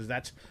poltergeist because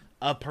that's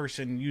a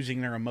person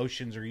using their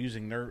emotions or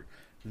using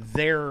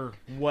their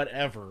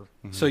whatever.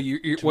 So what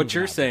you're about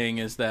it. saying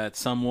is that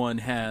someone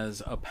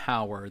has a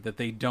power that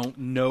they don't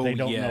know They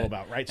don't yet, know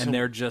about, right? And So-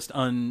 they're just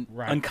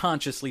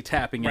unconsciously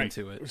tapping Right.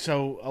 into it.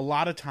 So a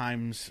lot of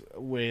times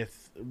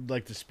with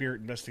like the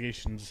spirit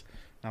investigations,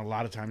 not a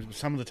lot of times, but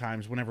some of the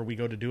times whenever we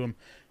go to do them,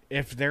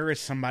 if there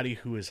is somebody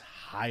who is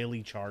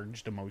highly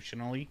charged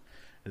emotionally,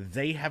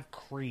 they have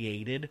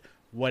created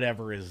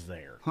whatever is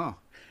there.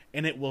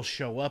 And it will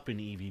show up in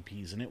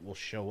EVPs, and it will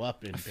show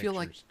up in I feel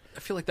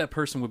like that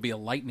person would be a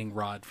lightning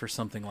rod for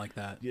something like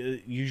that.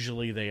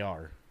 Usually they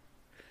are.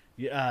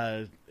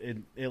 At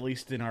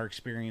least in our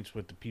experience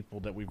with the people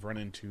that we've run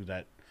into,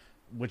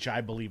 which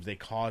I believe they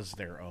cause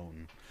their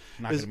own.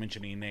 I'm not going to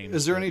mention any names.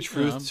 Is there any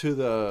truth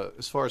to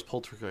as far as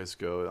poltergeists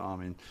go? I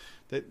mean,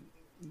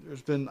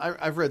 there's been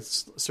I've read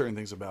certain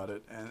things about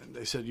it, and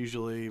they said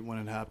usually when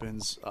it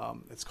happens,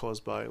 it's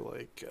caused by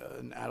like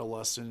an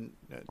adolescent,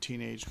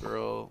 teenage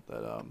girl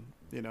that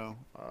you know,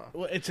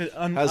 well, it's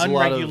an has a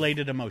lot of-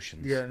 unregulated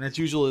emotions. Yeah, and it's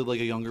usually like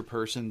a younger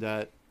person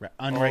that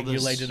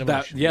unregulated all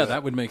this- emotions.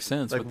 That would make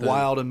sense. Like with the-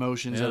 wild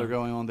emotions that yeah. are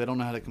going on. They don't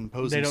know how to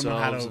compose They don't themselves.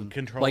 know how to and-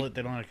 control it.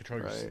 They don't know how to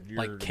control your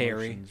Like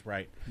Carrie. emotions.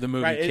 Right. The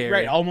movie right, Carrie.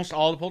 Right. Almost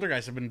all the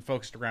poltergeists have been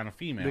focused around a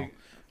female.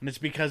 And it's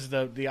because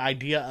the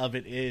idea of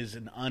it is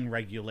an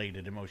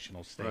unregulated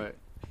emotional state. Right.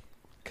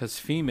 Because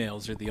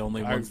females are the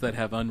only ones that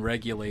have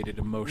unregulated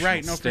emotional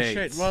Right, no,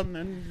 states. for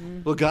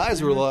shit. Well,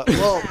 guys were like,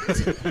 well,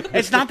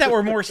 it's not that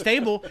we're more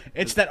stable.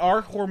 It's that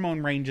our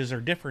hormone ranges are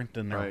different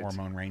than their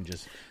hormone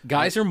ranges.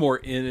 Guys are more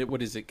in.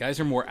 What is it? Guys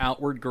are more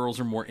outward. Girls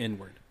are more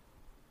inward.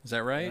 Is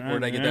that right? Or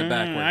did I get that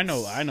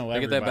backwards? I know. I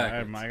get that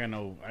everybody.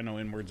 backwards. I know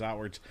inwards,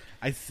 outwards.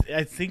 I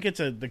think it's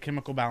the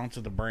chemical balance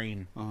of the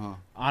brain.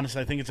 Honestly,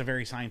 I think it's a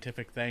very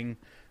scientific thing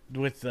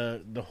with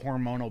the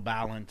hormonal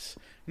balance.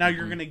 Now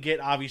you're going to get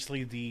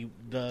obviously the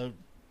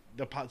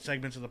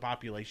segments of the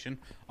population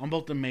on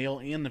both the male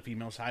and the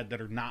female side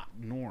that are not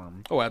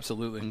norm. Oh,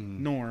 absolutely.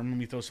 Norm. Let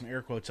me throw some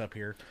air quotes up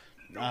here.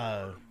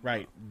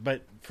 Right,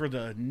 but for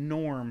the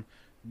norm,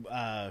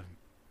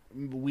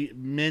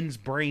 men's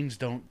brains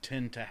don't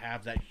tend to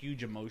have that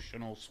huge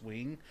emotional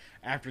swing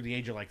after the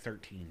age of like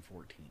 13,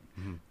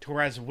 14.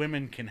 Whereas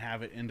women can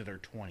have it into their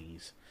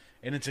 20s.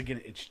 And it's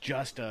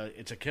just a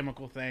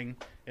chemical thing.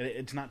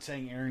 It's not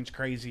saying Aaron's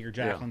crazy or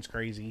Jacqueline's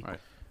crazy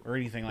or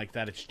anything like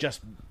that. It's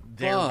just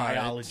their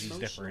biology's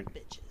different.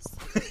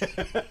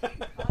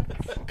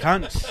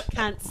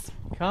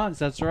 Cunts.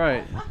 That's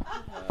right.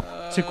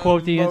 To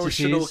quote the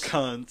Emotional entities.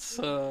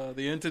 cunts.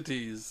 The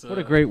entities. What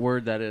a great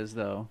word that is,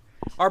 though.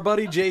 Our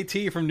buddy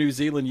JT from New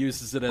Zealand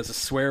uses it as a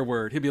swear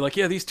word. He'd be like,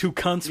 "Yeah, these two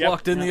cunts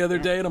walked in the other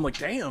day," and I'm like,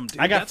 "Damn, dude,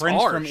 I got that's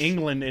friends harsh. from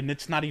England, and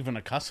it's not even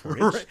a cuss word.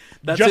 It's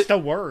That's just it. a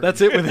word.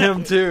 That's it with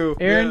him too.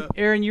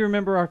 Aaron, you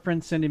remember our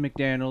friend Cindy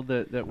McDaniel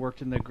that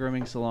worked in the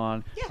grooming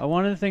salon? Yeah.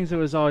 One of the things that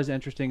was always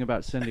interesting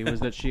about Cindy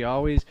was that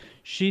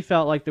she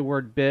felt like the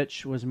word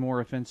bitch was more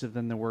offensive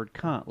than the word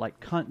cunt. Like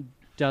cunt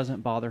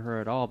doesn't bother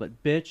her at all,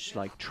 but bitch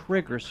like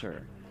triggers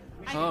her.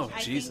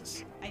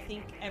 Jesus. I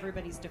think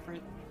everybody's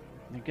different.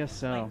 I guess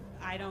so.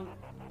 I don't.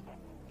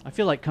 I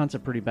feel like cunt's a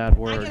pretty bad I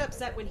word. get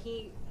upset when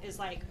he is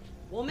like,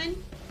 "Woman."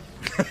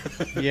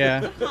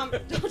 Yeah. Don't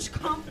you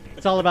come?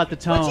 It's all about the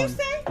tone. What'd you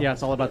say? Yeah,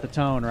 it's all about the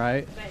tone,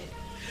 right?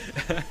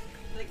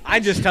 I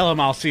just tell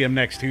him I'll see him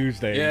next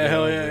Tuesday. Yeah,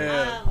 hell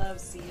yeah. I love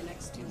seeing you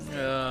next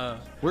Tuesday.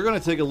 We're going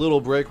to take a little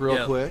break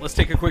real quick. Let's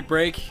take a quick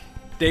break.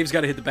 Dave's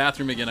got to hit the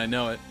bathroom again. I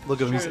know it. Look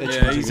at him. He's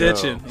itching. Yeah, he's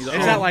itching. He's Is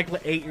that like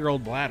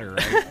 8-year-old bladder,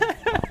 right?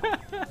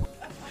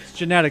 It's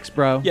genetics,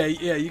 bro. Yeah.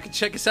 You can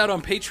check us out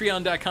on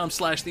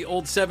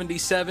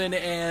patreon.com/theold77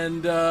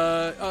 and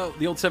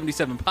the Old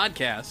 77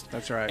 podcast.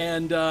 That's right.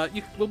 And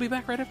we'll be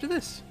back right after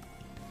this.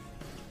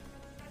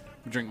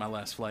 Drink my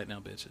last flight now,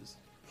 bitches.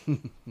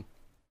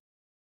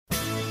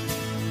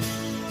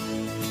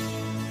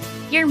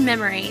 Your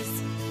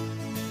memories.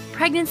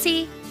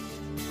 Pregnancy,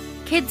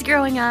 kids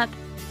growing up,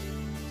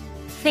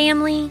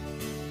 family,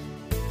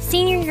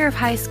 senior year of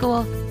high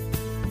school,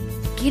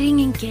 getting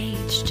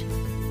engaged.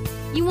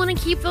 You want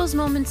to keep those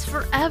moments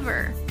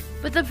forever.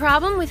 But the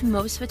problem with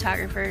most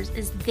photographers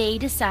is they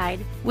decide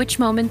which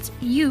moments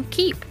you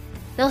keep.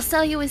 They'll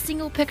sell you a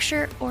single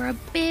picture or a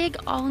big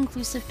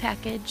all-inclusive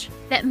package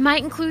that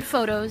might include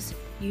photos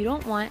you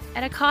don't want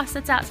at a cost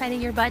that's outside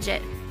of your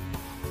budget.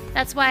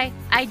 That's why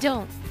I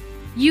don't.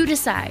 You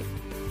decide.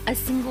 A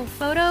single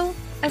photo,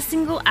 a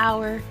single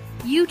hour,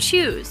 you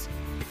choose.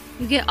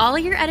 You get all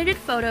of your edited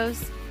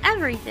photos,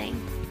 everything,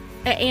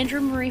 at Andrew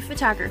Marie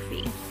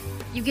Photography.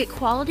 You get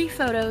quality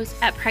photos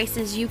at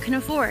prices you can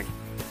afford.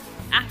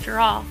 After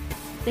all,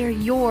 they're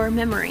your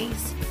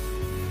memories.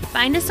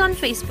 Find us on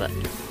Facebook,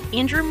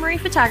 Andrew Marie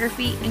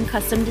Photography and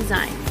Custom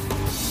Design.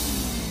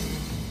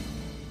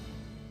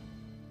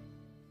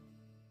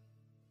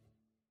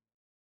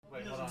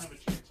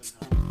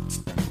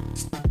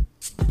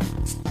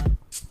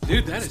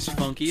 Dude, that is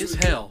funky as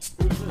hell.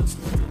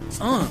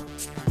 I'm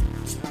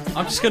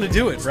just going to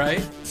do it,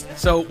 right?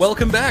 So,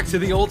 welcome back to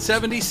the Old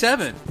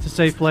 77. It's a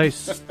safe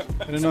place.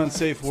 In an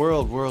unsafe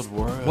world.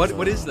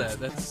 What is that?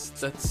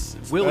 That's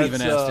Will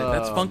even asked it.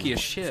 That's funky as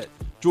shit.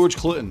 George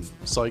Clinton.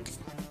 Psych.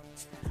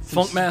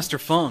 Funkmaster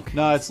Funk.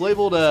 No, it's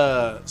labeled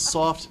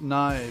soft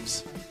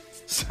knives.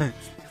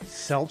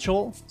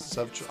 Selchel?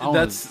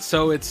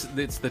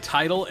 It's the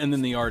title and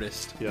then the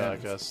artist. Yeah, I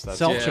guess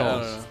that's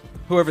Selchel.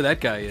 Whoever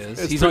that guy is.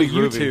 It's He's on pretty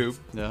groovy. YouTube.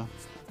 Yeah. I'm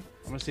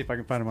going to see if I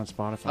can find him on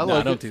Spotify.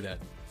 No, don't do that.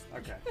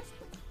 Okay.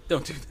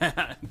 Don't do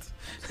that.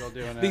 Still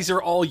doing that. These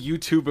are all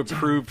YouTube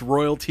approved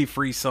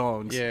royalty-free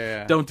songs.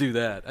 Yeah. Don't do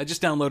that. I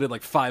just downloaded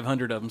like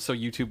 500 of them so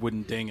YouTube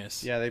wouldn't ding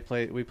us. Yeah, we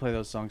play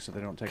those songs so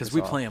they don't take us Because we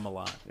off. play them a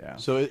lot. Yeah.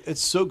 So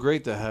it's so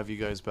great to have you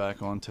guys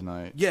back on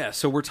tonight. Yeah,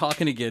 so we're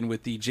talking again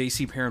with the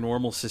JC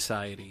Paranormal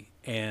Society,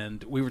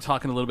 and we were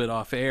talking a little bit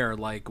off air.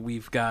 Like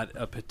we've got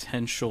a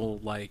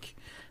potential like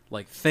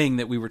thing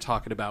that we were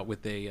talking about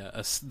with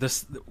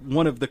this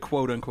one of the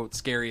quote unquote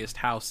scariest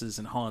houses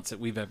and haunts that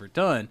we've ever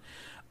done.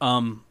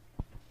 I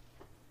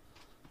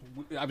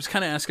was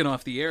kind of asking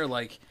off the air,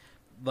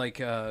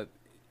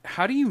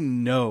 how do you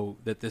know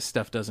that this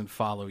stuff doesn't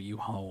follow you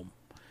home?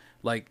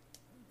 Like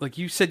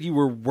you said, you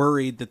were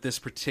worried that this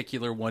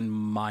particular one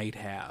might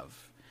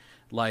have.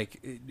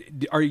 Like,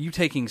 are you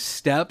taking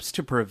steps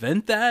to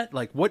prevent that?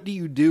 Like, what do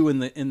you do in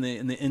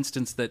the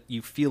instance that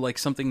you feel like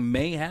something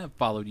may have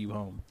followed you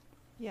home?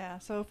 Yeah,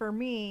 so for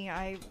me,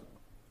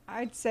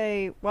 I'd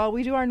say, well,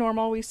 we do our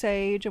normal, we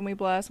sage and we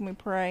bless and we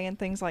pray and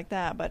things like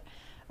that. But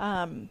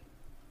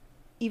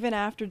even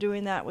after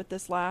doing that with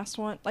this last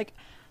one, like,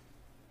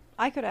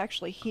 I could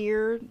actually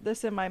hear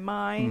this in my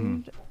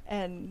mind,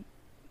 and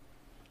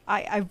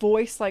I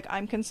voice, like,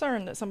 I'm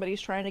concerned that somebody's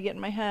trying to get in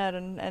my head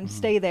and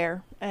stay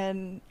there,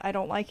 and I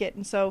don't like it.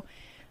 And so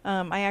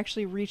I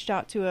actually reached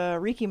out to a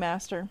Reiki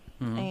master.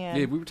 And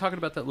yeah, we were talking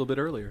about that a little bit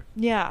earlier.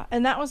 Yeah,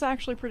 and that was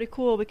actually pretty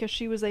cool because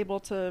she was able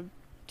to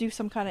do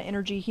some kind of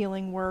energy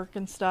healing work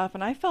and stuff,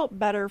 and I felt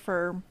better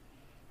for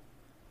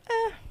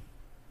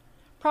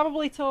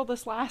probably till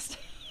this last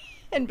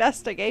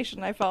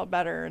investigation. I felt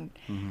better,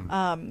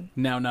 and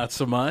now not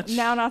so much.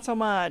 Now not so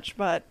much,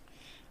 but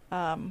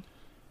I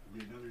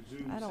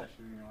don't.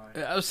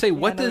 I would say,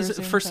 what does,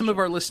 for some of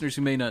our listeners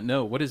who may not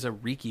know, what is a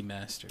Reiki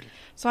master?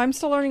 So I'm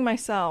still learning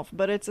myself,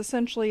 but it's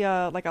essentially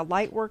like a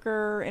light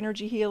worker,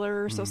 energy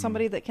healer, so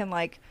somebody that can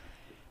like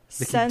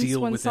sense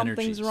when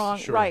something's wrong.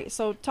 Sure. Right.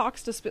 So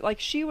talks to like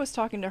she was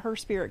talking to her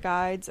spirit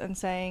guides and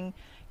saying,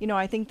 you know,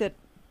 I think that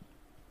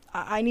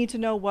I need to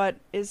know what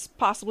is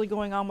possibly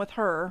going on with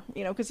her,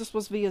 you know, because this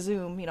was via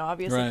Zoom, you know,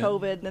 obviously Right.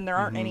 COVID, and there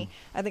aren't any.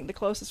 I think the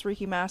closest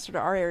Reiki master to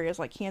our area is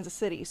like Kansas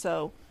City,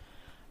 so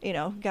you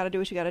know, got to do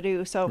what you got to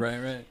do. So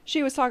Right.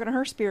 she was talking to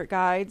her spirit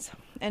guides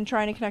and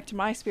trying to connect to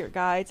my spirit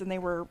guides, and they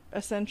were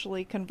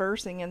essentially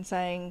conversing and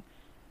saying,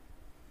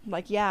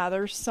 like, yeah,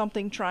 there's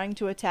something trying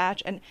to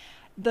attach. And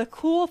the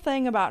cool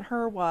thing about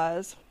her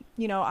was,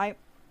 you know, I,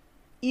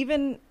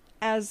 even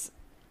as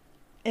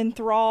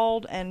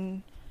enthralled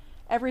and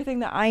everything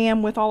that I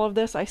am with all of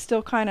this, I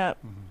still kind of,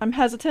 I'm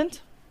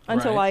hesitant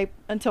until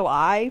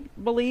I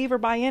believe or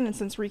buy in. And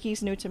since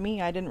Reiki's new to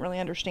me, I didn't really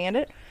understand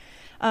it.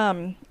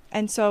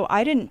 And so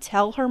I didn't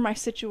tell her my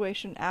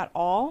situation at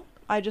all.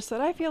 I just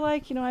said, I feel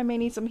like, you know, I may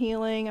need some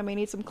healing. I may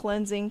need some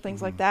cleansing, things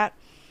like that.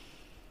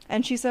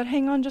 And she said,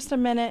 hang on just a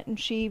minute. And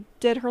she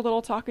did her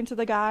little talking to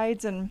the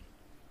guides. And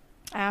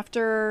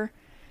after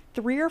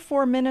 3 or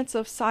 4 minutes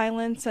of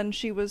silence, and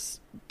she was,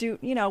 you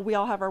know, we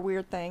all have our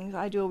weird things.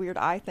 I do a weird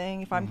eye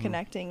thing if I'm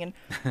connecting.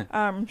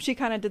 And she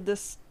kind of did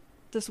this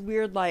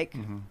weird, like,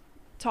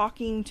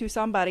 talking to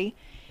somebody.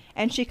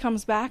 And she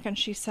comes back and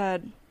she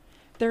said,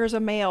 there's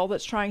a male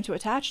that's trying to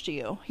attach to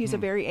you. He's a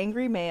very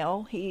angry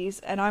male.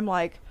 And I'm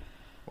like,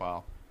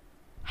 wow,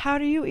 how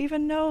do you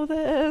even know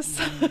this?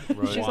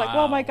 Right. She's like,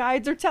 well, my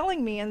guides are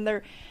telling me, and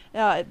they're,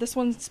 this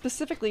one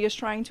specifically is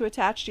trying to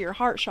attach to your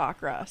heart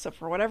chakra. So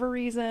for whatever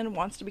reason,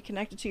 wants to be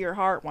connected to your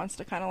heart, wants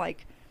to kind of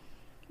like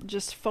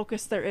just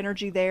focus their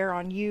energy there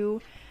on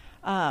you.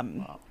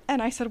 And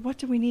I said, what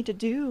do we need to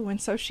do? And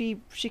so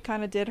she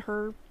kind of did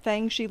her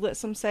thing. She lit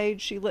some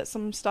sage, she lit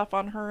some stuff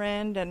on her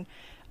end, and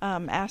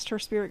asked her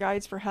spirit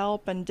guides for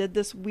help, and did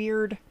this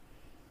weird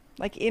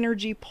like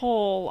energy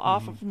pull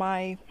off of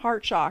my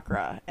heart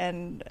chakra.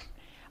 And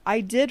I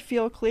did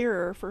feel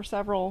clearer for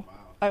several,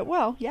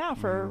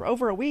 for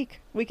over a week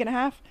and a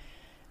half.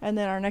 And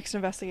then our next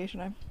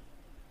investigation, I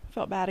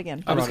felt bad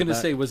again. I was going to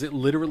say, was it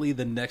literally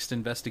the next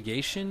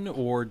investigation,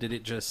 or did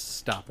it just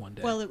stop one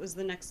day? Well, it was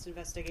the next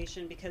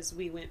investigation because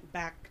we went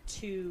back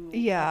to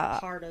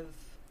part of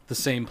the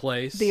same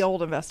place, the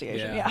old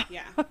investigation. Yeah.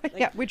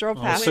 Like, we drove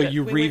past so it.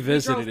 you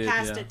revisited we drove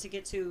past it. it to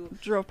get to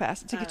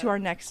get to our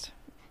next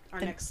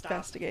stop.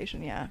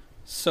 investigation. Yeah.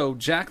 So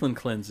Jacqueline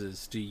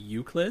cleanses. Do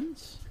you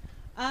cleanse?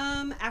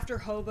 After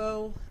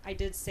Hobo, I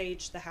did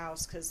sage the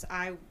house because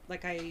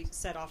like I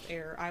said off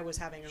air, I was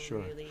having a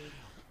really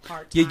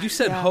hard time. Yeah, you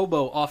said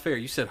Hobo off air.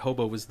 You said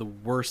Hobo was the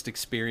worst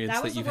experience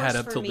that you've had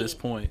up till this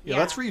point. Yeah,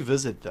 let's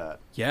revisit that.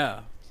 Yeah.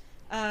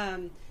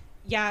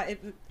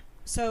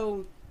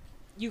 So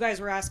you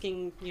guys were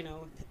asking, you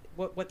know,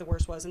 what the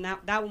worst was, and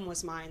that one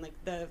was mine. Like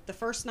the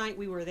first night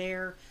we were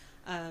there,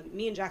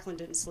 me and Jacqueline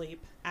didn't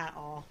sleep at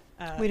all.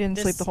 We didn't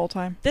sleep the whole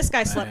time. This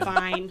guy slept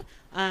fine.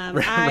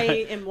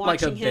 I am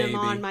watching him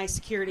on my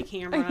security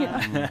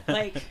camera,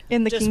 like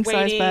in the just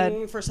king-size bed,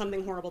 waiting for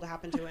something horrible to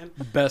happen to him.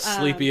 Best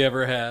sleep he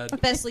ever had.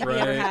 Best sleep he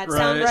ever had.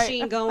 Sound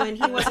machine going.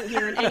 He wasn't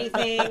hearing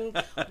anything.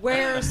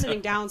 We're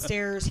sitting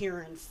downstairs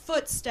hearing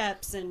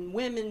footsteps and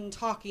women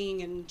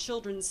talking and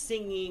children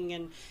singing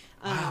and.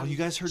 Wow, you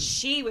guys heard?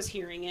 She was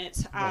hearing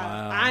it.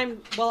 Wow.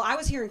 I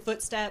was hearing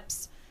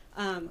footsteps.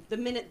 The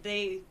minute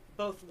they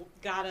both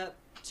got up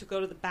to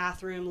go to the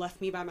bathroom, left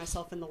me by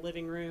myself in the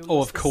living room.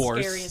 Oh, of course.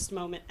 The scariest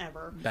moment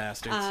ever.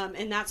 Bastards.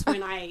 And that's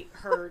when I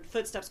heard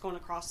footsteps going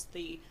across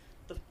the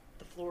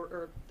floor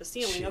or the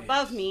ceiling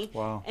above me.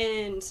 Wow.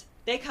 And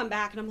they come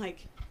back, and I'm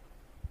like,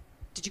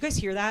 did you guys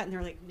hear that? And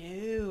they're like,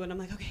 no. And I'm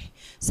like, okay,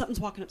 something's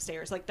walking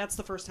upstairs. Like, that's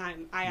the first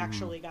time I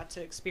actually got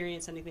to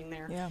experience anything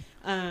there.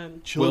 Yeah.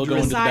 Will go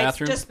into the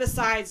bathroom?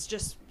 Besides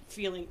just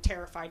feeling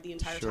terrified the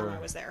entire time I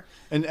was there.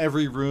 In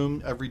every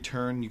room, every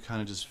turn, you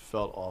kind of just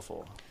felt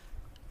awful.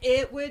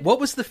 It would. What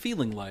was the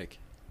feeling like?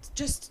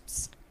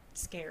 Just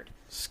scared.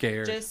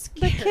 Scared. Just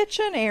The scared.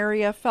 kitchen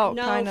area felt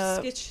No, kind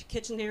of.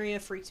 kitchen area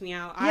freaked me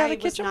out. Yeah, I the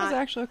kitchen was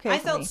actually okay I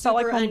for felt me. super Felt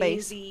like home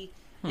base. uneasy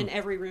in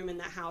every room in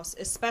that house,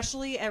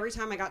 especially every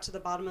time I got to the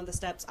bottom of the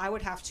steps. I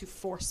would have to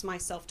force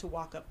myself to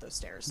walk up those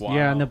stairs.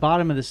 Yeah, and the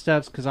bottom of the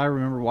steps, because I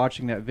remember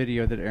watching that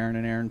video that Aaron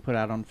and Aaron put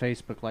out on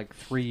Facebook like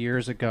 3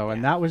 years ago,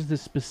 and that was the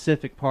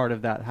specific part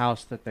of that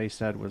house that they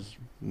said was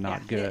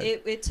not good.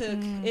 It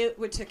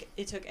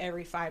took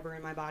every fiber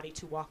in my body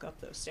to walk up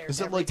those stairs.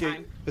 Is it every like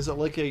time.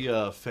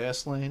 a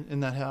fast lane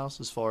in that house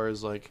as far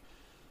as like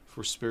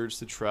for spirits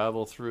to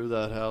travel through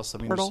that house? I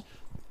mean, Portal?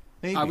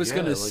 maybe, I was yeah,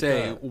 going to like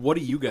say, that. what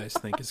do you guys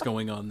think is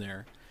going on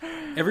there?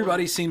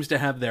 Everybody seems to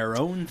have their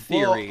own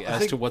theory Well, I as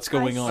think- to what's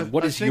going on. I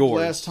What is think yours?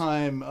 Last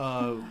time,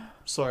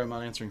 sorry, I'm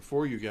not answering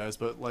for you guys,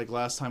 but like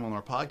last time on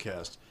our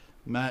podcast,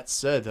 Matt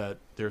said that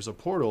there's a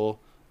portal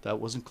that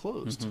wasn't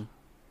closed,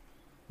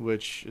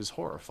 which is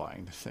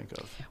horrifying to think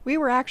of. We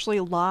were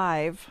actually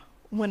live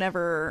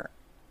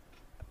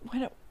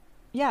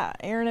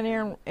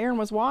Aaron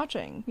was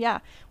watching. Yeah,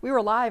 we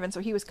were live, and so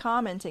he was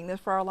commenting this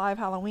for our live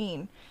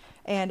Halloween,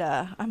 and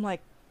I'm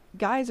like,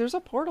 guys, there's a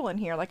portal in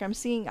here. Like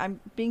I'm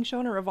being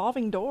shown a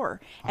revolving door,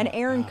 and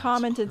Aaron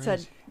commented and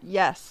said,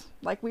 yes,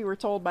 like we were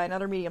told by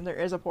another medium, there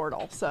is a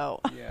portal.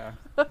 So yeah,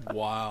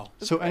 wow.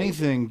 So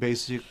anything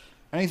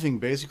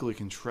basically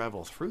can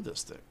travel through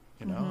this thing,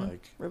 you know,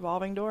 like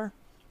revolving door.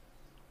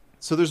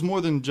 So there's more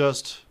than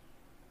just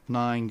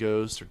 9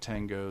 ghosts or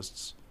 10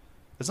 ghosts.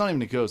 It's not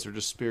even a ghost; they're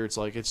just spirits.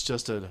 Like it's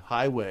just a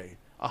highway.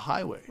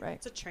 Right.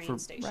 It's a train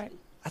station. Right.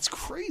 That's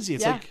crazy.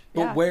 It's Yeah. like,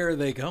 But where are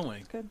they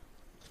going? Good.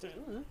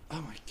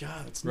 oh my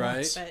god, it's Right?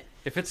 nuts. But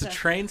If it's a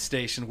train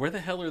station, where the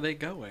hell are they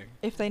going?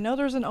 If they know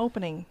there's an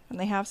opening and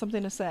they have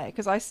something to say,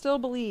 because I still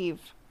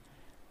believe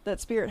that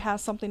spirit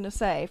has something to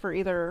say for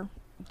either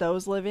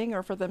those living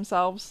or for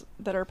themselves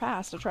that are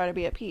past to try to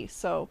be at peace.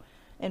 So,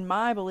 in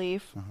my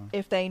belief,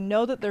 if they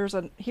know that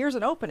here's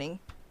an opening,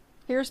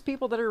 here's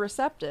people that are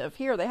receptive.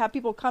 Here, they have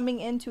people coming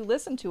in to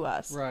listen to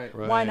us. Right.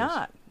 Why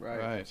not?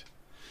 Right.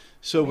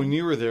 So when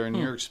you were there in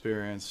your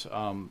experience,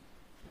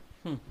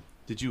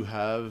 did you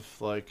have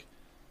like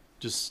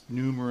just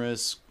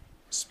numerous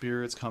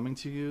spirits coming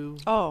to you?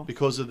 Oh.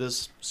 Because of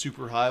this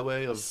super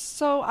highway of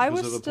So I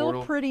because was of the still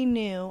portal? pretty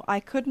new. I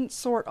couldn't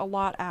sort a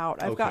lot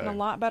out. I've gotten a Okay.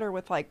 lot better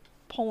with like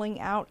pulling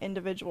out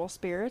individual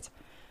spirits,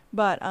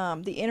 but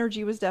the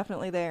energy was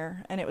definitely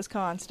there and it was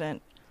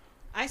constant.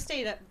 I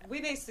stayed up. We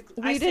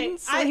We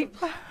didn't sleep.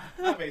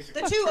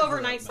 The 2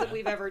 overnights that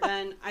we've ever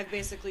done, I've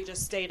basically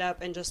just stayed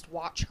up and just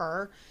watch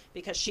her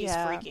because she's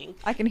Yeah. freaking.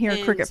 I can hear a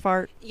And- cricket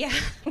fart. Yeah.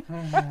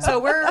 So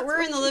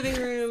we're in the living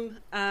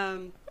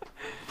room.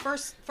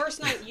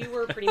 First night you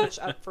were pretty much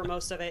up for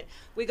most of it.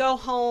 We go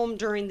home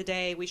during the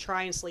day. We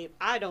try and sleep.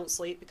 I don't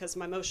sleep because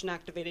my motion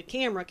activated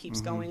camera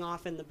keeps going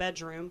off in the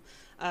bedroom.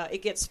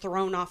 It gets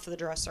thrown off the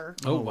dresser.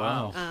 Oh,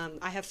 wow.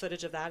 I have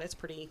footage of that. It's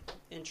pretty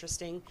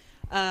interesting.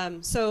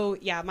 So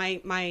yeah,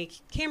 my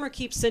camera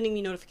keeps sending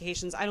me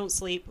notifications. I don't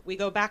sleep. We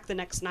go back the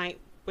next night,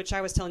 which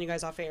I was telling you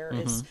guys off air.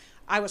 Is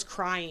I was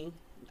crying.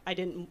 I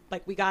didn't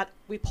like.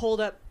 We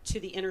pulled up to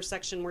the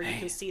intersection where you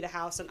can see the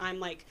house, and I'm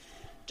like,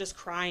 just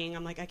crying.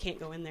 I'm like, I can't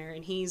go in there.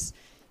 And he's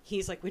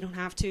like, we don't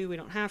have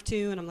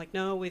to. And I'm like,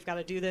 no, we've got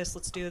to do this.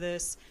 Let's do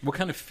this. What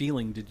kind of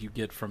feeling did you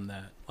get from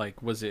that?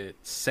 Like, was it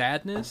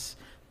sadness,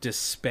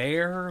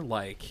 despair?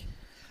 Like,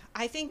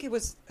 I think it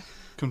was.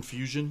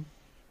 confusion.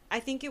 I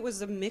think it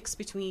was a mix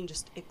between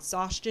just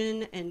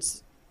exhaustion and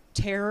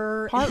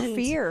terror. Part and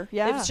fear,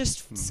 yeah. It was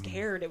just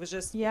scared. It was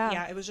just,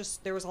 Yeah. it was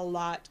just, there was a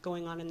lot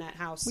going on in that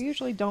house. We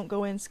usually don't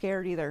go in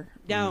scared either.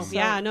 No,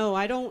 So- no,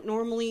 I don't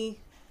normally.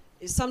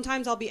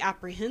 Sometimes I'll be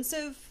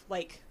apprehensive,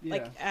 like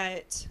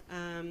at,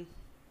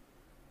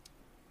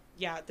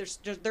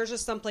 there's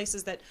just some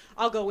places that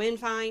I'll go in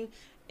fine,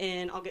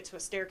 and I'll get to a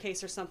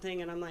staircase or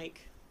something, and I'm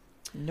like,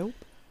 Nope.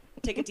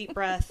 take a deep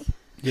breath.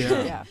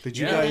 Yeah. Did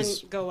you And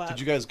guys then go up. Did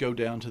you guys go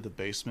down to the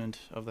basement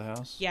of the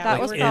house? Yeah, That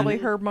we was were probably in-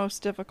 her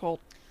most difficult.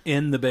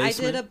 in the I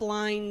basement? did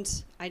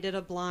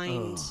a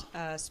blind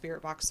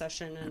spirit box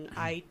session, and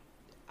I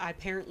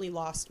apparently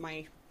lost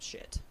my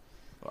shit.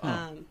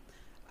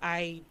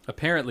 I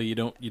Apparently, you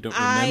don't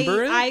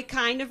remember it. I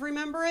kind of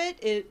remember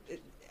it.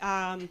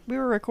 We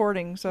were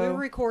recording, so we were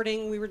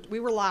recording. We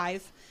were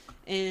live,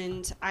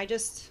 and I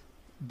just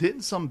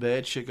Didn't some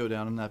bad shit go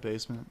down in that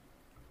basement?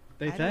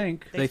 They I don't-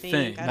 think. They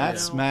think. I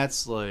don't know.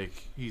 Matt's like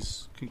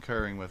he's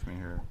concurring with me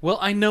here. Well,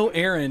 I know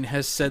Aaron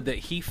has said that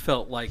he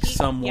felt like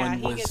someone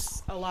he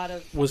gets a lot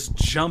of was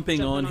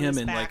jumping on him his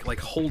and back. like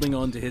holding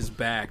on to his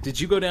back. Did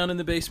you go down in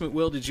the basement,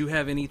 Will? Did you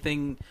have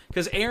anything?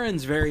 Because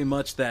Aaron's very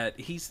much that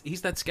he's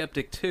that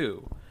skeptic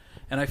too,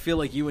 and I feel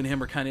like you and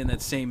him are kind of in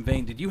that same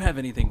vein. Did you have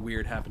anything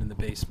weird happen in the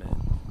basement?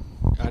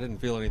 I didn't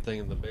feel anything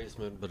in the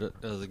basement, but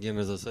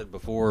as I said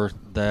before,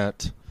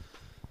 that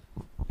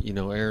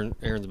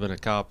Aaron's been a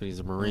cop and he's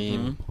a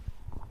Marine,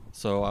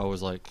 so I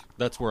was like,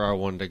 that's where I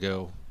wanted to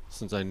go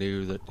since I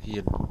knew that he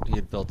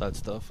had felt that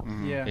stuff.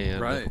 Yeah.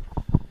 And, Right.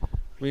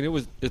 I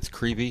mean, it's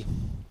creepy.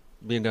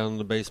 being down in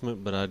the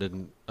basement, but I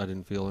didn't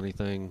feel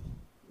anything,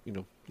 like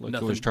it was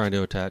Nothing- trying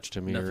to attach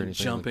to me or Nothing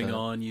anything jumping like that.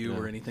 on you No.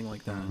 or anything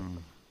like that.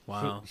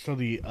 Wow. So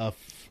the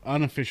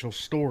unofficial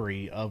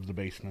story of the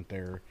basement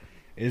there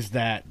is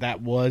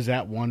that was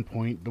at one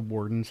point the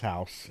warden's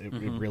house. It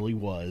really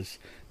was.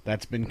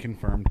 That's been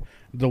confirmed.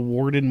 The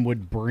warden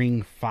would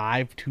bring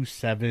 5 to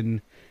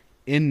 7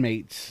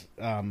 inmates,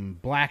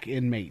 black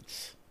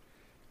inmates,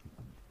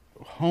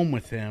 home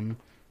with him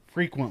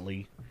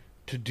frequently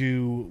to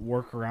do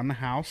work around the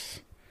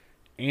house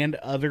and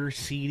other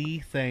seedy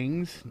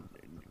things.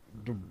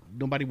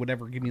 Nobody would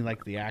ever give me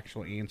like the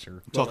actual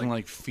answer. Talking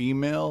like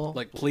female,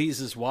 like please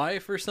his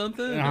wife or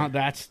something.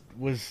 That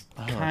was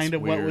kind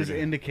of what was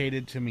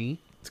indicated to me.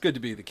 It's good to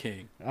be the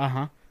king.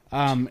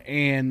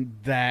 And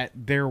that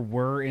there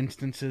were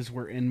instances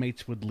where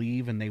inmates would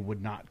leave and they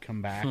would not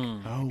come back,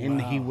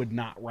 and he would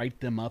not write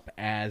them up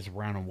as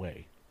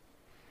runaway.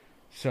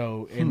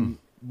 So,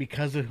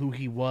 because of who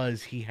he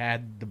was, he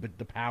had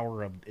the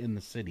power in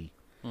the city.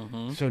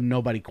 So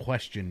nobody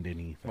questioned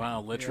anything.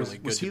 Wow, literally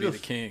good to be the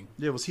king.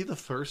 Yeah, was he the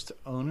first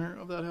owner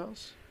of that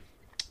house?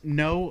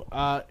 No,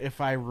 if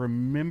I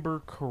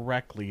remember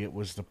correctly, it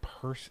was the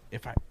person.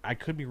 If I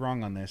could be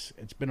wrong on this,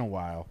 it's been a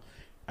while.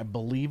 I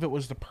believe it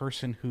was the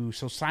person who.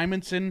 So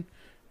Simonson,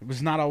 it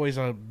was not always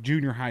a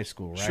junior high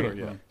school, right? Sure,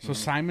 yeah. So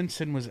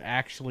Simonson was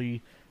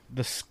actually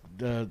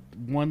the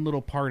one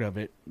little part of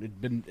it.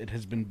 It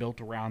has been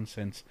built around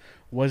since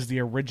was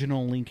the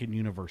original Lincoln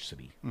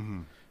University.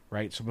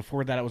 Right, so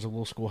before that, it was a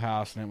little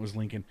schoolhouse, and it was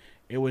Lincoln.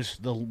 It was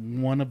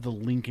one of the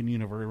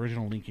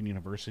original Lincoln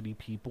University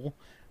people.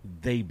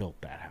 They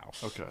built that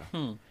house.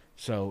 Okay.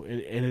 So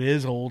it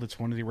is old. It's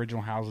one of the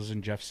original houses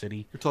in Jeff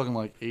City. You're talking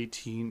like mid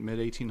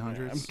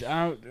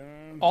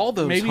 1800s. All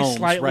those maybe homes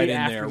slightly right in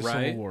after there, the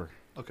right? Civil War.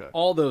 Okay.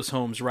 All those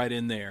homes right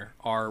in there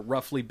are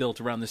roughly built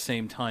around the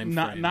same time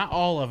frame. Not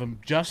all of them.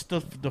 Just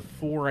the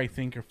 4, I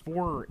think, or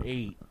 4 or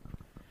 8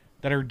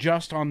 that are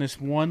just on this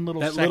one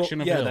little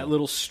section of hill. that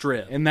little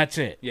strip, and that's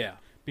it. Yeah,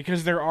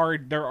 because there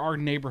are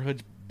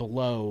neighborhoods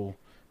below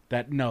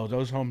that. No,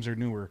 those homes are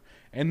newer,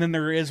 and then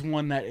there is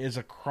one that is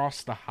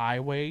across the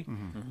highway.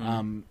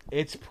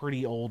 It's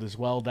pretty old as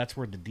well. That's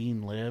where the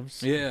dean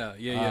lives.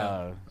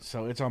 Yeah.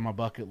 So it's on my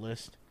bucket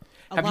list.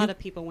 A lot of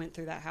people went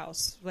through that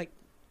house. Like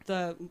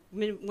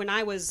when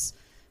I was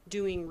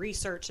doing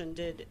research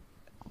and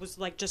was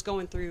like just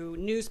going through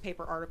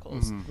newspaper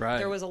articles. Right.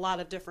 There was a lot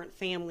of different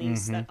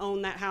families that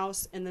owned that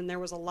house, and then there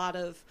was a lot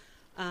of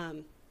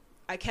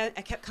I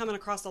kept coming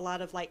across a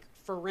lot of like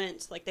for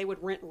rent, like they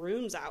would rent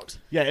rooms out.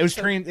 Yeah, it was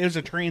it was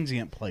a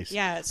transient place.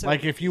 Yeah, so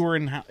like if you were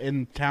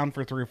in town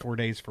for 3 or 4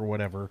 days for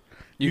whatever,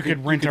 you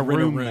could rent a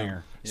room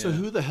there. So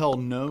who the hell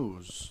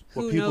knows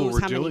what Who people knows were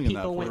how many doing in that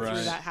people place? went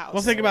through that house?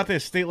 Well, think about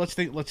this.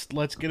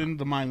 Let's get into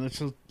the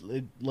mind.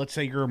 Let's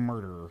say you're a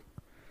murderer,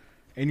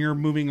 and you're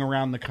moving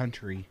around the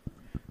country.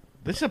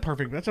 That's a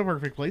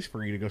perfect place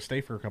for you to go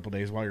stay for a couple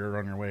days while you're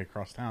on your way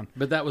across town.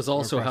 But that was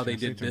also Across how they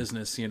the did state.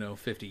 business,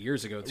 50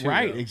 years ago too.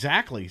 Right, though.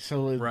 exactly.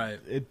 So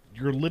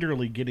you're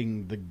literally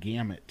getting the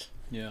gamut.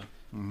 Yeah.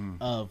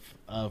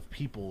 Of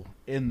people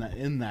in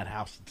that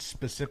house,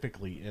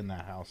 specifically in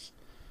that house.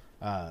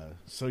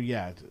 So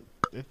yeah,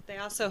 they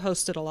also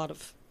hosted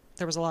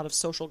there was a lot of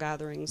social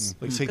gatherings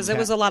Like because there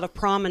was a lot of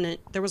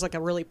there was like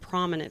a really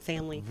prominent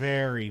family,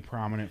 very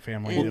prominent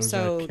family. And it was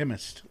so- a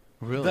chemist.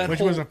 Really? Which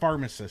was a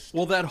pharmacist.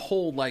 Well, that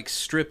whole like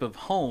strip of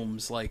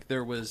homes, like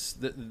there was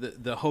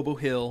the Hobo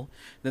Hill,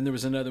 then there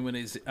was another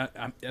one.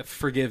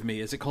 Forgive me,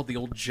 is it called the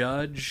Old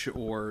Judge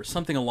or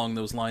something along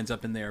those lines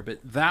up in there? But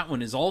that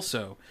one is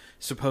also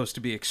supposed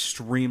to be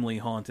extremely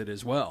haunted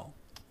as well.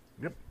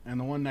 Yep, and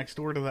the one next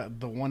door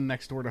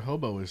to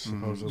Hobo is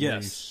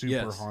supposedly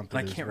super haunted.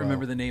 And I can't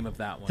remember the name of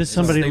that one. Does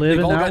somebody live they've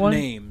in all that got one?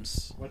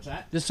 names. What's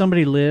that? Does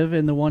somebody live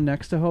in the one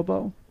next to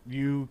Hobo?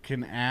 You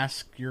can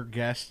ask your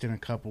guest in a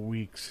couple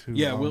weeks who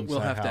Yeah, owns we'll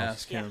that have to house.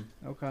 ask him.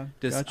 Okay, I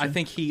gotcha.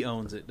 think he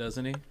owns it,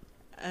 doesn't he?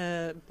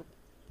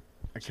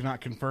 I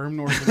cannot confirm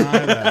nor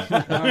deny that.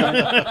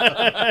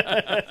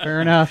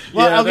 Fair enough.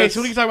 Well, Yeah, okay, that's-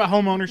 so we can talk about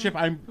home ownership.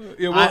 I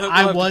we'll have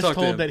to was talk to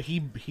told him. that he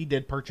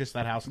did purchase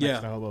that house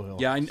next to Hobo Hill.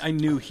 Yeah, I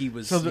knew he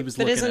was. So he was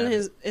but looking at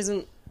it.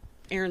 isn't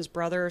Aaron's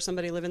brother or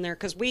somebody living there?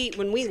 Because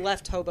when we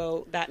left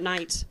Hobo that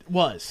night,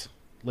 was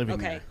living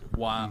okay. there.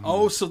 Wow.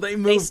 Oh, so they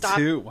moved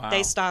too. Wow.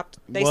 They stopped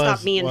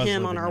me and Was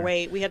him on living our there.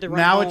 way. We had to run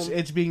now home.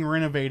 it's being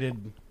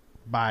renovated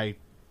by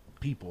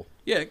people.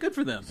 Yeah, good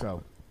for them.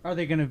 So Are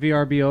they going to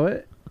VRBO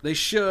it? They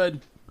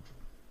should.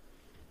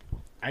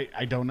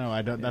 I don't know.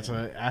 I don't. That's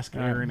a ask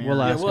Aaron.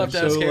 We'll Aaron. ask we'll have to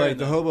So ask Aaron, like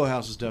the though. Hobo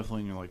House is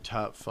definitely in your like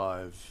top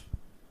 5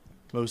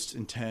 most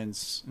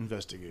intense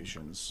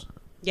investigations.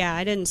 Yeah,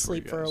 I didn't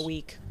sleep for a guys.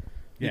 week.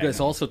 You Yeah, guys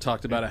no. also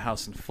talked about a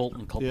house in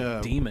Fulton called the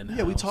Demon House.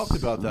 Yeah, we talked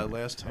about that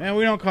last time. And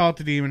we don't call it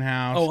the Demon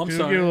House. Oh, I'm We'll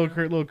sorry. Give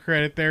a little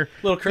credit there.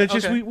 It's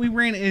just okay. we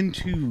ran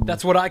into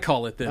That's what I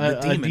call it then. The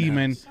a Demon.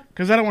 demon House.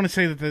 because I don't want to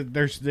say that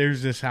there's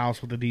this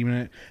house with a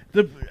demon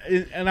in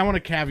it. And I want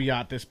to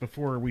caveat this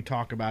before we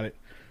talk about it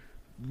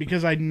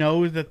because I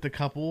know that the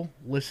couple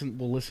will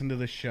listen to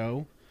the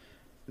show.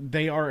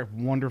 they are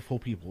wonderful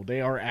people.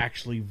 They are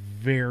actually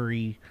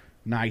very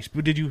nice.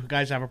 But did you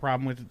guys have a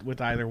problem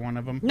with either one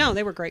of them? No,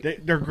 they were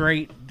great. They're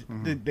great.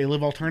 They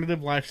live alternative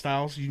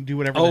lifestyles. You can do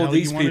whatever the Oh, hell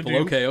these you want people.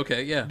 to do.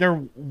 Okay, yeah.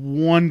 They're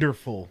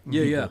wonderful.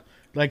 Yeah, people. yeah.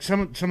 Like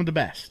some of the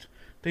best.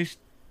 They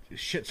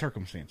shit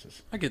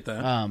circumstances. I get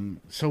that.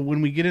 So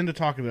when we get into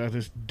talking about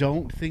this,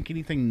 don't think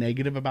anything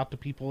negative about the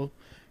people,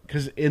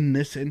 because in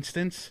this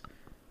instance,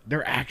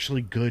 they're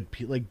actually good,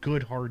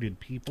 good-hearted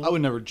people. I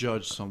would never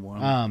judge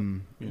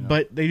someone.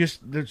 But there's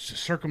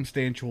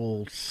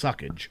circumstantial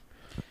suckage.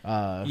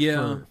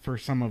 For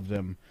some of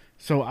them.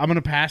 So I'm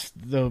gonna pass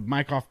the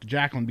mic off to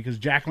Jacqueline, because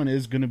Jacqueline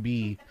is gonna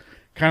be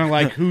kind of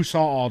like who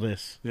saw all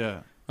this.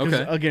 Yeah.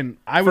 Okay. Again,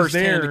 I was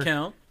First-hand there,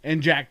 account.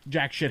 and Jack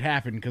shit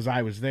happened because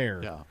I was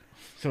there. Yeah.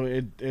 So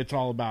it's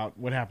all about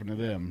what happened to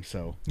them.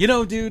 So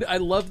Dude, I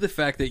love the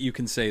fact that you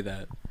can say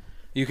that.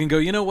 You can go,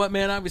 you know what,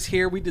 man, I was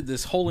here, we did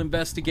this whole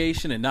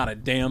investigation, and not a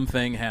damn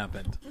thing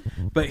happened.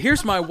 But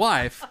here's my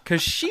wife,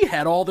 because she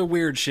had all the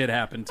weird shit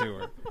happen to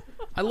her.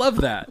 I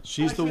love that.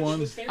 She's the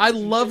one. I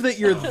love that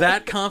you're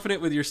that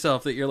confident with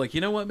yourself that you're like,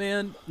 you know what,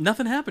 man,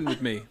 nothing happened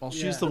with me. Well,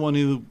 she's the one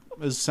who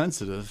is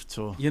sensitive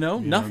to.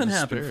 Nothing the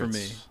happened for me.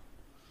 spirits.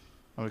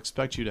 I would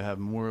expect you to have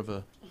more of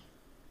a,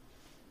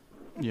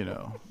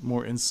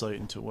 more insight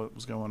into what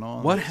was going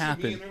on. What And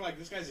happened? they're like,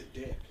 this guy's a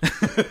dick.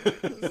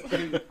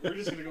 We're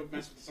just gonna go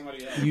mess with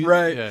somebody else.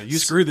 Right. Yeah,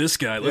 Screw this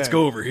guy. Let's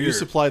go over here. You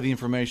supply the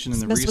information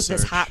and the Mess research.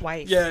 with this hot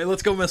wife. Yeah,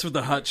 let's go mess with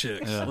the hot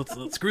chicks. Yeah.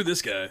 Let's screw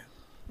this guy.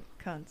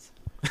 Cunts.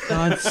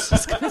 Mess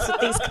with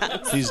these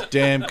cunts. These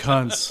damn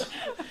cunts.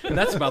 And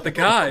that's about the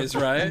guys,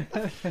 right?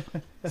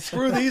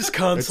 Screw these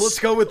cunts. Let's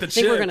go with the I chicks.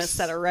 think we're going to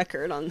set a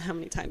record on how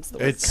many times the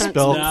word It's cunt's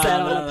spelled- been said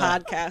No, on no, a no.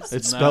 podcast.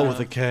 It's spelled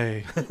with a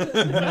K. He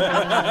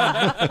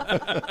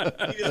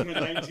just went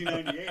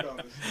 1998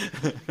 on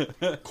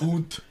this.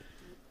 Kunt.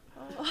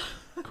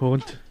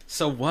 Cunt.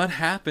 So what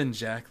happened,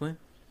 Jacqueline?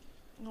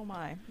 Oh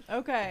my.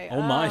 Okay.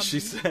 Oh my, she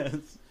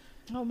says.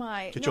 Oh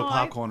my. Get No, your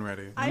popcorn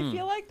ready. I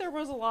feel like there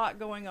was a lot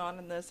going on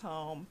in this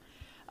home.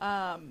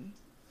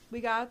 We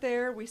got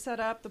there, we set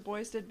up, the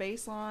boys did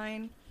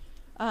baseline.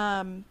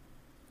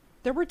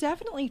 There were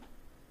definitely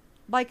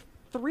like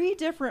 3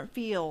 different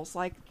feels.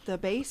 Like the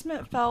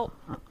basement felt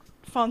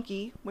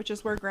funky, which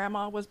is where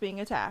Grandma was being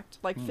attacked,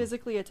 like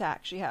physically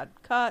attacked. She had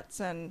cuts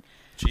and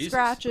Jesus.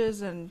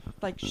 scratches, and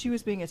like she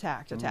was being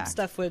attacked.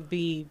 Stuff would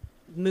be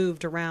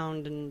moved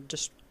around and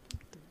just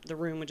the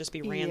room would just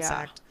be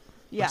ransacked.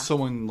 Yeah. Like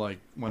someone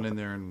went in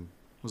there and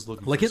was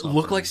looking. Like for it looked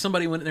something. like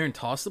somebody went in there and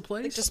tossed the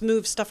place? It just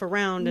moved stuff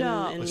around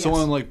No. and Like yes.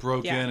 someone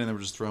broke Yeah. in and they were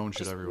just throwing shit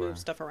Just everywhere. moved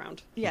stuff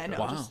around. Yeah, no,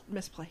 Wow. just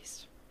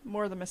misplaced.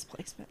 More the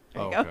misplacement.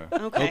 There Oh, you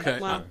go. okay. Okay.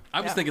 Well,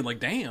 I was Yeah. thinking like,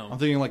 damn. I'm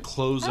thinking like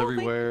clothes I don't think-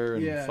 everywhere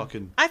and Yeah.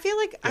 fucking. I feel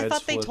like I Dad's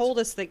thought they flipped. told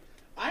us that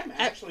I'm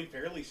actually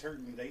fairly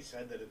certain they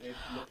said that it looked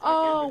like Oh,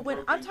 it had been when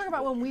broken I'm into. talking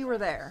about when we were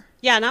there.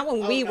 yeah, not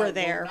when we Oh, were no,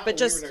 there, not but when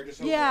just we were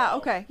there, Yeah, overall.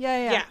 okay.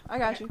 Yeah. Yeah. I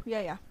got you.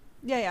 Yeah.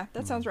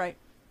 That sounds right.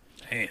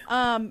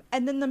 Damn.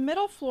 And then the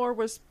middle floor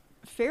was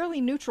fairly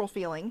neutral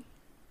feeling,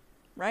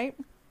 right?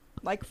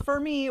 Like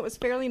for me, it was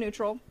fairly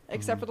neutral,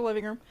 except for the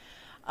living room.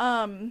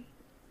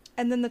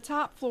 And then the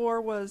top floor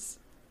was,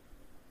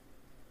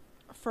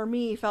 for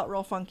me, felt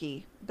real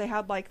funky. They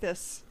had like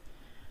this,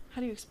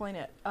 how do you explain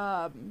it?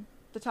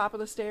 The top of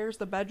the stairs,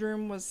 the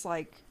bedroom was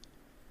like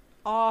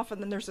off,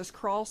 and then there's this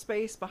crawl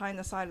space behind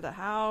the side of the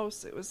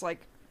house. It was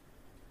like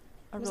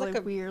a was really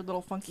like a weird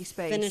little funky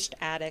space. finished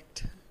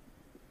attic.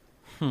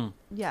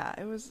 Yeah,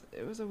 it was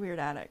a weird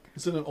attic.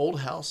 Is it an old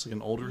house, like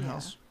an older Yeah.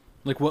 house?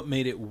 Like what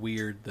made it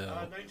weird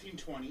though?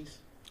 1920s.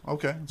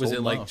 Okay. it's Was old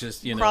it like enough.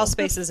 just, you know? Crawl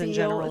spaces in feel,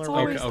 general it's are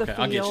always weird. Okay,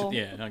 the I'll get feel. you.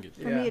 Yeah, I'll get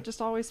you. For me, it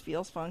just always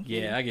feels funky.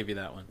 Yeah, I give you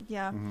that one.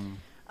 Yeah.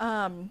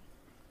 Mm-hmm.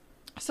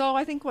 So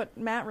I think what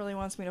Matt really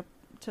wants me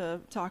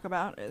to talk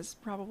about is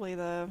probably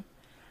the.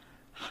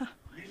 You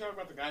talk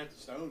about the guy at the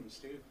Stones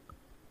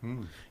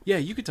too. Yeah,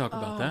 you could talk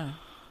about that.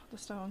 The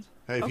Stones.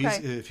 Hey,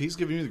 if he's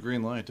giving you the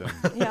green light, then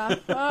Yeah.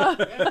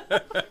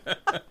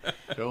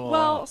 go on.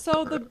 Well,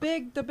 so the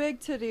big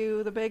to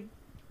do,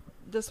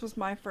 this was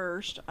my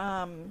first.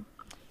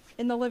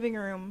 In the living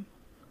room,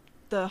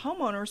 the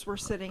homeowners were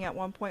sitting at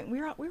one point.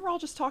 We were all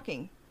just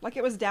talking. Like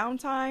it was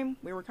downtime.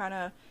 We were kind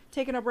of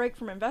taking a break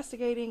from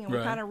investigating, and we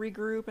Right. kind of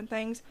regroup and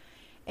things.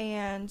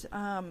 And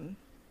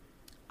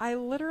I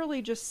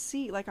literally just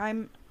see, like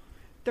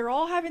they're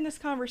all having this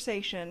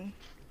conversation.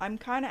 I'm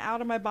kind of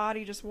out of my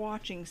body just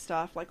watching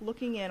stuff, like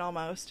looking in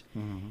almost.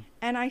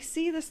 And I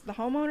see the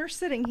homeowner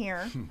sitting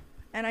here,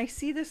 and I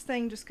see this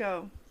thing just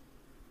go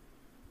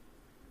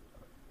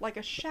like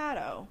a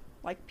shadow,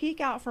 like peek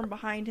out from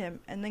behind him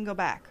and then go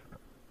back.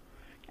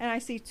 And I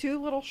see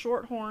 2 little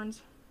short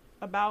horns,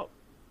 about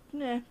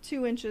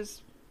 2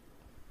 inches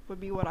would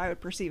be what I would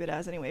perceive it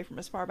as anyway, from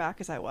as far back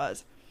as I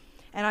was.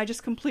 And I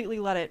just completely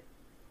let it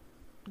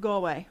go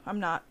away. I'm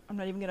not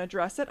even going to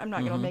address it. I'm not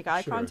going to make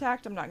eye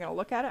contact. I'm not going to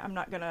look at it. I'm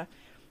not going to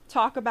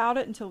talk about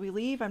it until we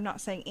leave. I'm not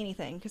saying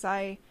anything,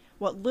 because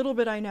what little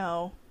bit I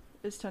know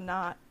is to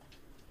not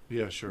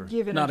Yeah, sure.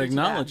 give energy Not to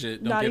acknowledge that.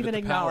 it. Don't Not give even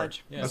it the power.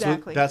 acknowledge. Yeah.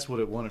 Exactly. That's what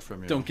it wanted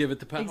from you. Don't give it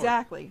the power.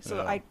 Exactly. So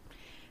Yeah. I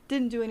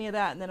didn't do any of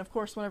that, and then of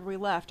course whenever we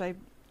left, I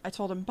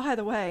told him, by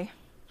the way,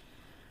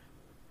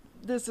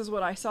 this is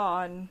what I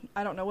saw, and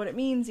I don't know what it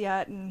means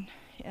yet, and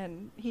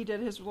he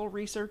did his little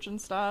research and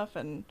stuff,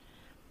 and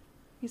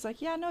he's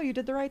like, yeah, no, you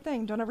did the right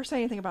thing. Don't ever say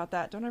anything about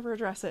that. Don't ever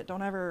address it.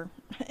 Don't ever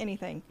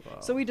anything.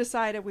 Wow. So we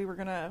decided we were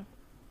gonna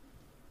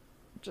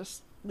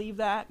just leave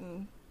that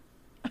and.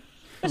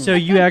 So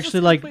you Just actually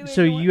like completely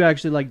so ignore it. you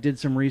actually like did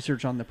some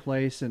research on the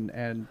place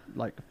and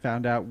like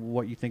found out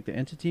what you think the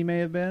entity may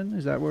have been.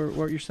 Is that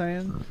what you're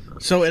saying?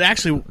 So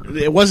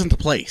it wasn't the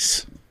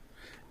place.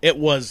 It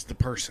was the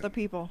person. The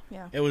people,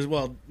 yeah. It was,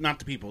 well, not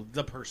the people,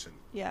 the person.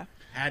 Yeah.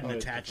 Had an Oh,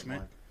 it's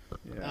attachment.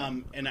 Yeah.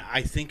 And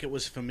I think it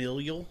was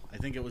familial. I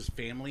think it was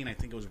family, and I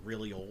think it was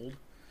really old.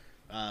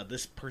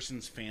 This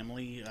person's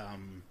family.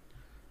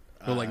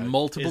 So, like,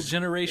 multiple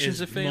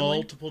generations of family?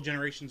 Multiple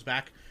generations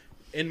back.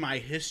 In my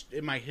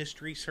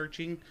history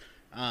searching,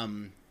 I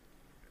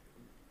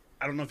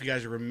don't know if you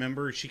guys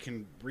remember. She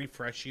can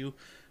refresh you.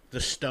 The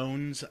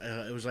stones.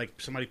 It was like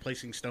somebody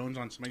placing stones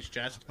on somebody's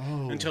chest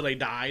until they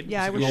died.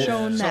 Yeah, I It was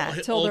shown that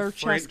old till their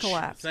chest French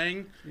collapsed.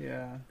 Thing.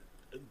 Yeah.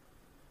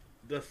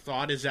 The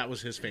thought is that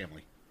was his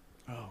family.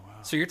 Oh wow.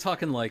 So you're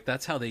talking like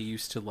that's how they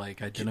used to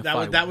like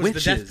identify that was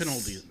witches. the death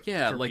penalty.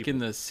 Yeah, for like people.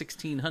 in the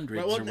 1600s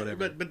Well, or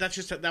whatever. But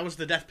that was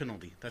the death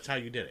penalty. That's how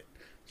you did it.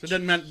 So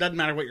it doesn't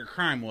matter what your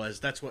crime was.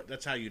 That's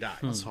how you died.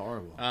 That's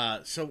horrible.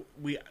 So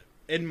where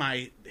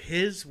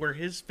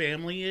his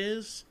family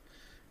is,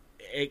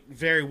 it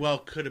very well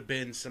could have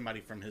been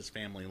somebody from his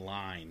family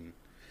line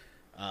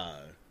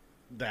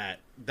that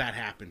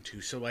happened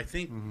to. So I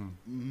think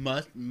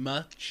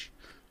much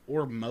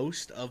or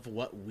most of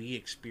what we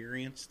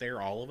experienced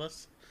there, all of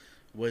us,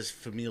 was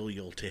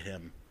familial to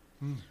him.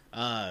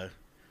 To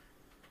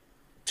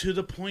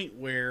the point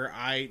where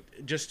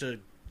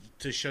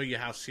to show you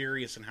how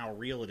serious and how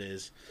real it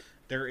is,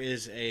 there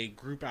is a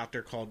group out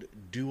there called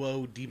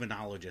Duo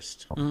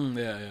Demonologist.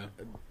 Yeah.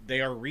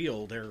 They are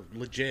real. They're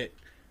legit.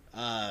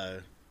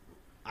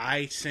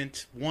 I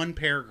sent one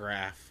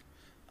paragraph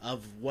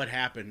of what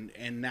happened,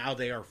 and now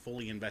they are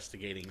fully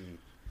investigating.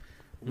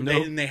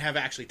 They have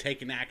actually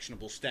taken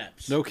actionable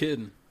steps. No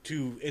kidding.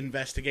 To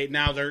investigate.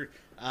 Now they're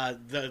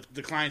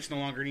the clients no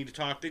longer need to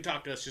talk. They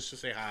talk to us just to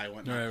say hi and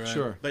whatnot. Right.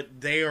 Sure. But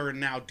they are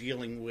now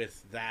dealing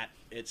with that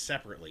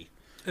separately.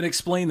 And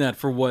explain that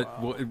for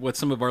what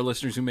some of our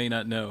listeners who may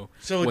not know.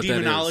 So what a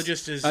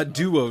demonologist is a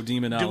duo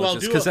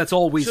demonologist, because that's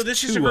always so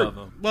this two is a group. of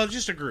them. Well, it's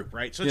just a group,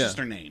 right? So it's just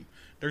their name.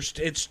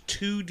 It's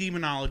two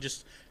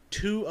demonologists,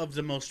 two of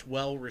the most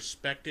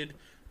well-respected,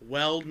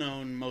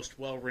 well-known, most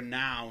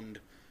well-renowned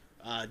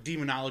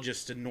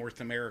demonologists in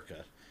North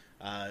America.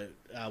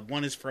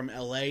 One is from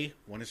L.A.,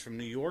 one is from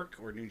New York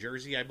or New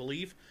Jersey, I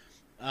believe.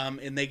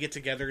 And they get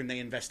together and they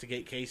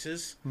investigate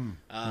cases.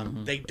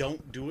 They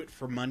don't do it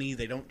for money.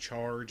 They don't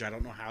charge. I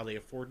don't know how they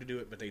afford to do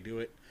it, but they do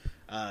it.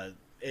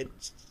 It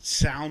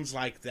sounds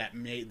like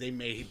they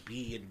may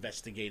be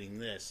investigating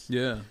this.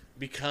 Yeah,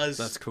 because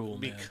that's cool.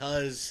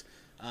 Because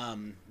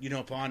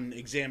upon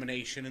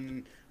examination,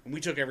 and when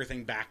we took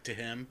everything back to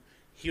him,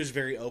 he was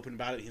very open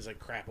about it. He's like,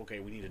 "Crap, okay,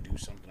 we need to do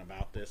something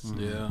about this."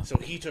 Yeah. So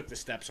he took the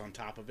steps on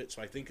top of it.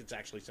 So I think it's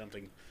actually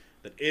something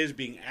that is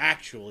being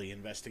actually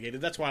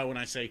investigated. That's why when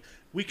I say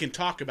we can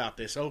talk about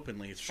this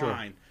openly, it's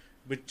fine.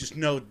 But just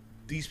know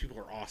these people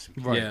are awesome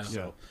people. Right. Yeah.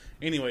 So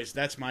anyways,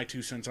 that's my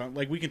 2 cents on,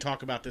 like, we can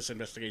talk about this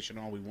investigation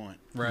all we want.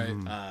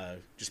 Right.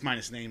 Just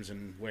minus names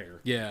and where.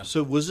 Yeah.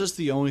 So was this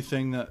the only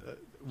thing that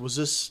was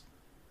this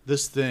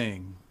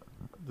thing,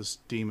 this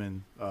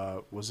demon?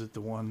 Was it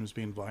the one who's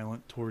being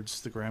violent towards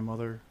the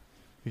grandmother?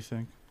 You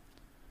think?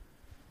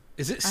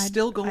 Is it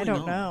still going on? I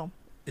don't know.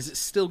 Is it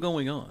still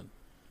going on?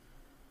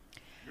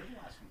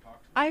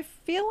 I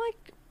feel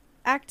like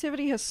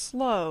activity has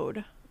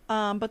slowed,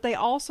 but they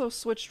also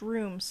switched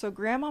rooms. So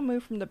Grandma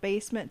moved from the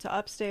basement to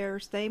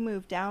upstairs. They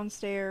moved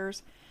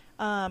downstairs.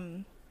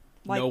 No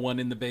one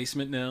in the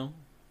basement now?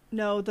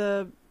 No,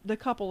 the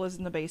couple is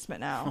in the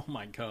basement now. Oh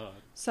my god.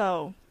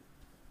 So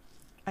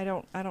I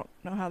don't know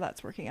how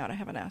that's working out. I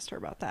haven't asked her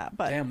about that.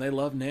 But damn, they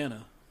love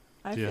Nana.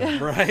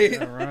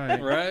 Right?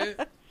 Right.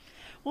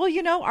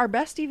 Well, our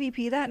best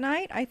EVP that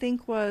night, I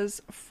think,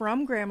 was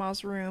from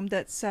Grandma's room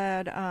that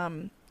said,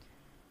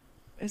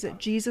 is it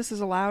Jesus is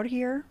allowed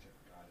here?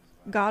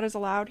 God is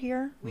allowed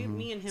here?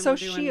 Me and him So were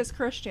doing... she is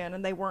Christian,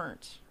 and they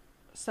weren't.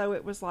 So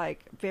it was,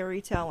 like,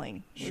 very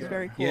telling. It was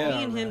very cool.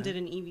 Me and him did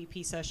an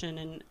EVP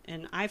session,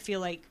 and I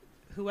feel like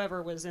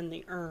whoever was in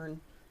the urn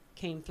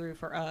came through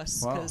for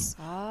us.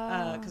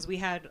 Because we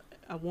had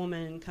a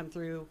woman come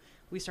through.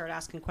 We started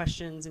asking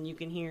questions, and you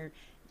can hear,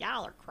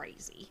 y'all are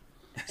crazy.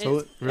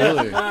 So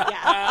really?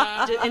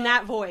 Yeah, in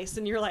that voice,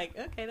 and you're like,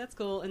 okay, that's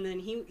cool. And then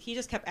he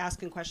just kept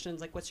asking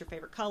questions like, what's your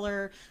favorite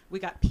color? We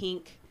got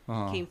pink,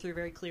 came through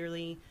very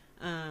clearly.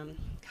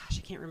 Gosh,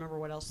 I can't remember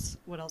what else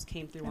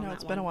came through on that one.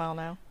 It's been a while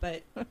now.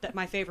 But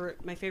my favorite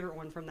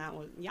one from that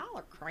was, y'all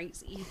are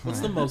crazy.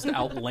 What's the most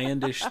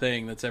outlandish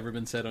thing that's ever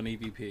been said on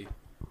EVP?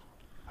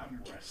 I'm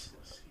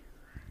restless here.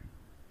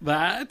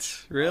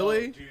 That?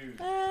 Really? Oh,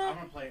 dude, I'm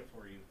gonna play it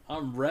for you.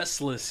 I'm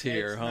restless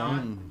here, It's huh?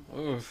 not-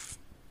 Oof.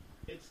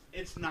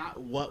 It's not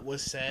what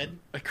was said.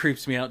 It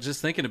creeps me out just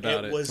thinking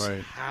about it. It was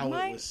how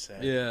it was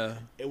said. Yeah.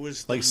 It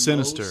was Like the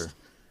sinister. most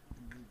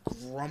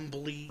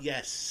grumbly,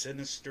 yes,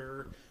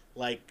 sinister.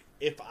 Like,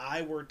 if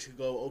I were to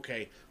go,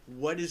 okay,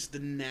 what is the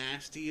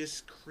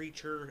nastiest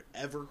creature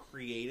ever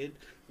created?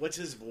 What's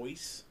his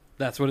voice?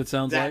 That's what it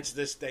sounds That's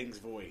this thing's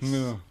voice.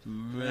 Yeah.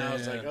 And I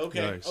was like, Man.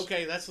 okay, Nice.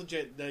 okay, that's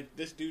legit. Like,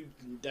 this dude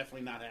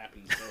definitely not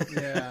happy. So.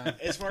 Yeah.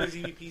 As far as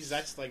EVPs,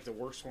 that's like the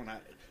worst one.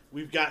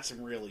 We've got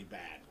some really bad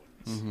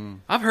ones.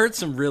 I've heard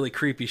some really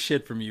creepy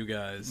shit from you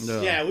guys.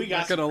 Yeah, we got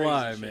Not some gonna crazy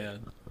lie, shit. man.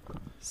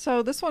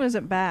 So this one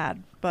isn't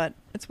bad, but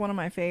it's one of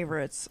my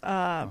favorites.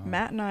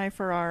 Matt and I,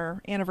 for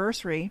our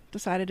anniversary,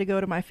 decided to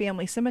go to my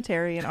family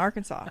cemetery in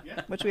Arkansas,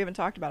 which we haven't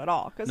talked about at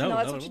all. Because No,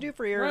 that's not what at you do all.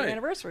 for your Right.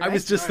 anniversary. I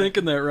was right? just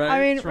thinking that, right?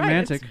 I mean, It's right,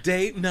 romantic.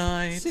 Date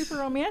night. super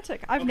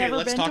romantic. I've Okay, never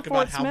let's been talk to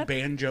about Fort how Smith.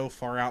 banjo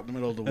far out in the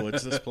middle of the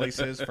woods this place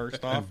is,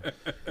 first off.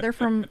 They're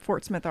from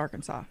Fort Smith,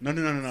 Arkansas. No.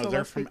 So They're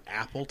let's from be-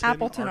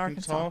 Appleton,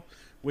 Arkansas,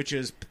 which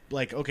is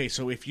like, okay,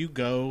 so if you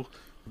go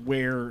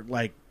where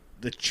like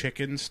the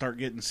chickens start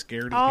getting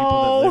scared of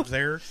people that live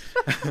there,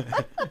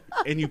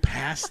 and you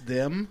pass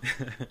them,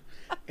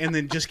 and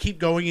then just keep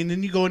going, and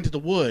then you go into the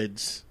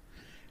woods,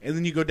 and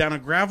then you go down a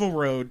gravel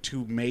road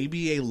to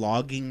maybe a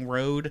logging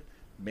road,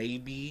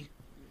 maybe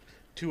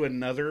to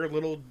another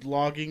little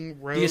logging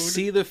road. Do you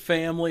see the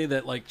family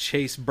that like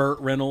chase Burt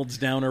Reynolds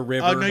down a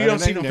river? No, you don't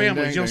see no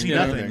families. You don't see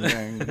dang, nothing.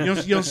 dang, dang.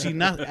 You don't see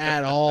nothing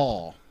at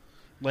all.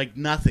 Like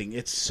nothing.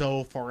 It's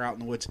so far out in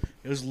the woods.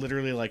 It was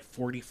literally like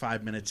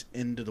 45 minutes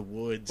into the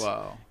woods.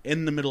 Wow.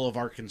 In the middle of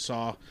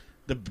Arkansas.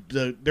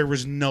 There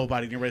was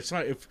nobody nearby. It's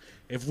not,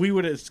 if we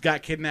would have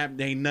got kidnapped,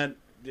 they ain't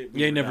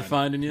never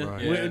finding you.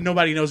 Right. Yeah.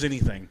 Nobody knows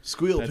anything.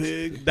 Squeal That's-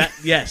 pig.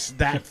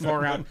 That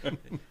far out.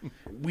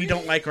 We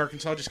don't like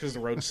Arkansas just because the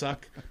roads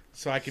suck.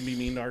 So I can be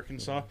mean to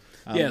Arkansas.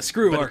 Yeah,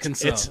 screw but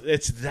Arkansas.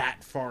 It's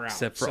that far out.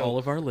 Except for So all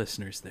of our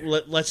listeners there.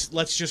 let's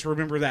just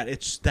remember that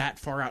it's that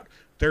far out.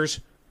 There's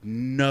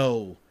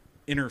no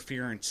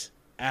interference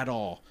at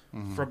all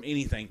from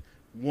anything.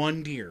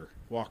 One deer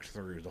walked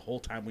through the whole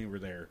time we were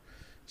there.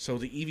 So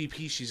the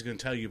EVP she's going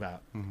to tell you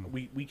about,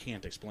 we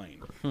can't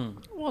explain.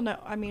 Well, no,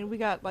 I mean we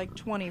got like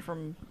 20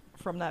 from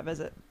that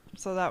visit,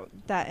 so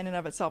that in and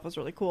of itself was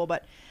really cool.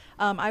 But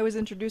I was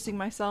introducing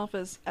myself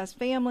as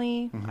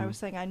family. I was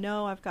saying I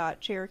know I've got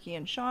Cherokee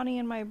and Shawnee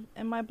in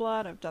my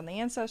blood. I've done the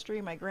ancestry.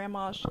 My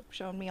grandma's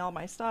shown me all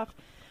my stuff.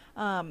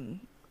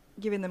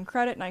 Giving them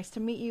credit, nice to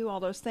meet you, all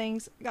those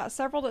things. Got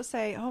several that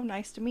say, "Oh,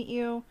 nice to meet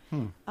you.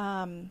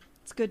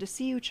 It's good to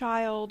see you,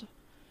 child."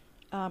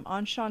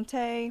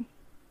 Enchante.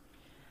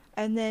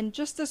 And then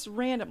just this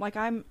random, like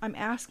I'm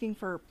asking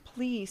for,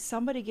 please,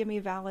 somebody give me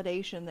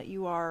validation that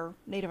you are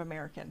Native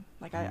American.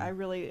 Like I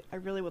really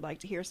would like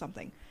to hear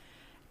something.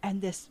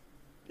 And it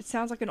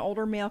sounds like an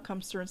older male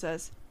comes through and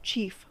says,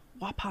 "Chief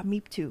Wapa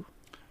Meeptu."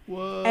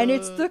 What? And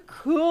it's the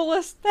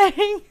coolest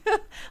thing.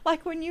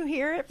 Like when you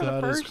hear it for the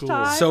That is first cool.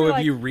 time. So you're have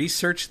like- you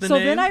researched the so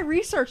name? then I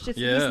researched it.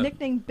 Yeah. He's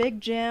nicknamed Big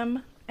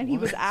Jim, and he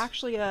was What?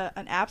 actually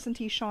an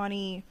absentee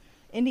Shawnee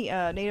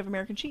Native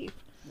American chief.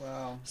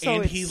 Wow. So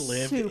and it's he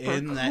lived super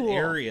in that cool.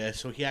 area,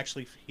 so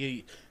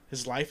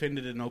his life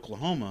ended in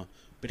Oklahoma,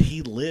 but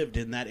he lived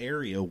in that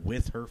area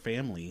with her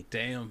family.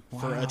 Damn.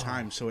 For a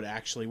time, so it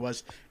actually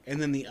was.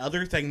 And then the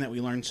other thing that we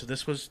learned, so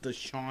this was the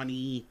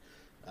Shawnee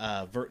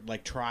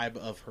tribe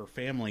of her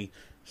family.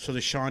 So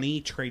the Shawnee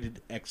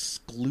traded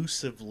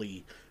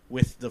exclusively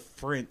with the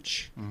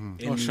French in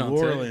New Enchanté.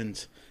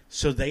 Orleans,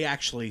 so they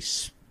actually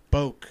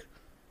spoke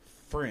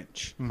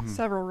French.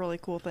 Several really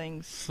cool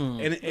things. And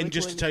Really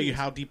just cool to tell you EVPs.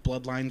 how deep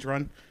bloodlines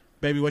run,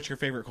 baby, what's your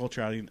favorite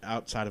culture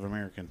outside of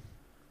American?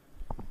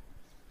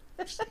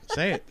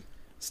 Say it.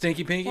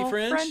 Stinky Pinky Well,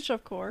 French?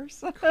 of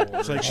course.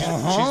 It's like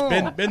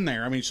she's been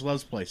there. I mean, she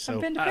loves the place. So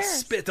I've been to I Paris.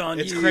 spit on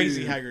it's you.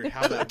 crazy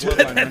how that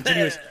bloodline runs.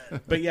 Anyways,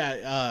 but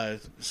yeah,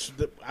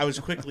 I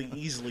was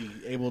easily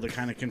able to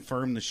kind of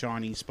confirm the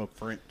Shawnee spoke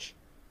French.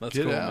 That's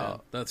Get cool, out. man.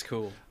 That's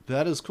cool.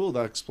 That is cool.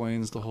 That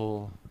explains the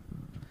whole.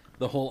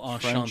 The whole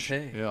French.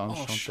 enchanté. Yeah,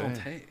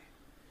 enchanté.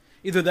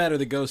 Either that or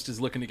the ghost is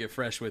looking to get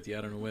fresh with you.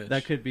 I don't know which.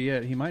 That could be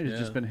it. He might have Yeah.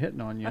 just been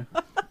hitting on you.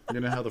 You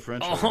know how the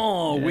French. are.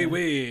 Oh, Yeah. oui,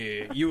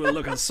 oui. You are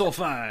looking so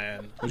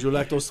fine. Would you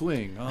like to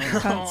swing? Oh,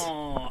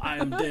 Oh, I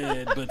am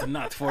dead, but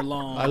not for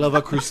long. I love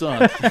a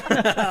croissant.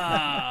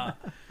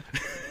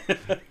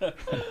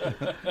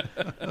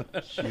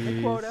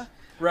 Quota.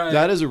 Right.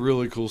 That is a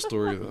really cool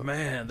story, though.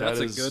 Man, That that's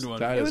is- a good one.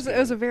 that It is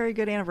was good. a very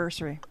good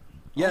anniversary.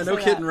 Yeah, I'll no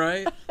say kidding, that.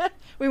 right?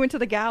 We went to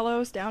the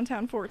Gallows,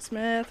 downtown Fort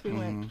Smith. We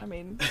went, I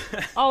mean,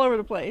 all over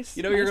the place.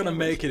 You know you're Nice going to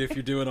make anniversary. it if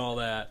you're doing all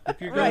that.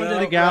 If you're Right. going To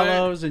the out,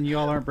 gallows, and you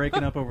all aren't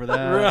breaking up over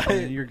that. Right.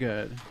 then you're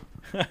good.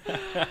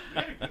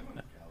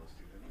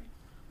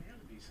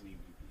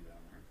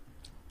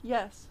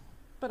 Yes,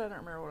 but I don't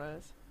remember what it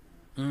is.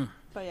 Mm.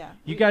 But yeah.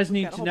 You we guys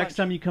need got a to, whole next bunch.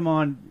 time you come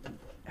on,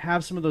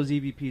 have some of those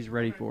EVPs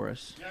ready for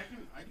us. Yeah,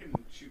 I can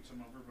shoot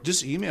some over,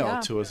 Just email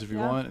it to us if you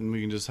want, and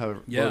we can just have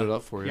it loaded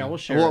up for you. Yeah, we'll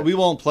share Well, it. we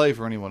won't play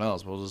for anyone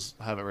else. We'll just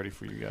have it ready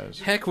for you guys.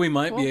 Heck, we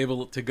might be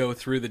able to go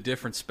through the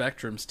different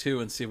spectrums too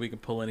and see if we can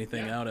pull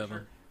anything out of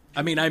them.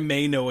 I mean, I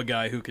may know a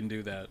guy who can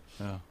do that.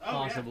 Yeah.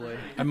 Possibly.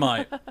 I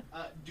might.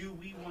 Do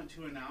we want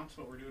to announce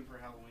what we're doing for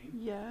Halloween?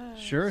 Yeah.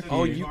 Sure.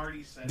 Oh, you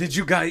did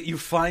you guys? You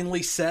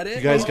finally said it.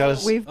 You guys got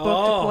us. We've booked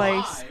a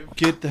place.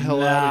 Get the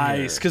hell out of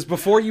here. Nice, because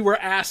before you were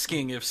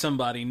asking if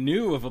somebody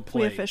knew of a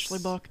place. We officially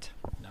booked.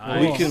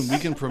 Nice. We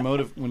can promote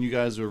it when you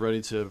guys are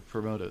ready to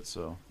promote it.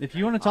 So If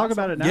you want to talk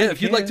about it now, Yeah,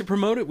 if you'd like to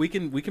promote it, we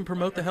can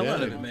promote the hell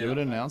out of it, man. Give it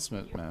an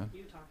announcement, man.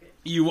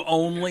 You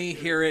only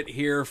hear it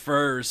here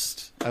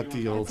first at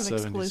the old It's an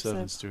 77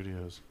 exclusive.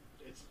 Studios.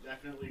 It's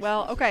definitely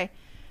Well, okay.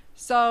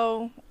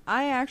 So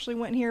I actually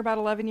went here about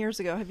 11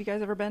 years ago. Have you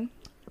guys ever been?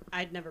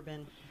 I'd never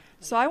been.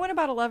 So I went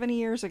about 11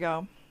 years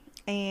ago,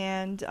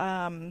 and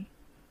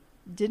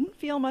didn't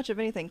feel much of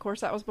anything. Of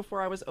course, that was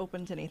before I was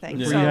open to anything.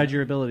 Where So, you had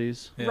your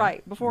abilities.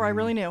 right, before I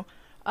really knew.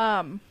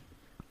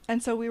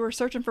 And so we were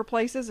searching for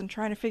places and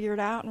trying to figure it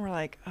out, and we're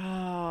like,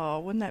 oh,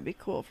 wouldn't that be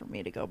cool for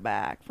me to go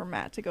back, for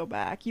Matt to go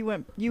back? You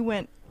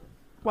went,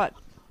 what,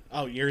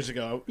 Oh, years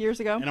ago. years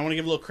ago? And I want to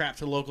give a little crap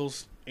to the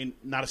locals, and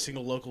not a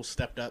single local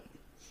stepped up.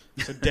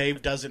 So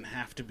Dave doesn't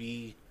have to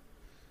be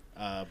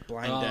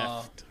blind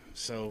deaf.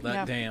 So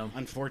damn.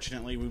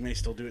 Unfortunately, we may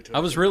still do it to. I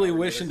was really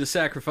wishing to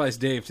sacrifice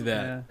Dave to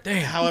that. Yeah.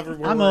 Damn. However,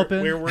 I'm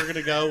open. Where we're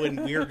gonna go,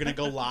 and we're gonna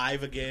go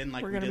live again,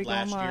 like We're we gonna did be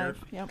going last year.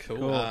 live. Yep.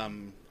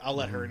 Cool. I'll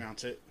let her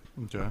announce it.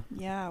 Okay.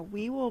 Yeah,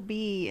 we will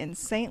be in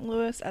St.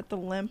 Louis at the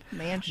Limp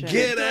Mansion.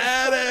 Get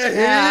out of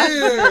Yeah.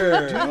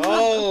 here!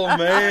 Oh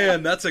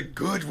man, that's a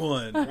good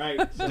one.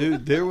 Right,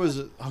 Dude, there was.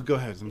 Oh, go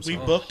ahead. I'm we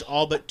sorry. booked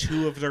all but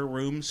 2 of their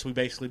rooms. We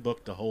basically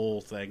booked the whole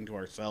thing to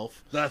ourselves.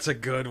 That's a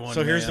good one.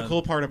 So here's the man.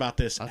 cool part about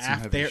this: That's some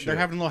heavy they're shit.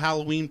 having a little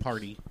Halloween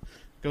party.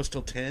 Goes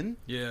till 10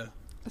 Yeah.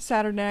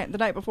 Saturday night, the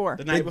night before.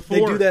 the night before.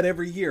 They do that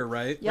every year,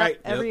 right? Yep, right.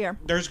 every year.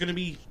 There's gonna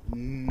be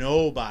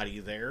nobody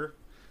there,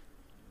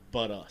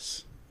 but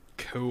us.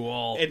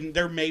 Cool. And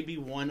there may be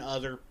one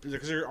other,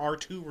 because there are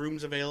 2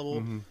 rooms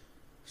available.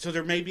 So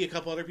there may be a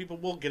couple other people.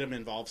 We'll get them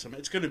involved.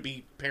 It's going to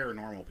be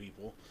paranormal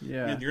people.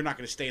 Yeah. You're not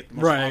going to stay at the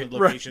most Right, haunted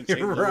location in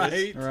St. Louis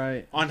right.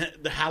 Right. on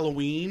the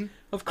Halloween.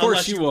 Of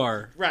course Unless you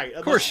are. Right.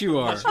 Of course you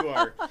are. Unless you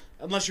are.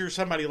 Unless you're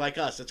somebody like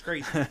us. That's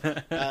crazy. So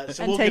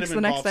And we'll takes get them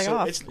the next involved. day So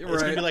off. it's going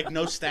Right. to be like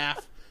no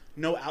staff,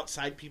 no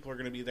outside people are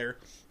going to be there.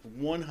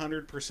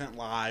 100%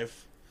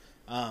 live.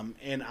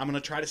 And I'm gonna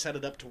try to set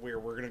it up to where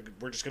we're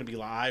just gonna be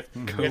live.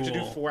 We have to do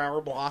Cool.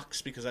 4-hour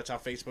blocks because that's how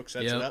Facebook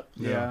sets it up.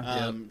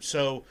 Yeah.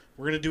 So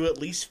we're gonna do at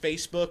least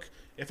Facebook.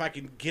 If I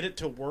can get it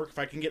to work, if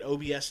I can get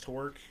OBS to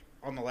work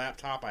on the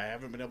laptop, I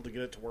haven't been able to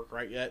get it to work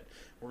right yet.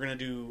 We're gonna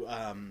do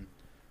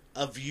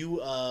a view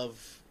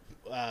of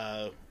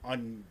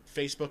on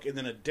Facebook and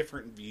then a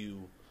different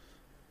view.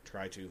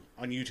 Try to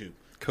on YouTube.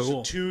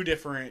 Cool. So 2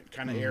 different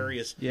kind of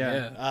areas.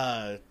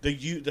 Yeah.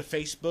 The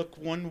Facebook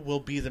one will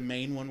be the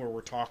main one where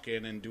we're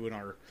talking and doing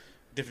our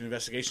different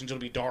investigations.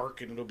 It'll be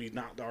dark and it'll be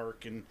not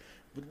dark and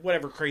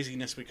whatever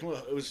craziness we can.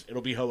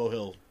 It'll be Hobo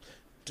Hill,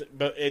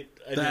 but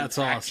That's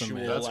awesome,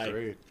 man. That's like,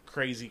 great.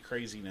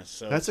 craziness.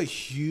 So That's a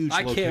huge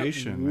I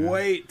location. can't man.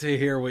 wait to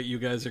hear what you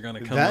guys are going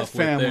to come That up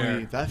family, with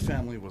there. that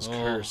family was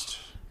cursed.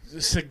 Talk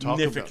about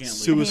significantly.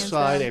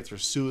 suicide Hands after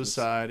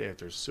suicide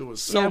after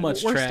suicide. So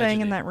much We're tragedy.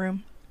 staying in that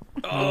room.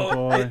 Oh,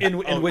 boy.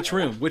 in which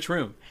room? Which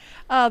room?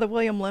 The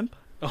William Limp.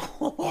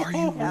 Are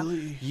you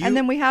really? And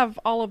then we have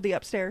all of the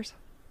upstairs.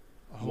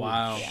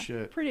 Wow.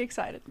 Shit. Pretty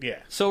excited. Yeah.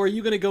 So are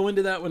you going to go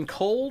into that one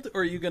cold,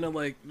 or are you going to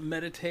like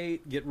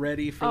meditate, get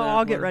ready for that?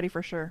 I'll get one? ready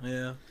for sure.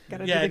 Yeah.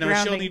 Gotta Yeah, do the no,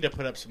 grounding. she'll need to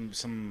put up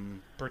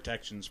some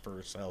protections for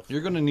herself.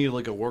 You're gonna need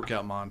like a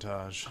workout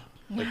montage,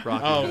 like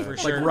Rocky. Oh, had. for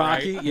sure. Like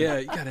Rocky, right? yeah,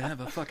 you gotta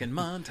have a fucking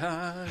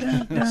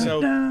montage.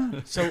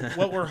 So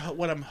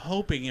what I'm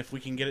hoping, if we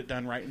can get it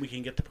done right and we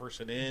can get the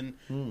person in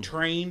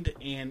trained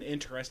and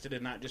interested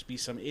and not just be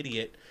some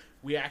idiot,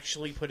 we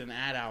actually put an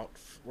ad out.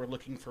 We're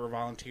looking for a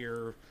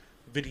volunteer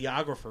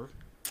videographer.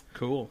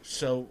 Cool.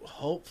 So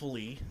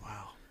hopefully,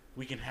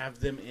 we can have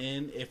them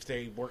in if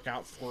they work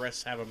out for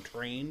us, have them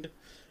trained,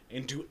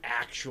 and do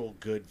actual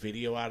good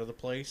video out of the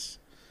place.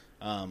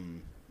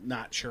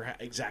 Not sure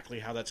exactly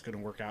how that's going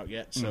to work out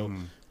yet. So,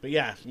 but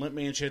yeah, Limp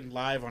Mansion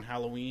live on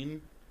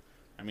Halloween.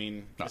 I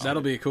mean,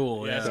 That'll be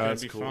cool. yeah, Yeah. it's going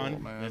That's to be cool,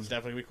 fun. man. It's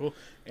definitely be cool.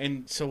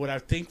 And so, what I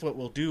think what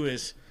we'll do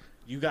is,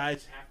 you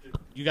guys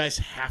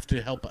have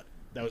to help us.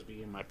 That was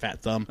being my fat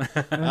thumb.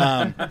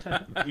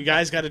 You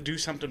guys got to do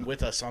something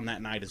with us on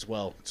that night as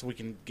well, so we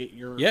can get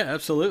your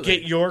Absolutely.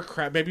 get your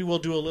crap. Maybe we'll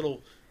do a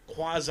little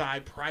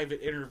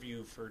quasi-private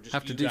interview for just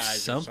have you to do guys or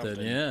something.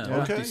 something. Yeah. Okay,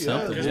 Have to do yeah,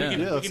 something. Because Yeah. we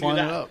can let's do line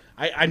it that. up.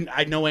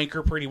 I know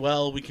Anchor pretty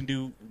well. We can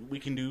do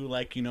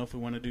like if we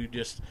want to do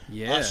just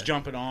Yeah. us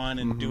jumping on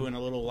and doing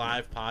a little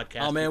live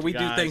podcast. Oh man, with we you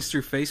do guys. things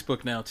through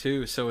Facebook now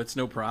too, so it's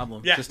no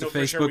problem. Yeah, Just no, a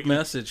for sure. Facebook We can-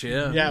 message.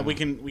 Yeah. Yeah, we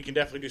can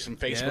definitely do some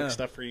Facebook Yeah.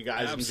 stuff for you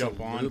guys and jump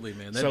on. Absolutely,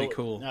 man. That'd be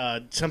cool.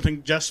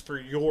 Something just for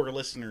your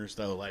listeners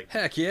though, like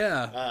Heck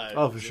yeah.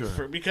 Oh, for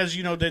sure. because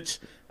that's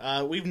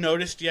we've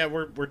noticed,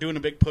 we're doing a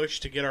big push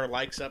to get our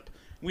likes up.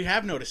 We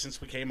have noticed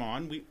since we came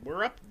on,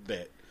 we're up a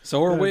bit.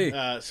 So are we.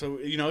 So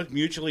it's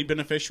mutually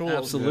beneficial.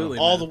 Absolutely,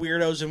 all man. the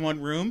weirdos in one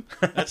room.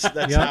 That's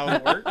how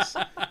it works.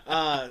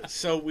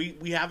 So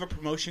we have a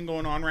promotion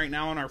going on right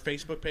now on our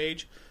Facebook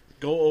page.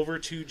 Go over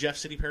to Jeff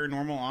City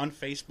Paranormal on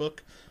Facebook,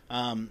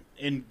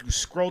 and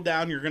scroll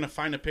down. You're going to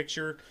find a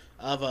picture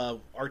of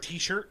our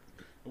T-shirt.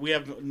 We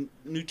have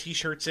new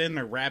T-shirts in.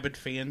 They're Rabid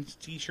Fans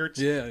T-shirts.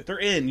 Yeah. They're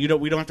in. We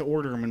don't have to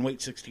order them and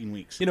wait 16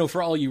 weeks.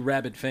 For all you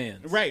Rabid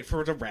fans. Right,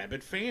 for the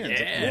Rabid fans,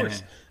 Yeah. of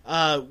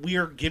course. We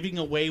are giving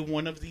away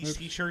one of these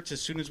T-shirts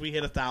as soon as we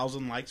hit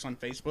 1,000 likes on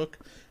Facebook.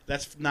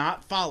 That's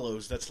not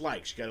follows, that's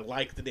likes. You got to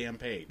like the damn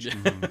page.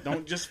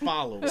 Don't just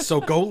follow. So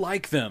go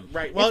like them.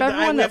 Right. If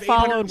everyone we that have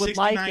followed would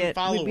 869 like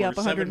it, we'd be up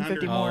followers,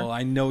 150 700. more. Oh,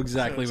 I know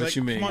exactly So what it's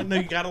you like, mean. Come on, no,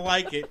 you got to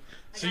like it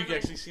so you can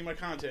actually see my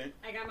content.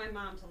 I got my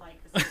mom to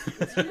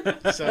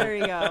like this. So, There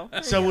you go.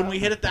 So when we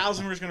hit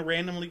 1,000, we're just going to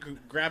randomly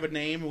grab a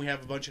name, and we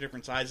have a bunch of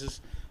different sizes.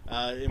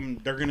 And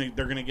they're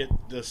gonna get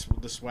the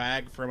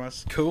swag from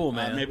us. Cool,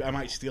 man. Maybe I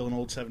might steal an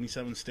old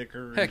 77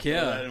 sticker. Heck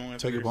yeah.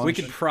 We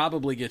could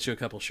probably get you a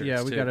couple shirts.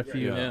 Yeah, we too. got a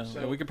few. Yeah,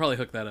 So- we could probably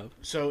hook that up.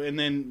 So and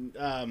then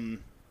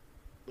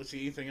let's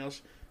see, anything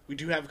else? We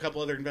do have a couple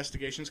other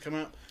investigations come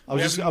up. I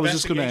was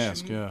just going to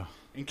ask. Yeah.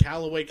 In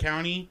Callaway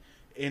County,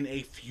 in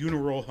a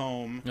funeral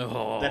home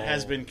Oh. that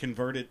has been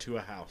converted to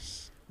a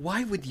house.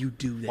 Why would you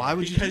do that? Why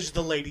would you? Because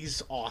the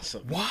lady's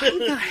awesome. Why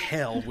the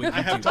hell would you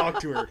I have do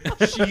talked to her.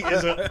 She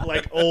is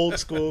a old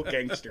school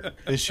gangster.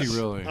 Is she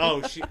really?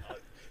 Oh,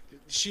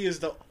 she is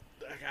the,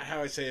 how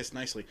do I say this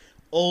nicely,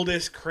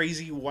 oldest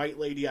crazy white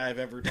lady I've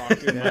ever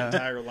talked to in my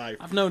entire life.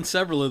 I've known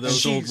several of those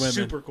She's old women.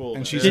 super cool.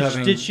 And she's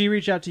Did she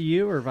reach out to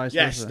you or vice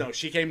Yes, versa? no,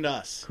 she came to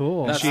us.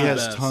 Cool. That's She the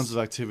has best. tons of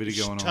activity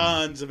going on.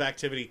 Tons of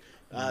activity.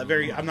 I'm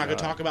not going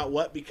to talk about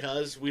what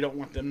because we don't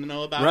want them to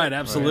know about it. Right,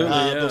 absolutely.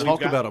 But Yeah. we've Talk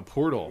got- about a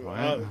portal,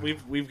 right?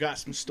 We've got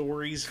some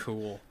stories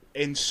Cool.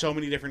 in so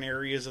many different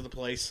areas of the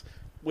place,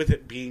 with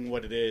it being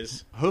what it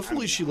is.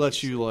 Hopefully, she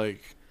lets you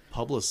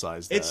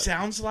publicize that. It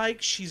sounds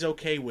like she's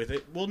okay with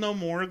it. We'll know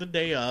more the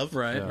day of,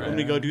 Right, when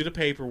we go do the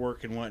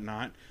paperwork and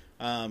whatnot.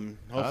 Hopefully,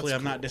 That's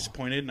I'm not cool.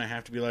 disappointed, and I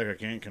have to be like, I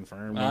can't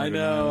confirm. I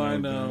know. I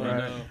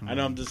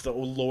know I'm just the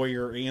old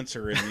lawyer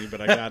answer in me,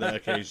 but I got it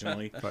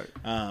occasionally.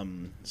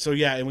 Right. So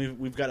yeah, and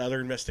we've got other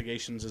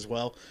investigations as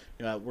well.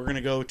 We're gonna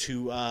go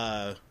to.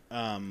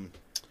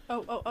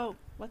 Oh,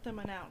 let them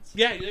announce.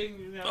 Yeah.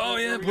 Oh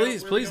yeah,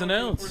 please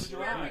announce.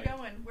 Where are we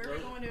going? Where are we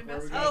going to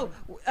investigate?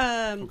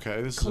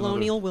 Okay, this is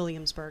Colonial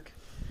Williamsburg.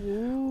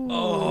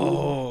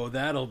 Oh,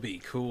 that'll be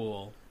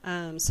cool.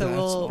 So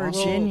we'll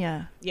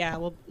Virginia.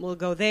 We'll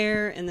go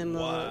there, and then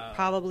we'll Wow.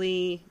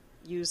 probably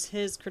use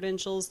his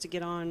credentials to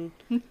get on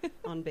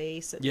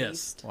base at Yes.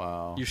 least.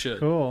 Wow. You should.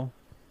 Cool.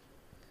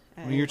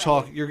 I mean,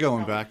 you're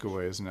going back a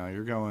ways now.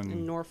 You're in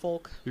going.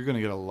 Norfolk. You're going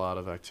to get a lot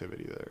of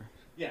activity there.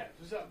 Yeah.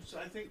 So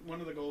I think one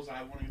of the goals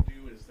I want to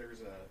do is there's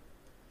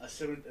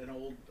an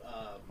old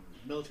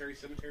military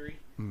cemetery.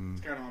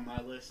 It's kind of on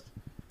my list.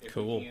 If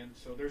Cool. we can.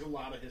 So there's a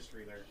lot of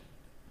history there.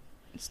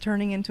 It's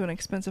turning into an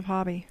expensive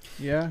hobby.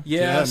 Yeah.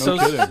 Yeah, no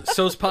kidding.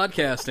 so's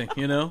podcasting.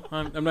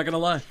 I'm not gonna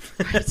lie.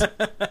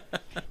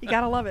 You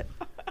gotta love it.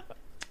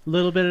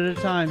 Little bit at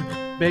a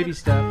time. Baby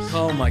steps.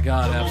 Oh my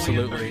God,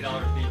 absolutely.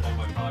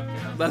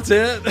 That's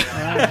it.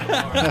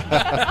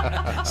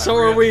 So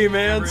are we,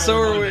 man. So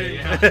are we.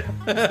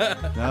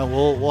 Now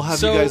we'll have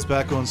So, you guys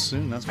back on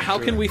soon. That's for How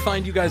sure. can we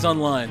find you guys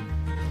online?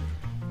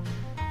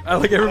 I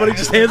like everybody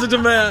just hands it to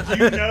Matt.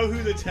 You know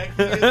who the tech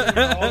is?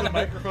 All the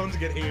microphones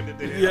get handed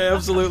to him. Yeah,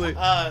 absolutely.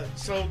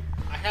 So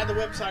I had the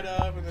website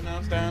up, and then now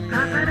it's down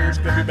there. It's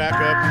going to be back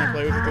up, and I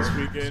play with it this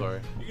weekend.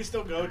 Sorry. You can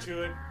still go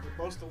to it.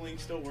 Most of the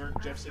links still work.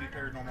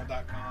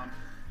 JeffCityParanormal.com.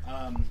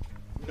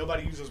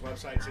 Nobody uses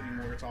websites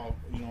anymore. It's all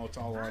it's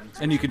all on.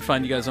 And you can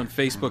find you guys on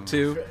Facebook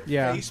too.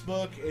 Yeah.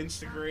 Facebook,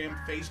 Instagram.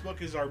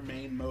 Facebook is our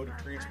main mode of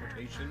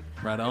transportation.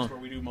 Right on. That's where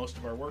we do most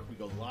of our work. We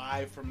go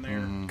live from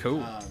there.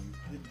 Cool.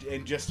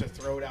 And just to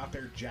throw it out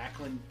there,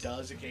 Jacqueline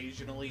does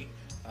occasionally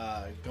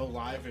go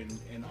live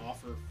and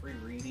offer free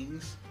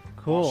readings.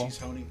 Cool. While she's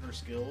honing her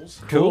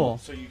skills. Cool.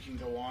 So you can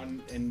go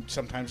on, and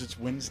sometimes it's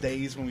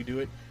Wednesdays when we do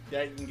it.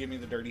 Yeah, you can give me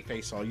the dirty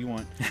face all you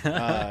want.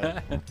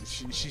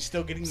 She's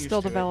still getting used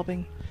Still to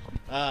developing.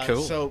 it.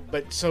 Cool.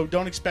 So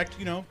don't expect,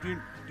 you don't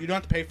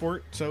have to pay for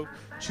it. So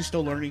she's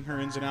still learning her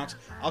ins and outs.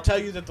 I'll tell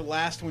you that the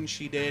last one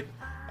she did,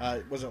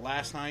 was it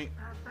last night?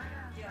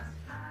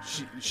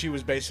 She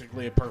was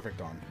basically a perfect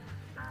on.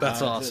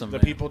 That's awesome. The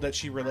man. people that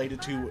she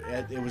related to,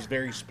 it was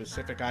very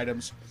specific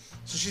items.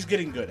 So she's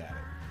getting good at it.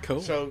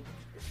 Cool. So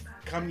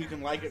you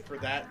can like it for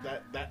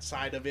that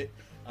side of it.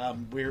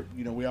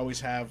 We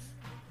always have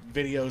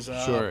videos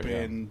up Sure, yeah.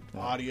 and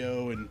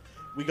audio, and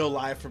we go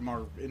live from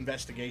our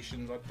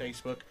investigations on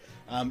Facebook.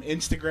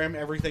 Instagram,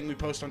 everything we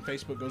post on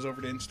Facebook goes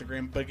over to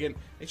Instagram. But again,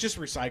 it's just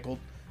recycled.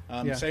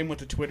 Yeah. Same with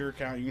the Twitter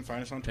account. You can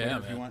find us on Twitter Yeah,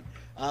 if you man.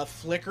 want.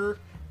 Flickr,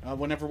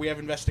 whenever we have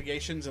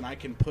investigations and I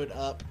can put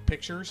up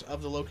pictures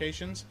of the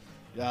locations,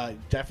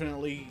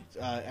 Definitely,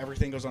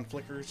 everything goes on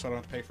Flickr, so I don't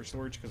have to pay for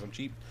storage because I'm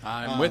cheap.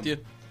 I'm with you.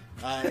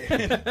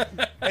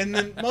 And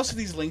then most of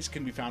these links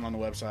can be found on the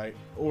website,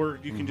 or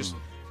you can just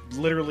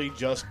literally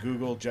just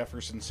Google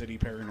Jefferson City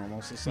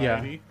Paranormal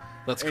Society. Yeah.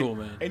 That's cool,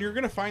 man. And you're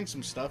gonna find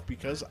some stuff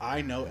because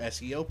I know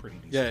SEO pretty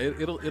decent.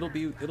 Yeah,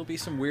 it'll be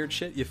some weird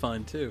shit you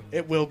find too.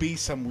 It will be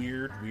some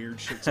weird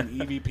shit, some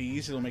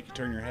EVPs. It'll make you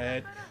turn your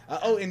head.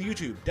 And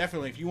YouTube,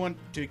 definitely. If you want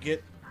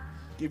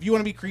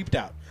to be creeped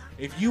out,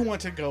 if you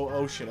want to go,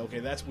 oh shit, okay,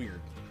 that's weird.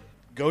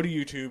 Go to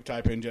YouTube,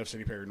 type in Jeff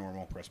City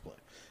Paranormal, press play.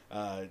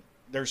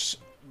 There's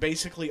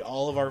basically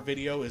all of our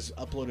video is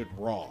uploaded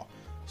raw,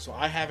 so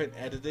I haven't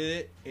edited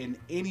it in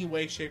any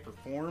way, shape, or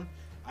form.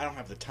 I don't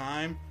have the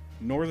time,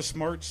 nor the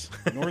smarts,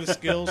 nor the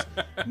skills,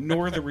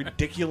 nor the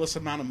ridiculous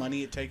amount of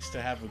money it takes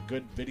to have a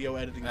good video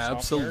editing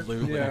software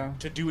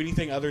to do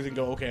anything other than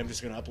go, okay, I'm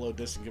just going to upload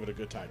this and give it a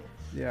good title.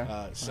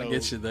 Yeah. So I'll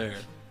get you there.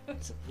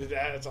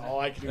 That's all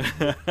I can do.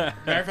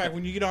 Matter of fact,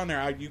 when you get on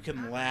there, you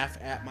can laugh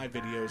at my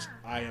videos.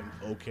 I am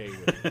okay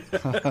with it.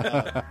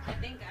 I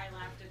think I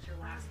laughed at your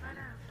last one.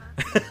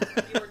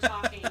 You were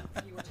talking in it,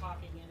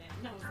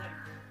 and I was like,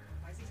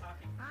 why is he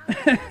talking?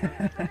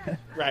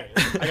 Right.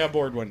 I got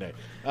bored one day.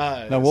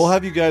 Now we'll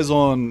have you guys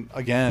on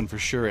again for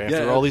sure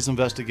after all these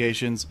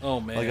investigations.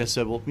 Oh man! Like I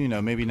said, well,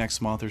 maybe next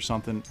month or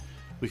something,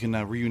 we can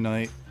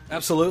reunite.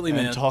 Absolutely,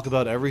 and man. Talk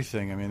about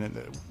everything. I mean,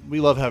 we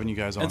love having you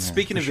guys on. And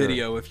speaking of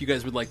video, if you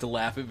guys would like to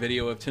laugh at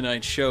video of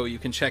tonight's show, you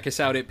can check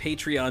us out at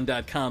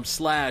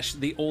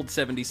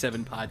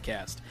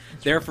patreon.com/theold77podcast.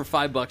 There for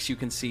 $5 you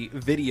can see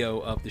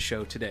video of the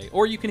show today.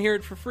 Or you can hear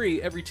it for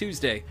free every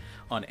Tuesday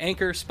on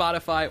Anchor,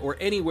 Spotify, or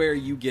anywhere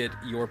you get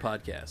your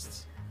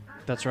podcasts.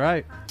 That's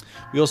right.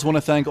 We also want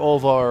to thank all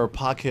of our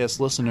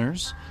podcast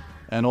listeners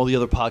and all the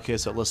other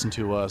podcasts that listen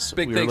to us.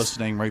 We are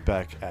listening right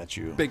back at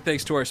you. Big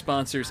thanks to our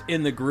sponsors,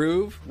 In the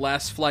Groove,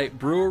 Last Flight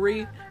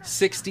Brewery,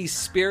 60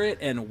 Spirit,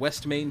 and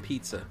West Main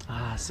Pizza.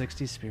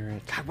 60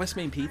 Spirit. God, West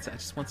Main Pizza. I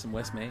just want some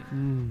West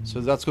Main.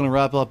 So that's going to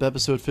wrap up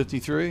episode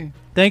 53.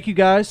 Thank you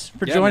guys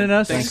for joining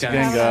us. Thanks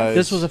again, guys.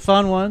 This was a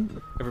fun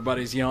one.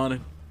 Everybody's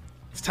yawning.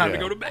 It's time to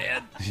go to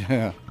bed.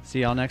 Yeah.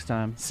 See y'all next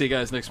time. See you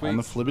guys next week. On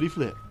the flippity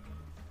flip.